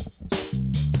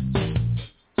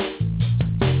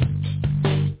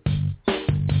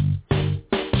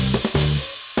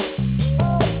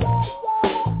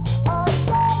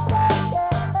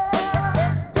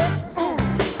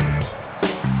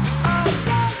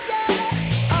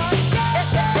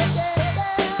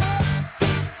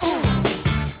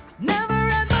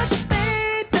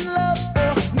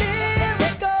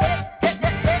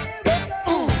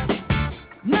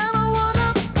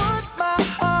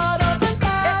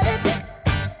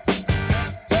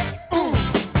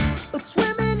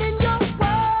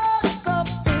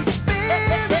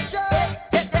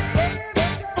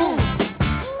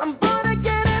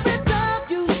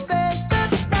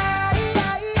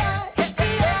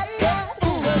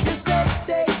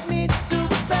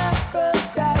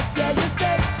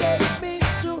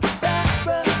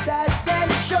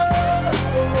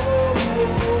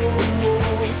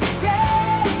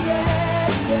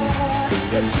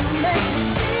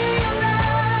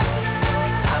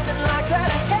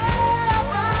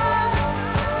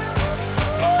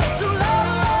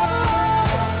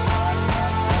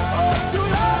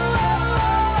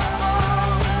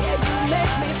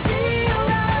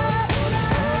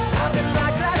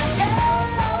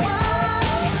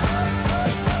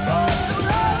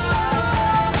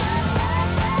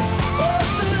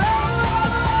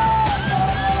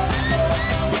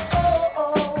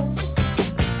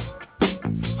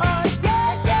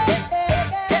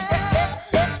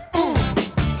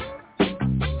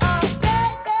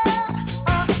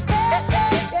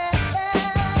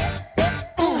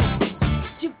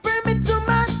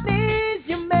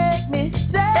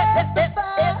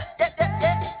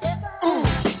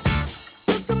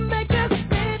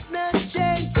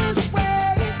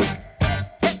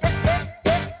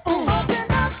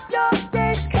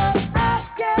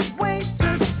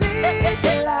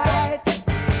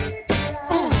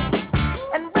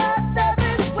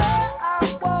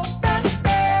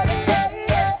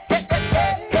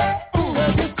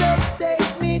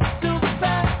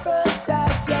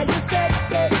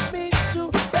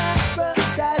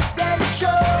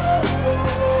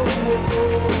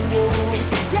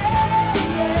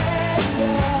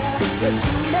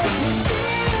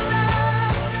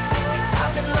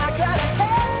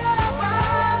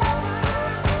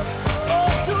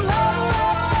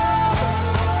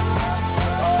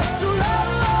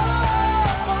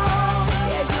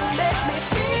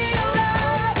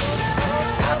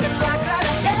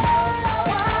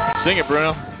 Sing it,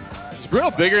 Bruno. Is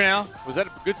Bruno bigger now? Was that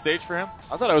a good stage for him?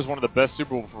 I thought it was one of the best Super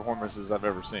Bowl performances I've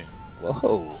ever seen.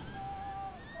 Whoa.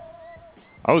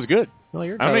 I was good. No,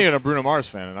 you're I'm not even a Bruno Mars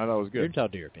fan, and I thought it was good. You're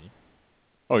entitled to your opinion.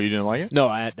 Oh, you didn't like it? No,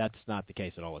 that's not the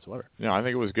case at all whatsoever. No, I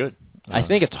think it was good. I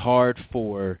think it's hard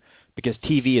because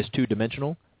TV is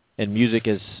two-dimensional, and music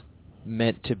is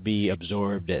meant to be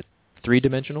absorbed at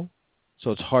three-dimensional,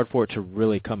 so it's hard for it to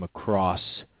really come across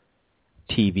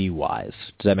TV-wise.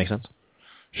 Does that make sense?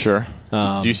 Sure.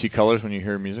 Do you see colors when you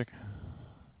hear music?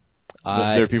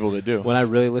 There are people that do. When I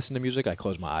really listen to music, I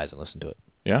close my eyes and listen to it.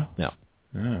 Yeah? Yeah.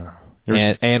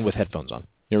 Yeah. And with headphones on.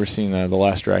 You ever seen The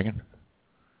Last Dragon?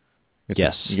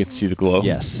 Yes. You get to see the glow?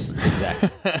 Yes, exactly.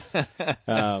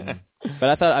 But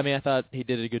I thought he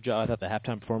did a good job. I thought the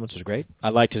halftime performance was great.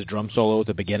 I liked his drum solo at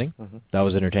the beginning. Mm-hmm. That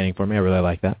was entertaining for me. I really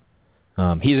like that.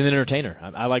 He's an entertainer.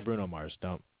 I like Bruno Mars.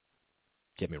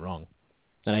 get me wrong.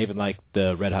 And I even like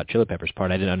the Red Hot Chili Peppers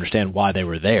part. I didn't understand why they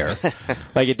were there.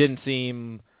 Like, it didn't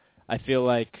seem, I feel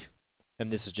like,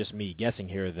 and this is just me guessing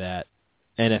here, that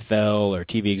NFL or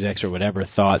TV execs or whatever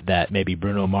thought that maybe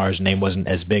Bruno Mars' name wasn't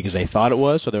as big as they thought it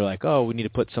was. So they're like, oh, we need to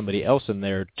put somebody else in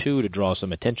there, too, to draw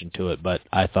some attention to it. But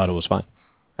I thought it was fine.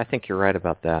 I think you're right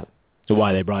about that. So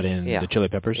why they brought in the Chili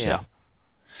Peppers? Yeah.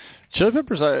 Chili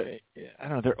Peppers, I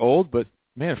don't know, they're old, but,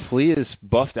 man, Flea is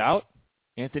buffed out.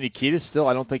 Anthony Kiedis still,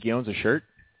 I don't think he owns a shirt.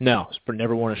 No,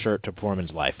 never worn a shirt to perform in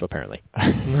his life, apparently.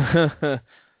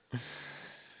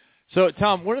 So,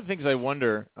 Tom, one of the things I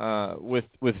wonder with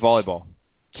volleyball,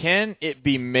 can it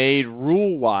be made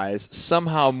rule-wise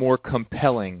somehow more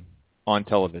compelling on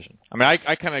television? I mean,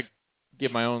 I kind of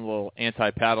give my own little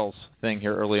anti-paddles thing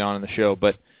here early on in the show,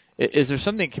 but is there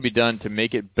something that can be done to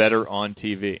make it better on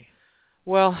TV?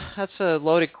 Well, that's a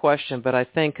loaded question, but I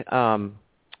think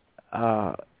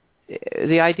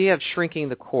the idea of shrinking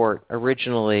the court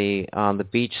originally on the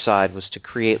beach side was to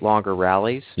create longer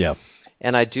rallies. Yeah.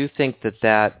 And I do think that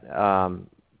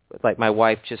like my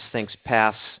wife just thinks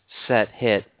pass, set,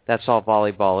 hit, that's all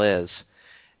volleyball is.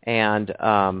 And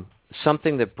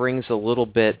something that brings a little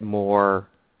bit more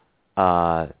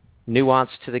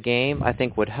nuance to the game, I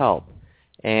think would help.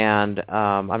 And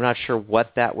I'm not sure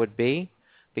what that would be,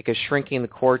 because shrinking the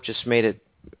court just made it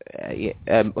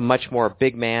a much more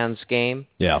big man's game.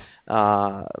 Yeah.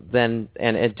 And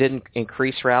it didn't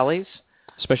increase rallies.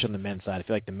 Especially on the men's side. I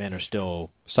feel like the men are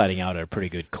still siding out at a pretty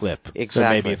good clip. Exactly. So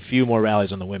maybe a few more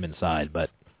rallies on the women's side,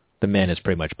 but the men is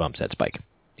pretty much bumps that spike.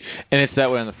 And it's that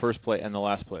way on the first play and the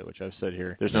last play, which I've said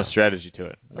here. There's no strategy to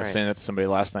it. I was saying that to somebody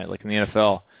last night. Like in the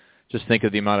NFL, just think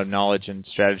of the amount of knowledge and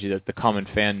strategy that the common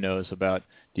fan knows about.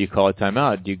 Do you call a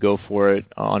timeout? Do you go for it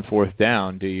on fourth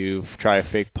down? Do you try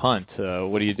a fake punt?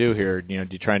 What do you do here? Do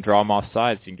you try and draw them off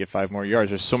sides so you can get 5 more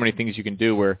yards? There's so many things you can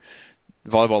do where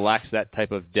volleyball lacks that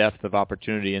type of depth of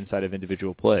opportunity inside of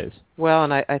individual plays. Well,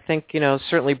 and I think,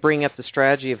 certainly bring up the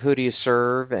strategy of who do you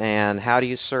serve and how do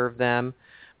you serve them,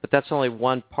 but that's only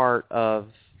one part of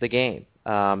the game.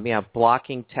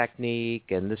 Blocking technique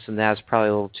and this and that is probably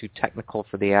a little too technical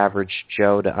for the average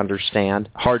Joe to understand.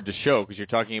 Hard to show because you're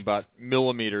talking about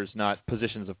millimeters, not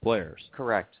positions of players.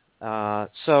 Correct.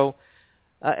 So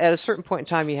at a certain point in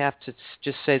time, you have to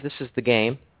just say this is the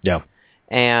game. Yeah.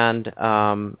 And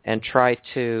try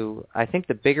to. I think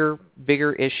the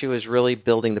bigger issue is really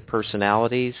building the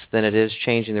personalities than it is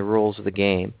changing the rules of the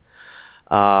game.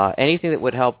 Anything that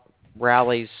would help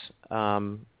rallies,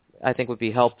 I think, would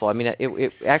be helpful. I mean,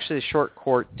 it actually the short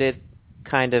court did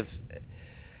kind of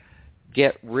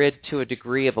get rid to a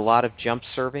degree of a lot of jump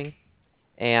serving,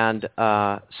 and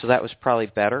so that was probably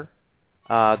better.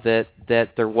 That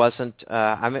there wasn't.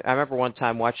 I remember one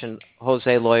time watching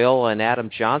Jose Loyola and Adam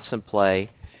Johnson play,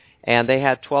 and they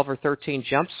had 12 or 13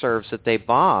 jump serves that they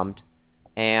bombed,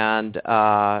 and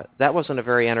that wasn't a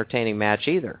very entertaining match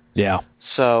either. Yeah.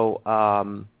 So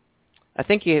I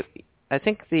think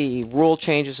the rule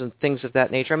changes and things of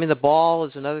that nature. I mean, the ball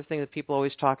is another thing that people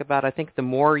always talk about. I think the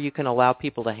more you can allow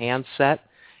people to hand set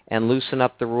and loosen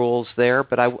up the rules there,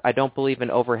 but I don't believe in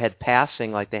overhead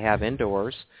passing like they have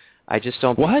indoors. I just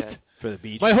don't. What? Think for the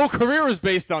beach. My whole career was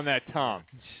based on that, Tom.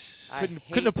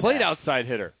 Couldn't have played that. outside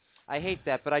hitter. I hate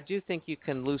that, but I do think you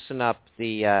can loosen up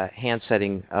the hand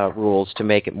setting rules to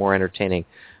make it more entertaining.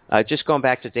 Just going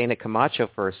back to Dana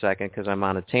Camacho for a second, because I'm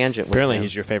on a tangent with Apparently him.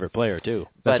 He's your favorite player, too.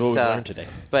 That's what we learned today.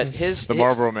 But the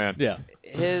Marlboro Man. Yeah.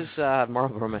 His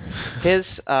Marlboro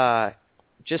Man.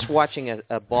 Just watching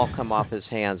a ball come off his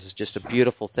hands is just a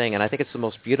beautiful thing, and I think it's the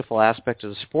most beautiful aspect of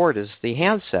the sport is the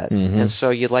handset, and so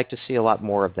you'd like to see a lot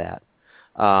more of that.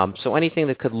 So anything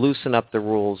that could loosen up the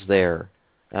rules there,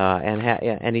 and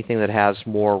anything that has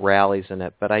more rallies in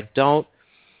it. But I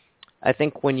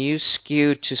think when you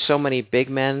skew to so many big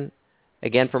men,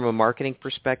 again, from a marketing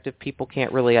perspective, people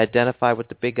can't really identify with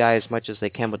the big guy as much as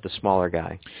they can with the smaller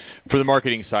guy. For the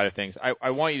marketing side of things, I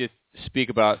want you to speak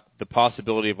about the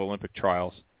possibility of Olympic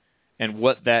trials and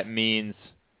what that means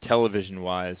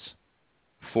television-wise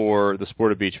for the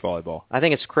sport of beach volleyball. I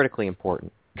think it's critically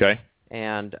important. Okay.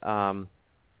 And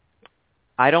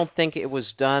I don't think it was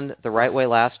done the right way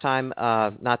last time.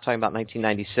 Not talking about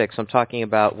 1996. I'm talking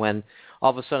about when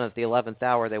all of a sudden at the 11th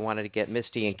hour they wanted to get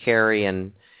Misty and Carey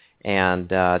and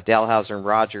Dalhouser and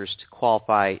Rogers to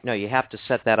qualify. No, you have to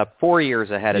set that up 4 years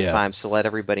ahead of time to let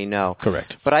everybody know.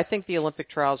 Correct. But I think the Olympic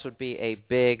trials would be a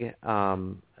big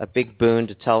boon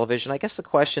to television. I guess the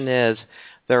question is,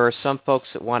 there are some folks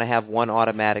that want to have one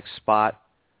automatic spot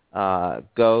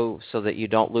go so that you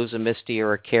don't lose a Misty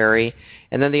or a Carey,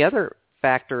 and then the other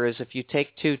factor is if you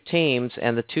take two teams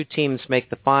and the two teams make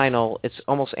the final, it's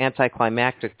almost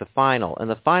anticlimactic, the final. And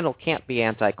the final can't be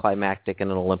anticlimactic in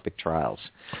an Olympic trials.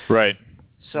 Right.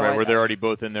 So right, where they're already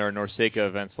both in there, Norseka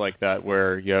events like that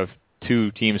where you have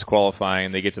two teams qualifying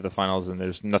and they get to the finals and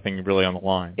there's nothing really on the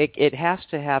line. It has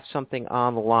to have something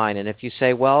on the line. And if you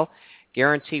say, well,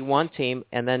 guarantee one team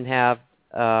and then have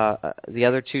the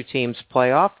other two teams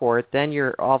play off for it, then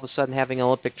you're all of a sudden having an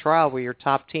Olympic trial where your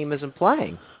top team isn't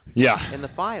playing in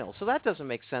the final. So that doesn't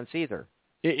make sense either.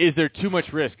 Is there too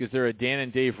much risk? Is there a Dan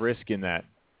and Dave risk in that?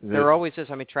 There always is.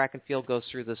 I mean, track and field goes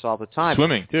through this all the time.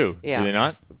 Swimming, too. Yeah. Do they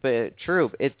not? But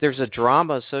true. There's a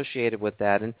drama associated with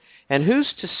that. And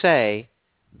who's to say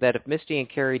that if Misty and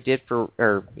Carrie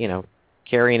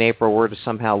Carrie and April were to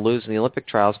somehow lose in the Olympic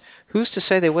trials, who's to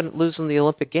say they wouldn't lose in the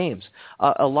Olympic Games?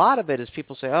 A lot of it is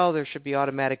people say, oh, there should be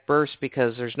automatic bursts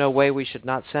because there's no way we should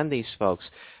not send these folks.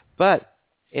 But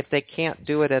if they can't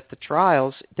do it at the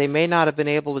trials, they may not have been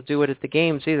able to do it at the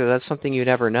games either. That's something you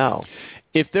never know.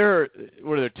 If there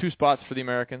are 2 spots for the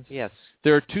Americans? Yes.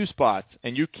 There are 2 spots,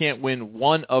 and you can't win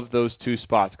one of those 2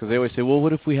 spots because they always say, well,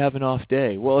 what if we have an off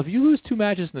day? Well, if you lose 2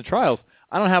 matches in the trials,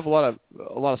 I don't have a lot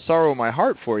of sorrow in my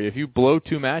heart for you. If you blow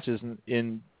 2 matches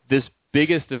in this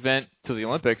biggest event to the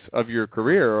Olympics of your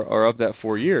career or of that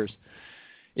 4 years,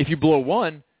 if you blow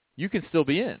one, you can still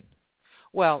be in.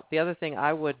 Well, the other thing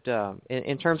I would,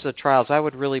 in terms of the trials, I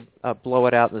would really blow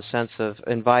it out in the sense of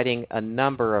inviting a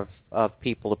number of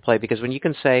people to play. Because when you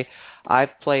can say,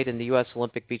 I've played in the U.S.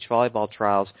 Olympic beach volleyball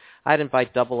trials, I'd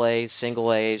invite double A's,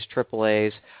 single A's, triple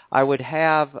A's. I would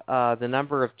have the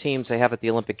number of teams they have at the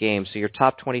Olympic Games. So your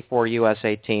top 24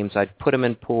 USA teams, I'd put them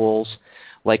in pools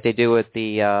like they do at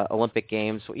the Olympic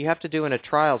Games. What you have to do in a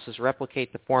trials is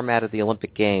replicate the format of the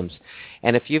Olympic Games.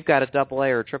 And if you've got a AA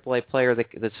or a AAA player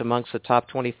that's amongst the top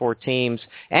 24 teams,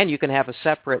 and you can have a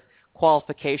separate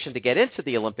qualification to get into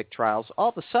the Olympic trials, all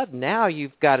of a sudden now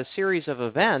you've got a series of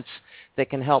events that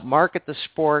can help market the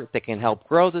sport, that can help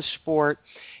grow the sport,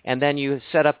 and then you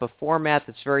set up a format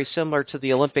that's very similar to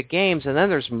the Olympic Games, and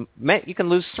then you can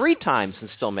lose 3 times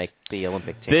and still make the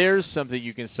Olympic team. There's something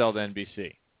you can sell to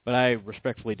NBC. But I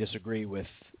respectfully disagree with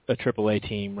a AAA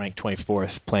team ranked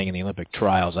 24th playing in the Olympic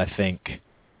trials. I think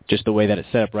just the way that it's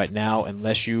set up right now,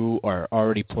 unless you are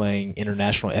already playing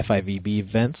international FIVB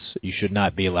events, you should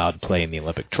not be allowed to play in the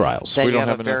Olympic trials. Then we don't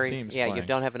have enough teams playing. You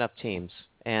don't have enough teams.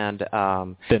 And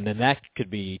then that could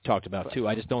be talked about, too.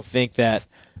 I just don't think that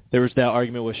there was that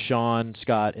argument with Sean,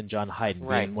 Scott, and John Hyden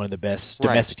being one of the best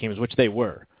domestic teams, which they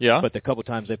were. Yeah. But the couple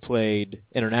times they played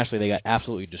internationally, they got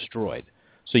absolutely destroyed.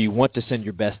 So you want to send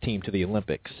your best team to the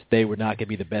Olympics. They were not going to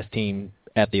be the best team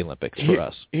at the Olympics for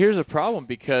us. Here's a problem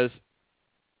because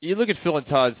you look at Phil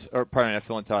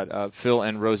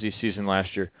and Rosie's season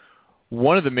last year.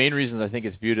 One of the main reasons I think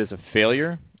it's viewed as a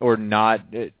failure or not,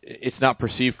 it's not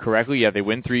perceived correctly. Yeah, they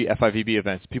win 3 FIVB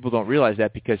events. People don't realize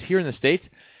that because here in the States,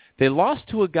 they lost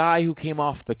to a guy who came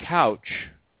off the couch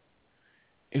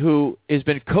who has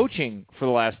been coaching for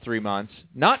the last 3 months,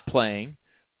 not playing,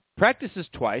 practices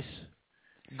twice,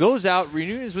 goes out,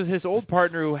 reunions with his old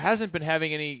partner who hasn't been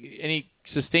having any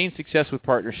sustained success with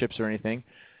partnerships or anything,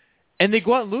 and they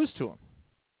go out and lose to him.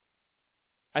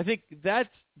 I think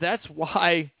that's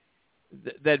why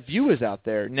that view is out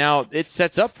there. Now, it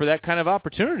sets up for that kind of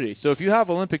opportunity. So if you have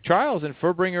Olympic trials and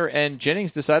Furbringer and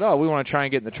Jennings decide, we want to try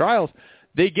and get in the trials,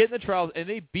 they get in the trials and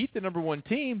they beat the number 1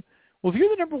 team. Well, if you're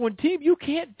the number 1 team, you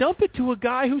can't dump it to a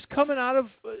guy who's coming out of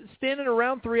standing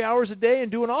around 3 hours a day and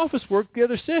doing office work the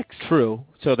other 6. True.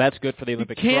 So that's good for the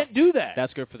Olympic. You can't do that.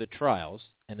 That's good for the trials.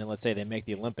 And then let's say they make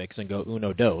the Olympics and go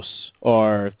uno dos,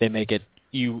 or if they make it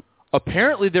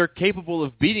Apparently, they're capable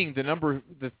of beating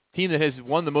the team that has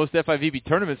won the most FIVB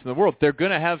tournaments in the world. They're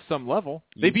going to have some level.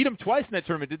 They beat them twice in that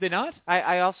tournament, did they not?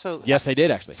 I also... Yes, they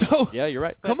did, actually. So, yeah, you're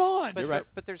right. Come on. But, you're right.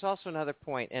 But there's also another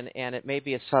point, and it may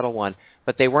be a subtle one,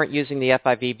 but they weren't using the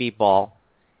FIVB ball,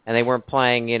 and they weren't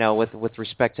playing, with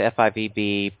respect to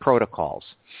FIVB protocols.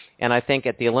 And I think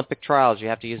at the Olympic trials, you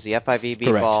have to use the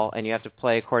FIVB ball, and you have to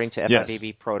play according to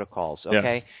FIVB protocols,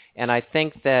 okay? Yeah. And I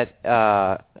think that,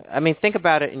 think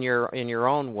about it in your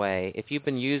own way. If you've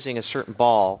been using a certain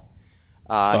ball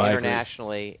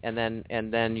internationally, and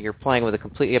then you're playing with a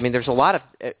completely, there's a lot of,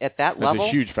 at that level.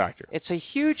 It's a huge factor. It's a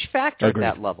huge factor at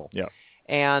that level. Yeah.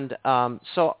 And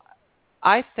so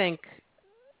I think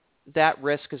that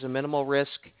risk is a minimal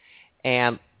risk.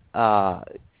 And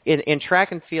in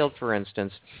track and field, for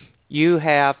instance, you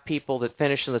have people that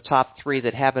finish in the top 3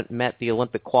 that haven't met the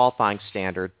Olympic qualifying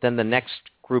standard. Then the next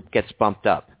group gets bumped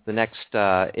up. The next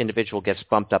individual gets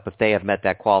bumped up if they have met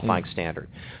that qualifying standard.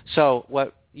 So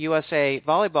what USA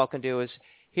Volleyball can do is,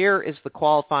 here is the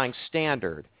qualifying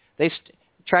standard.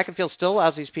 track and field still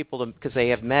allows these people to, because they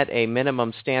have met a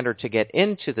minimum standard to get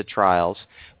into the trials,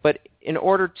 but in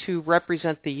order to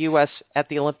represent the U.S. at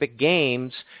the Olympic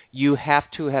Games, you have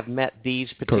to have met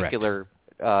these particular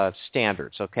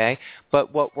standards, okay?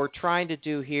 But what we're trying to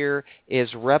do here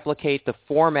is replicate the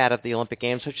format of the Olympic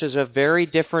Games, which is a very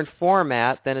different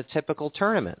format than a typical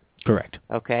tournament. Correct.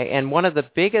 Okay, and one of the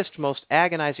biggest, most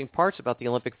agonizing parts about the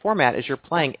Olympic format is you're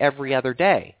playing every other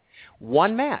day.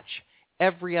 One match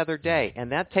every other day,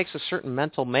 and that takes a certain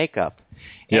mental makeup.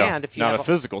 Yeah, and if you not have a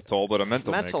physical toll, but a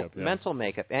mental makeup. Yeah. Mental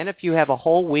makeup. And if you have a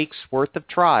whole week's worth of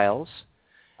trials,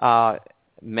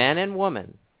 men and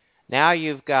women, now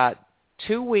you've got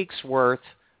 2 weeks' worth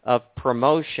of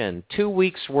promotion, 2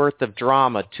 weeks' worth of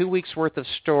drama, 2 weeks' worth of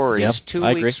stories, Yep, 2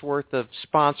 I weeks' agree. worth of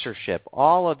sponsorship,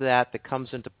 all of that comes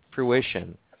into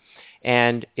fruition.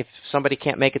 And if somebody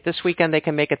can't make it this weekend, they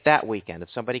can make it that weekend. If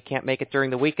somebody can't make it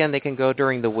during the weekend, they can go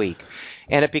during the week.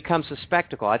 And it becomes a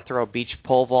spectacle. I'd throw beach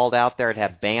pole vault out there. I'd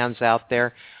have bands out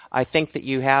there. I think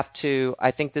that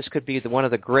I think this could be one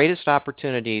of the greatest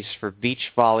opportunities for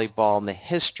beach volleyball in the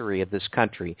history of this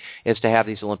country is to have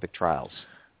these Olympic trials.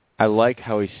 I like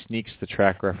how he sneaks the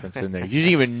track reference in there. You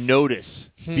didn't even notice.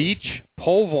 Beach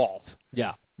pole vault.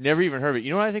 Yeah. Never even heard of it.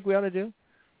 You know what I think we ought to do?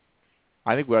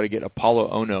 I think we ought to get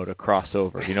Apollo Ono to cross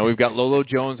over. You know, we've got Lolo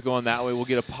Jones going that way. We'll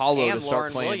get Apollo and to Lauren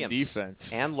start playing Williams. defense.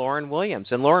 And Lauren Williams.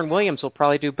 And Lauren Williams will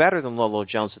probably do better than Lolo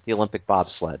Jones at the Olympic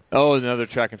bobsled. Oh, another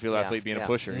track and field athlete being a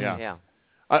pusher, yeah.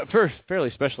 For a fairly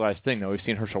specialized thing, though. We've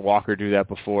seen Herschel Walker do that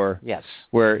before. Yes.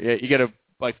 Where you got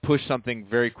to push something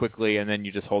very quickly, and then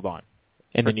you just hold on.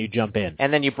 And then you jump in.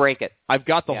 And then you break it. I've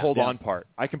got the hold on part.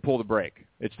 I can pull the brake.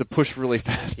 It's the push really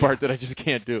fast part that I just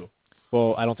can't do.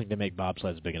 Well, I don't think they make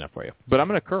bobsleds big enough for you. But I'm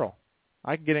going to curl.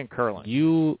 I can get in curling.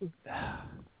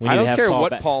 I don't care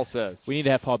what Paul says. We need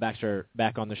to have Paul Baxter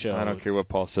back on the show. I don't care what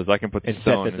Paul says. I can put the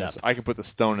stone in this. I can put the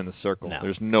stone in the circle. No,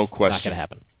 there's no question. Not going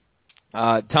to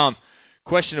happen. Tom,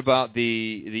 question about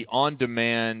the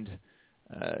on-demand,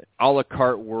 a la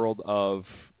carte world of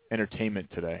entertainment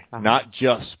today. Not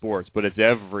just sports, but it's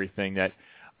everything that.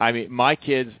 I mean, my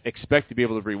kids expect to be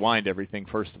able to rewind everything,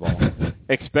 first of all.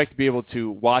 Expect to be able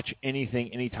to watch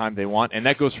anything anytime they want, and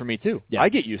that goes for me, too. Yeah. I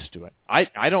get used to it.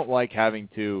 I don't like having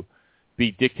to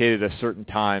be dictated a certain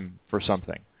time for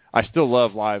something. I still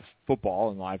love live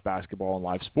football and live basketball and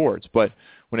live sports, but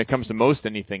when it comes to most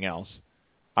anything else,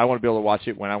 I want to be able to watch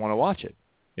it when I want to watch it.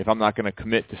 If I'm not going to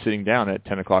commit to sitting down at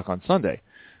 10 o'clock on Sunday,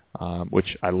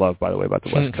 which I love, by the way, about the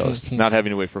West Coast. Not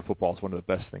having to wait for football is one of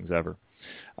the best things ever.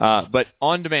 But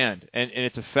on demand and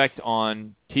its effect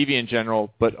on TV in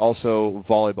general, but also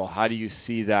volleyball, how do you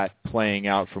see that playing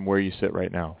out from where you sit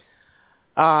right now?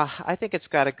 I think it's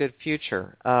got a good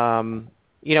future.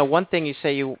 One thing you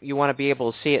say you want to be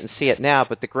able to see it and see it now,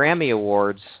 but the Grammy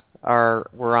Awards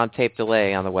were on tape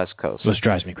delay on the West Coast. Which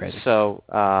drives me crazy. So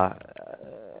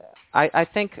I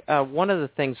think one of the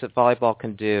things that volleyball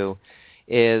can do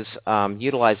is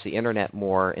utilize the internet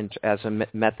more as a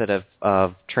method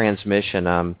of transmission.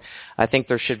 I think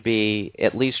there should be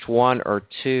at least 1 or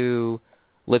 2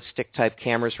 lipstick-type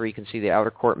cameras where you can see the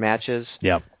outer court matches.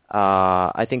 Yeah.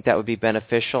 I think that would be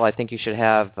beneficial. I think you should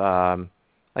have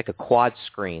like a quad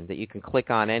screen that you can click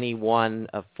on any one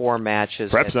of 4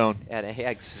 matches. Prep zone.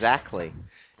 Exactly.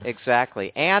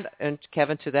 And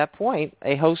Kevin, to that point,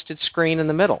 a hosted screen in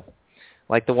the middle,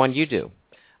 like the one you do.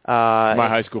 My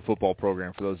high school football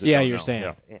program, for those that don't know.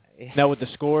 Saying. Yeah. Now, with the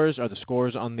scores, are the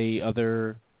scores on the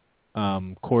other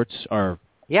courts are?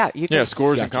 Yeah, you can. Yeah,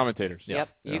 scores and commentators. Yep,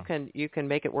 yeah. You can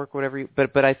make it work whatever you.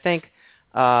 But I think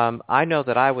I know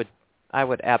that I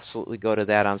would absolutely go to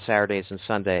that on Saturdays and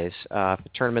Sundays. For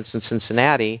tournaments in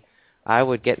Cincinnati, I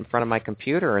would get in front of my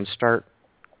computer and start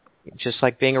just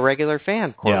like being a regular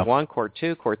fan. Court 1, Court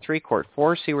 2, Court 3, Court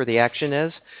 4, see where the action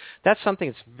is. That's something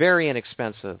that's very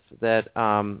inexpensive that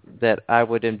I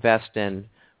would invest in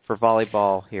for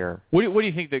volleyball here. What do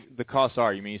you think the costs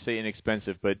are? You say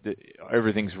inexpensive, but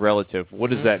everything's relative.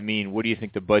 What does that mean? What do you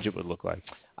think the budget would look like?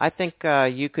 I think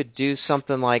you could do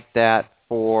something like that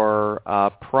for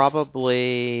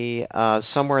probably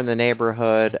somewhere in the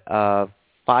neighborhood of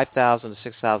 $5,000 to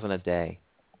 $6,000 a day.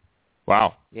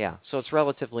 Wow. Yeah, so it's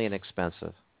relatively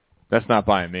inexpensive. That's not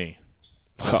buying me.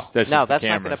 That's not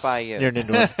going to buy you. You're an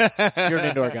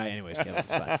indoor guy anyways.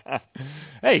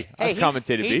 Hey, I've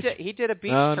commentated beach. He did a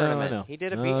beach tournament. No. He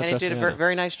did a beach, and he did a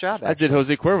very nice job. I did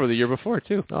Jose Cuervo the year before,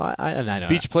 too. Oh, I know.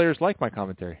 Beach players like my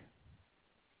commentary.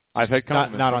 I've had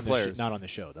compliments from players. Not on the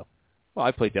show, though. Well,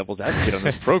 I play devil's advocate on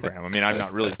this program. I mean, I'm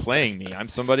not really playing me.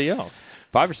 I'm somebody else.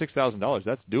 $5,000 or $6,000,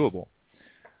 that's doable.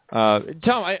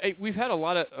 Tom, we've had a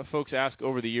lot of folks ask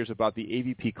over the years about the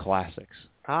AVP Classics.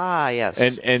 Ah, yes.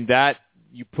 And that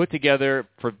you put together,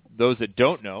 for those that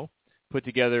don't know, put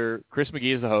together Chris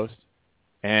McGee as the host,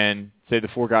 and say the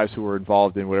 4 guys who were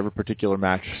involved in whatever particular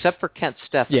match. Except for Kent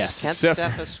Steffes. Yes. Kent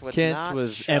Steffes would Kent not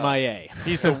was show. MIA.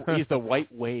 He's the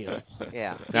white whale.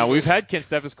 Yeah. Now, we've had Kent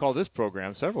Steffes call this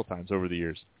program several times over the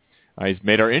years. He's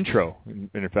made our intro,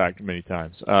 in fact, many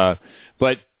times.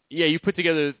 But, yeah, you put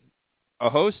together a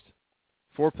host,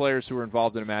 4 players who were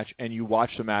involved in a match, and you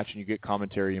watch the match and you get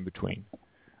commentary in between.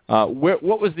 Who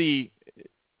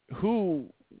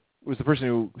was the person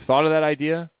who thought of that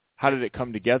idea? How did it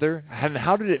come together? And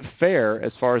how did it fare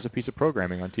as far as a piece of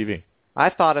programming on TV? I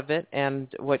thought of it, and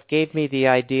what gave me the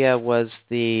idea was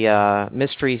the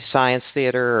Mystery Science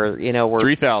Theater, or where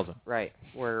 3000, right,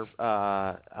 where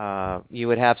you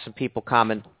would have some people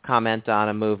comment on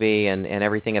a movie and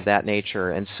everything of that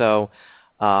nature, and so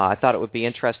I thought it would be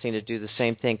interesting to do the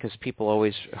same thing because people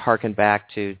always harken back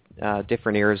to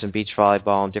different eras in beach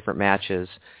volleyball and different matches.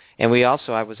 And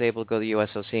I was able to go to the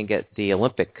USOC and get the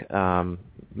Olympic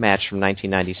match from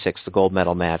 1996, the gold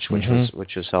medal match,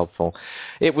 which was helpful.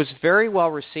 It was very well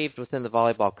received within the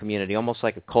volleyball community, almost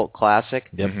like a cult classic.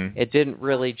 Mm-hmm. It didn't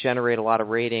really generate a lot of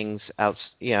ratings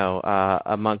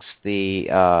amongst the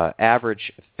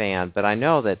average fan, but I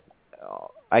know that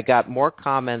I got more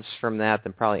comments from that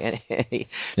than probably any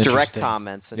direct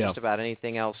comments than just about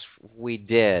anything else we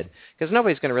did. Because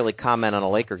nobody's going to really comment on a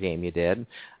Laker game you did,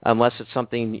 unless it's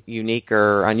something unique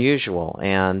or unusual.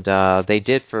 And they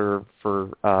did for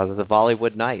the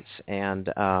Bollywood Nights, and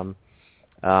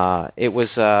it was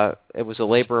a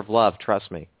labor of love.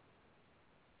 Trust me.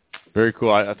 Very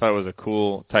cool. I thought it was a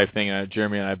cool type thing.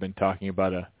 Jeremy and I have been talking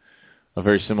about a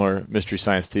very similar Mystery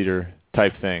Science Theater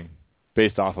type thing.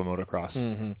 Based off a motocross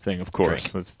thing, of course.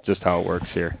 Great. That's just how it works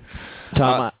here.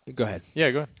 Tom, go ahead.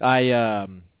 Yeah, go ahead. I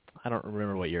don't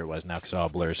remember what year it was now because it all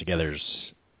blurs together. It's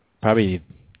probably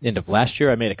end of last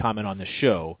year. I made a comment on the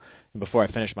show, and before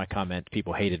I finished my comment,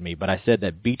 people hated me. But I said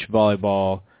that beach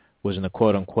volleyball was in the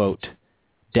quote-unquote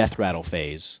death rattle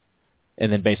phase, and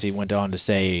then basically went on to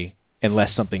say,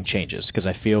 unless something changes, because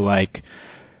I feel like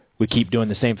we keep doing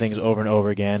the same things over and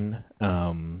over again.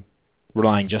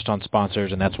 Relying just on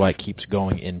sponsors, and that's why it keeps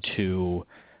going into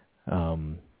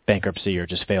bankruptcy or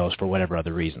just fails for whatever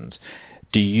other reasons.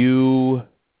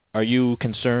 Are you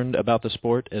concerned about the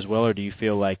sport as well, or do you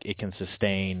feel like it can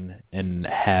sustain and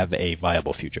have a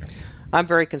viable future? I'm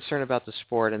very concerned about the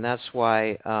sport, and that's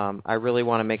why I really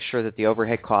want to make sure that the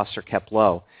overhead costs are kept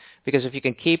low. Because if you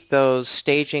can keep those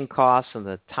staging costs and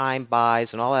the time buys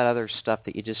and all that other stuff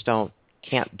that you just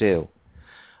can't do,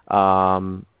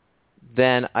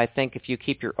 then I think if you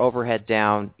keep your overhead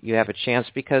down, you have a chance.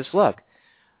 Because, look,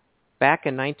 back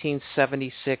in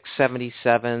 1976,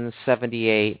 77,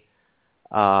 78,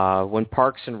 when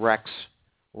Parks and Recs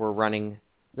were running,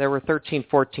 there were 13,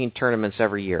 14 tournaments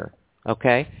every year,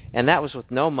 okay? And that was with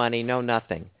no money, no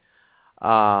nothing.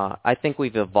 I think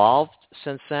we've evolved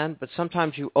since then, but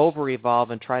sometimes you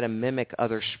over-evolve and try to mimic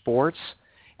other sports,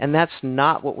 and that's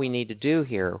not what we need to do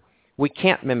here. We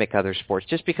can't mimic other sports.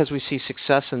 Just because we see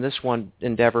success in this one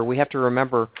endeavor, we have to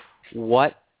remember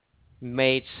what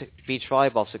made beach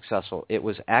volleyball successful. It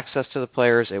was access to the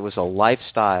players. It was a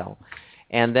lifestyle.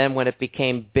 And then when it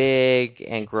became big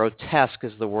and grotesque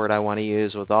is the word I want to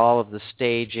use, with all of the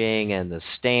staging and the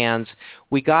stands,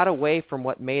 we got away from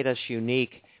what made us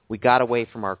unique. We got away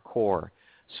from our core.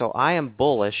 So I am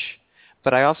bullish,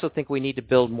 but I also think we need to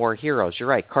build more heroes. You're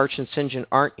right. Karch and St. John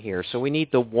aren't here. So we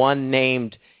need the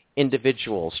one-named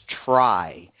individuals.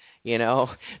 Try's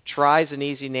an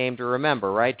easy name to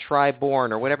remember, right?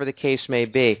 Tri-born or whatever the case may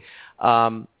be.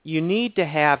 You need to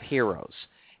have heroes.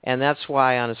 And that's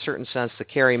why, on a certain sense, the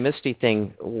Carrie Misty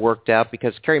thing worked out,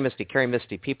 because Carrie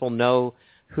Misty, people know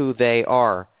who they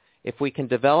are. If we can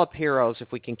develop heroes,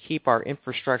 if we can keep our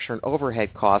infrastructure and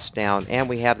overhead costs down, and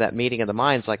we have that meeting of the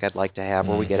minds like I'd like to have,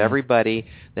 where we get everybody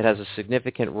that has a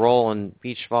significant role in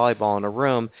beach volleyball in a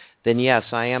room, then yes,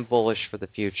 I am bullish for the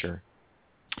future.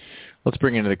 Let's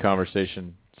bring into the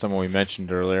conversation someone we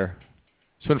mentioned earlier.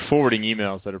 He's been forwarding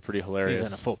emails that are pretty hilarious. He's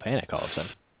in a full panic all of a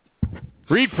sudden.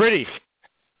 Reed Pretty,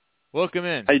 welcome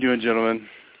in. How you doing, gentlemen?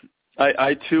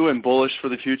 I too am bullish for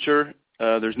the future.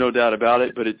 There's no doubt about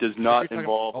it, but it does not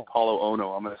involve Paulo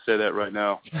Ono. I'm going to say that right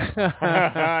now.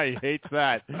 He hates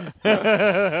that.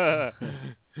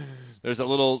 There's a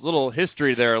little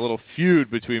history there, a little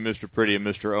feud between Mr. Pretty and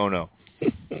Mr. Ono.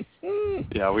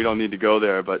 Yeah, we don't need to go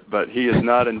there, but he is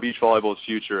not in beach volleyball's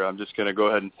future. I'm just going to go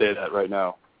ahead and say that right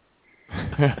now.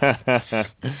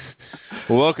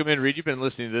 Well, welcome in, Reed. You've been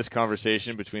listening to this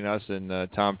conversation between us and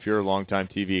Tom Feuer, longtime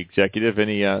TV executive.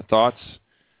 Any thoughts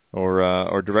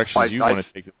or directions you want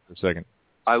to take for a second?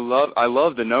 I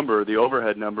love the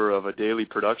overhead number of a daily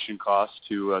production cost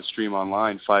to stream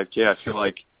online 5K. I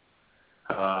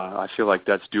feel like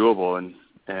that's doable.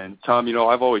 And Tom,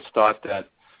 I've always thought that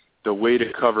the way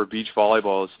to cover beach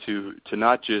volleyball is to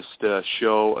not just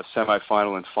show a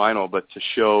semifinal and final, but to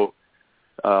show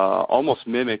almost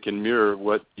mimic and mirror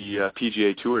what the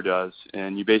PGA Tour does.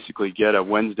 And you basically get a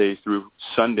Wednesday through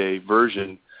Sunday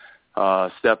version,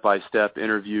 step-by-step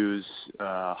interviews,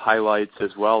 highlights,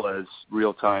 as well as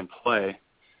real-time play.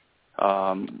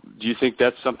 Do you think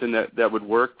that's something that would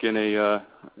work in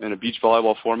a beach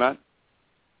volleyball format?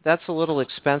 That's a little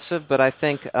expensive, but I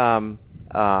think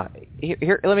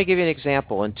here. Let me give you an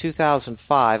example. In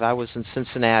 2005, I was in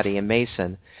Cincinnati in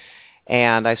Mason,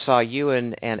 and I saw you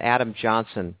and Adam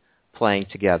Johnson playing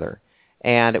together.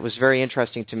 And it was very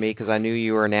interesting to me because I knew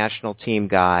you were a national team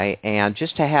guy, and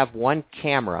just to have one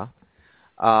camera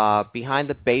behind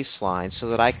the baseline so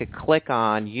that I could click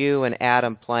on you and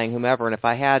Adam playing whomever, and if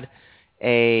I had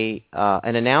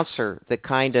an announcer that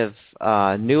kind of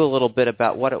knew a little bit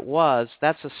about what it was,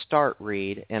 that's a start,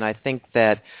 Reed. And I think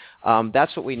that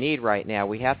that's what we need right now.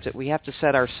 We have to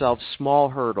set ourselves small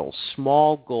hurdles,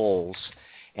 small goals,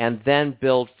 and then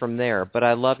build from there. But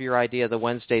I love your idea, the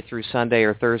Wednesday through Sunday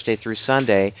or Thursday through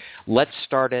Sunday. Let's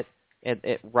start it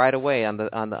right away on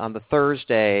the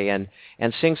Thursday and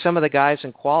seeing some of the guys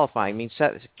in qualifying. I mean,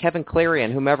 Kevin Cleary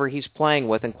and whomever he's playing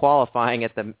with in qualifying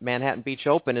at the Manhattan Beach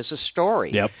Open is a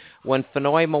story. Yep. When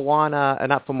when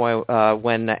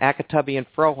Akatabi and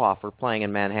Frohoff were playing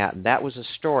in Manhattan, that was a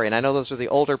story. And I know those are the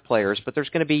older players, but there's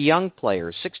going to be young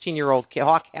players, 16-year-old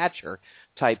Hawk Hatcher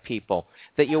type people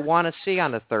that you'll want to see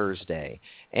on a Thursday.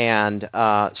 And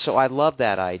so I love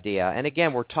that idea. And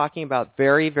again, we're talking about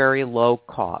very, very low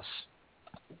costs.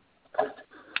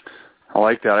 I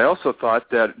like that. I also thought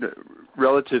that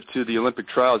relative to the Olympic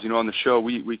trials, on the show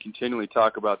we continually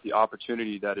talk about the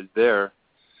opportunity that is there,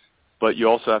 but you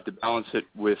also have to balance it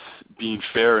with being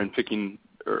fair and picking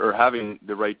or having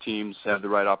the right teams have the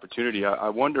right opportunity. I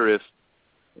wonder if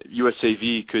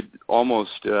USAV could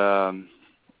almost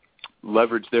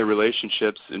leverage their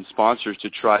relationships and sponsors to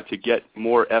try to get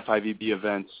more FIVB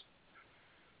events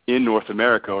in North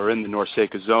America or in the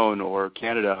NORCECA zone or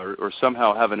Canada or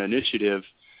somehow have an initiative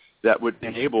that would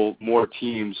enable more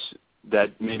teams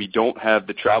that maybe don't have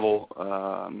the travel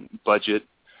budget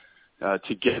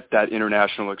to get that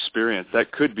international experience.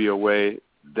 That could be a way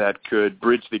that could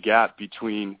bridge the gap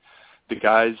between the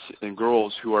guys and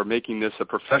girls who are making this a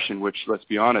profession, which, let's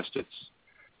be honest, it's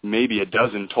maybe a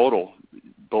dozen total,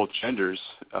 both genders,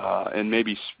 and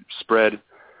maybe spread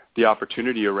the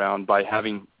opportunity around by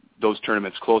having those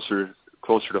tournaments closer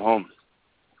to home.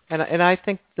 And I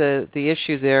think the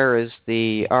issue there is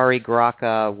the Ari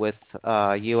Graca with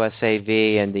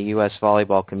USAV and the U.S.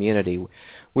 volleyball community.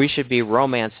 We should be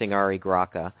romancing Ari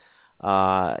Graca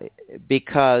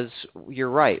because you're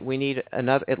right. We need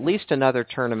at least another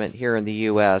tournament here in the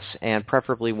U.S. and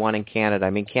preferably one in Canada. I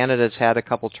mean, Canada's had a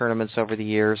couple tournaments over the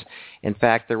years. In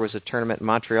fact, there was a tournament in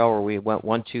Montreal where we went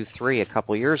 1-2-3 a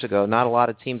couple years ago. Not a lot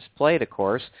of teams played, of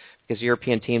course, because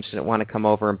European teams didn't want to come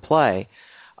over and play.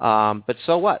 But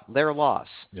so what? Their loss.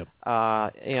 Yep.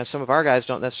 Some of our guys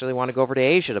don't necessarily want to go over to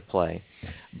Asia to play.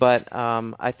 But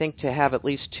I think to have at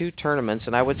least two tournaments,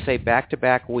 and I would say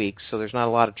back-to-back weeks, so there's not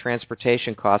a lot of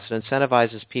transportation costs, it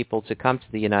incentivizes people to come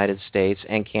to the United States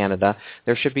and Canada.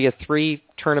 There should be a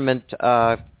 3-tournament,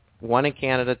 one in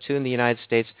Canada, 2 in the United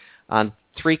States, on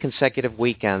 3 consecutive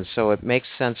weekends. So it makes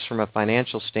sense from a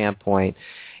financial standpoint.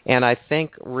 And I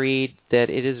think, Reed,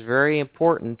 that it is very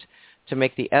important to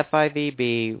make the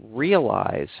FIVB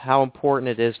realize how important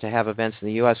it is to have events in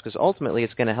the U.S. because ultimately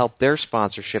it's going to help their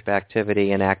sponsorship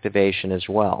activity and activation as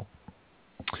well.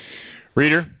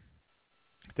 Reader,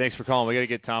 thanks for calling. We got to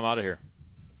get Tom out of here.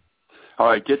 All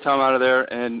right, get Tom out of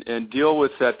there and deal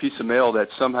with that piece of mail that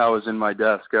somehow is in my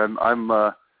desk.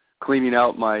 I'm cleaning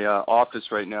out my office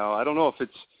right now. I don't know if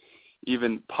it's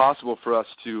even possible for us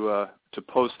to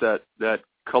post that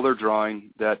color drawing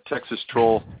that Texas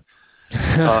Troll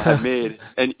had made,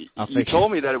 and you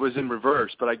told me that it was in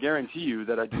reverse, but I guarantee you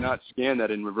that I do not scan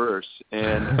that in reverse,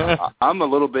 and I'm a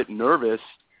little bit nervous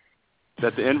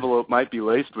that the envelope might be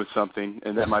laced with something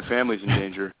and that my family's in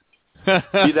danger. Be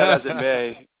that as it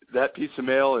may, that piece of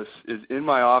mail is in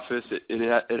my office.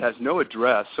 It has no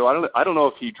address, so I don't know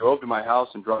if he drove to my house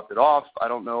and dropped it off. I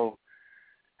don't know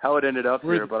how it ended up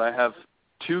there, but I have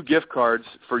 2 gift cards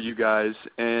for you guys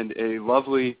and a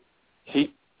lovely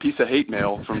piece of hate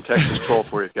mail from Texas Troll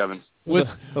for you, Kevin. With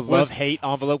the love-hate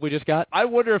envelope we just got? I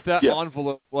wonder if that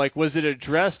envelope, was it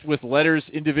addressed with letters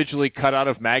individually cut out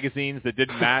of magazines that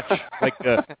didn't match,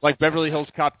 like Beverly Hills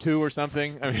Cop 2 or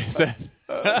something? I mean,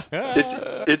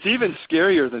 It's even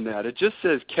scarier than that. It just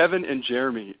says Kevin and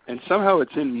Jeremy, and somehow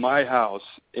it's in my house,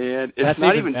 and it's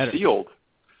not even sealed.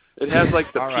 It has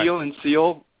like the peel and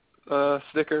seal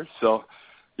sticker. So,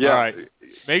 yeah. All right.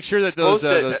 Make sure that those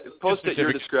post at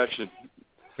your discretion.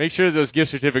 Make sure those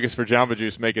gift certificates for Jamba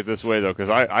Juice make it this way, though, because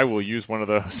I will use one of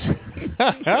those.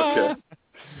 Okay.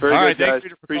 Very good, guys.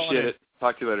 Appreciate it.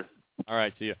 Talk to you later. All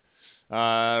right. See you.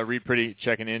 Reed Pretty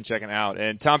checking in, checking out.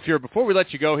 And Tom Feuer, before we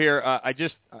let you go here, I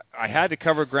had to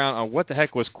cover ground on what the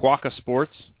heck was Quokka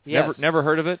Sports. Yes. Never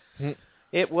heard of it?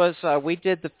 It was, we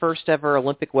did the first ever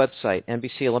Olympic website,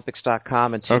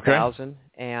 NBCOlympics.com in 2000,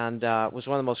 and it was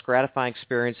one of the most gratifying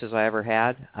experiences I ever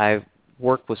had. I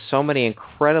worked with so many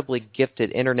incredibly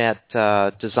gifted Internet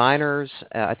designers.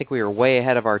 I think we were way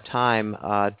ahead of our time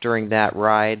during that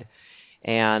ride,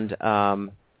 and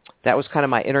that was kind of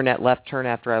my Internet left turn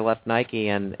after I left Nike,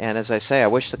 and as I say, I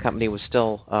wish the company was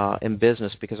still in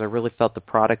business because I really felt the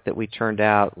product that we turned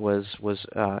out was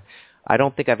I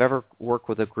don't think I've ever worked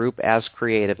with a group as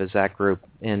creative as that group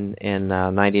in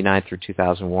 99 through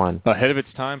 2001. Ahead of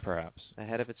its time, perhaps.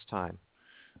 Ahead of its time.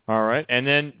 All right. And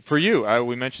then for you,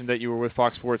 we mentioned that you were with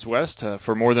Fox Sports West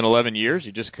for more than 11 years.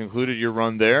 You just concluded your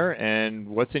run there, and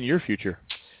what's in your future?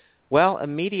 Well,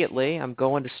 immediately I'm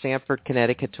going to Stamford,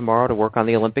 Connecticut tomorrow to work on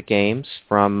the Olympic Games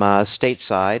from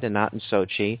stateside and not in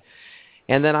Sochi.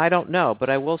 And then I don't know, but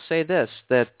I will say this,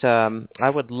 that I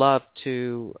would love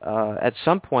to, at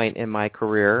some point in my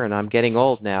career, and I'm getting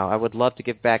old now, I would love to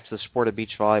give back to the sport of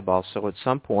beach volleyball. So at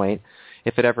some point,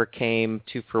 if it ever came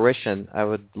to fruition, I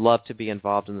would love to be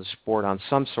involved in the sport on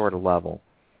some sort of level.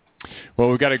 Well,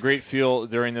 we've got a great feel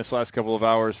during this last couple of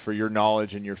hours for your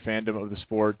knowledge and your fandom of the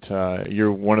sport.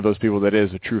 You're one of those people that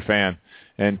is a true fan.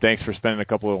 And thanks for spending a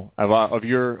couple of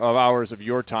hours of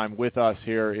your time with us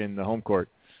here in the home court.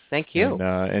 Thank you.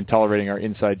 And tolerating our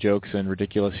inside jokes and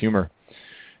ridiculous humor.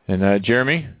 And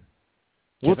Jeremy,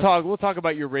 we'll talk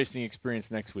about your racing experience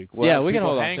next week. We can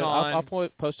hold hang on. I'll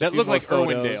post a that few looked more like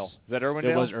photos. Irwindale. Is that Irwindale?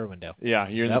 It was Irwindale. Yeah,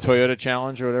 you're in the Toyota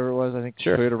Challenge or whatever it was. I think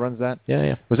Toyota runs that.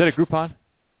 Yeah. Was that a Groupon?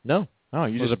 No. Oh,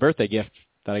 it was a birthday gift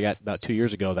that I got about 2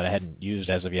 years ago that I hadn't used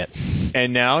as of yet.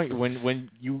 And now, when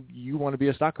you want to be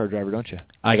a stock car driver, don't you?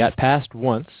 I got passed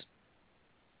once.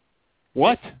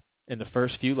 What? In the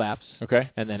first few laps.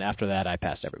 Okay. And then after that, I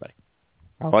passed everybody.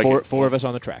 Like four of us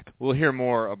on the track. We'll hear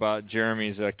more about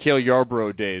Jeremy's Cale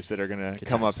Yarborough days that are going to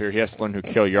come up here. He has to learn who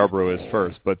Cale Yarborough is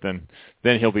first, but then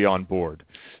he'll be on board.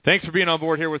 Thanks for being on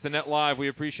board here with the Net Live. We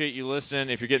appreciate you listening.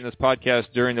 If you're getting this podcast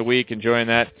during the week, enjoying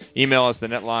that, email us,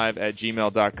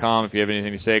 thenetlive@gmail.com. If you have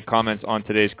anything to say, comments on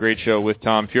today's great show with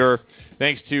Tom Feuer.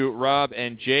 Thanks to Rob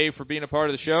and Jay for being a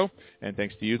part of the show, and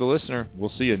thanks to you, the listener.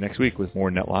 We'll see you next week with more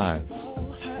Net Live.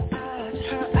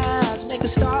 Her eyes make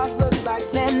the stars look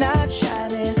like they're not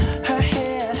shining. Her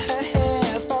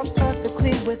hair falls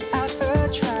perfectly without her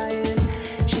trying.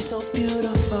 She's so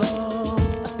beautiful,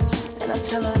 and I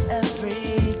tell her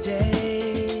every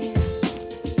day.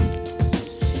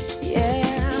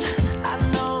 Yeah, I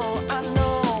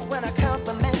know, when I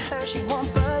compliment her, she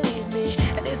won't believe me.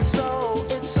 And it's so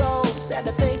sad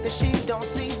to think that she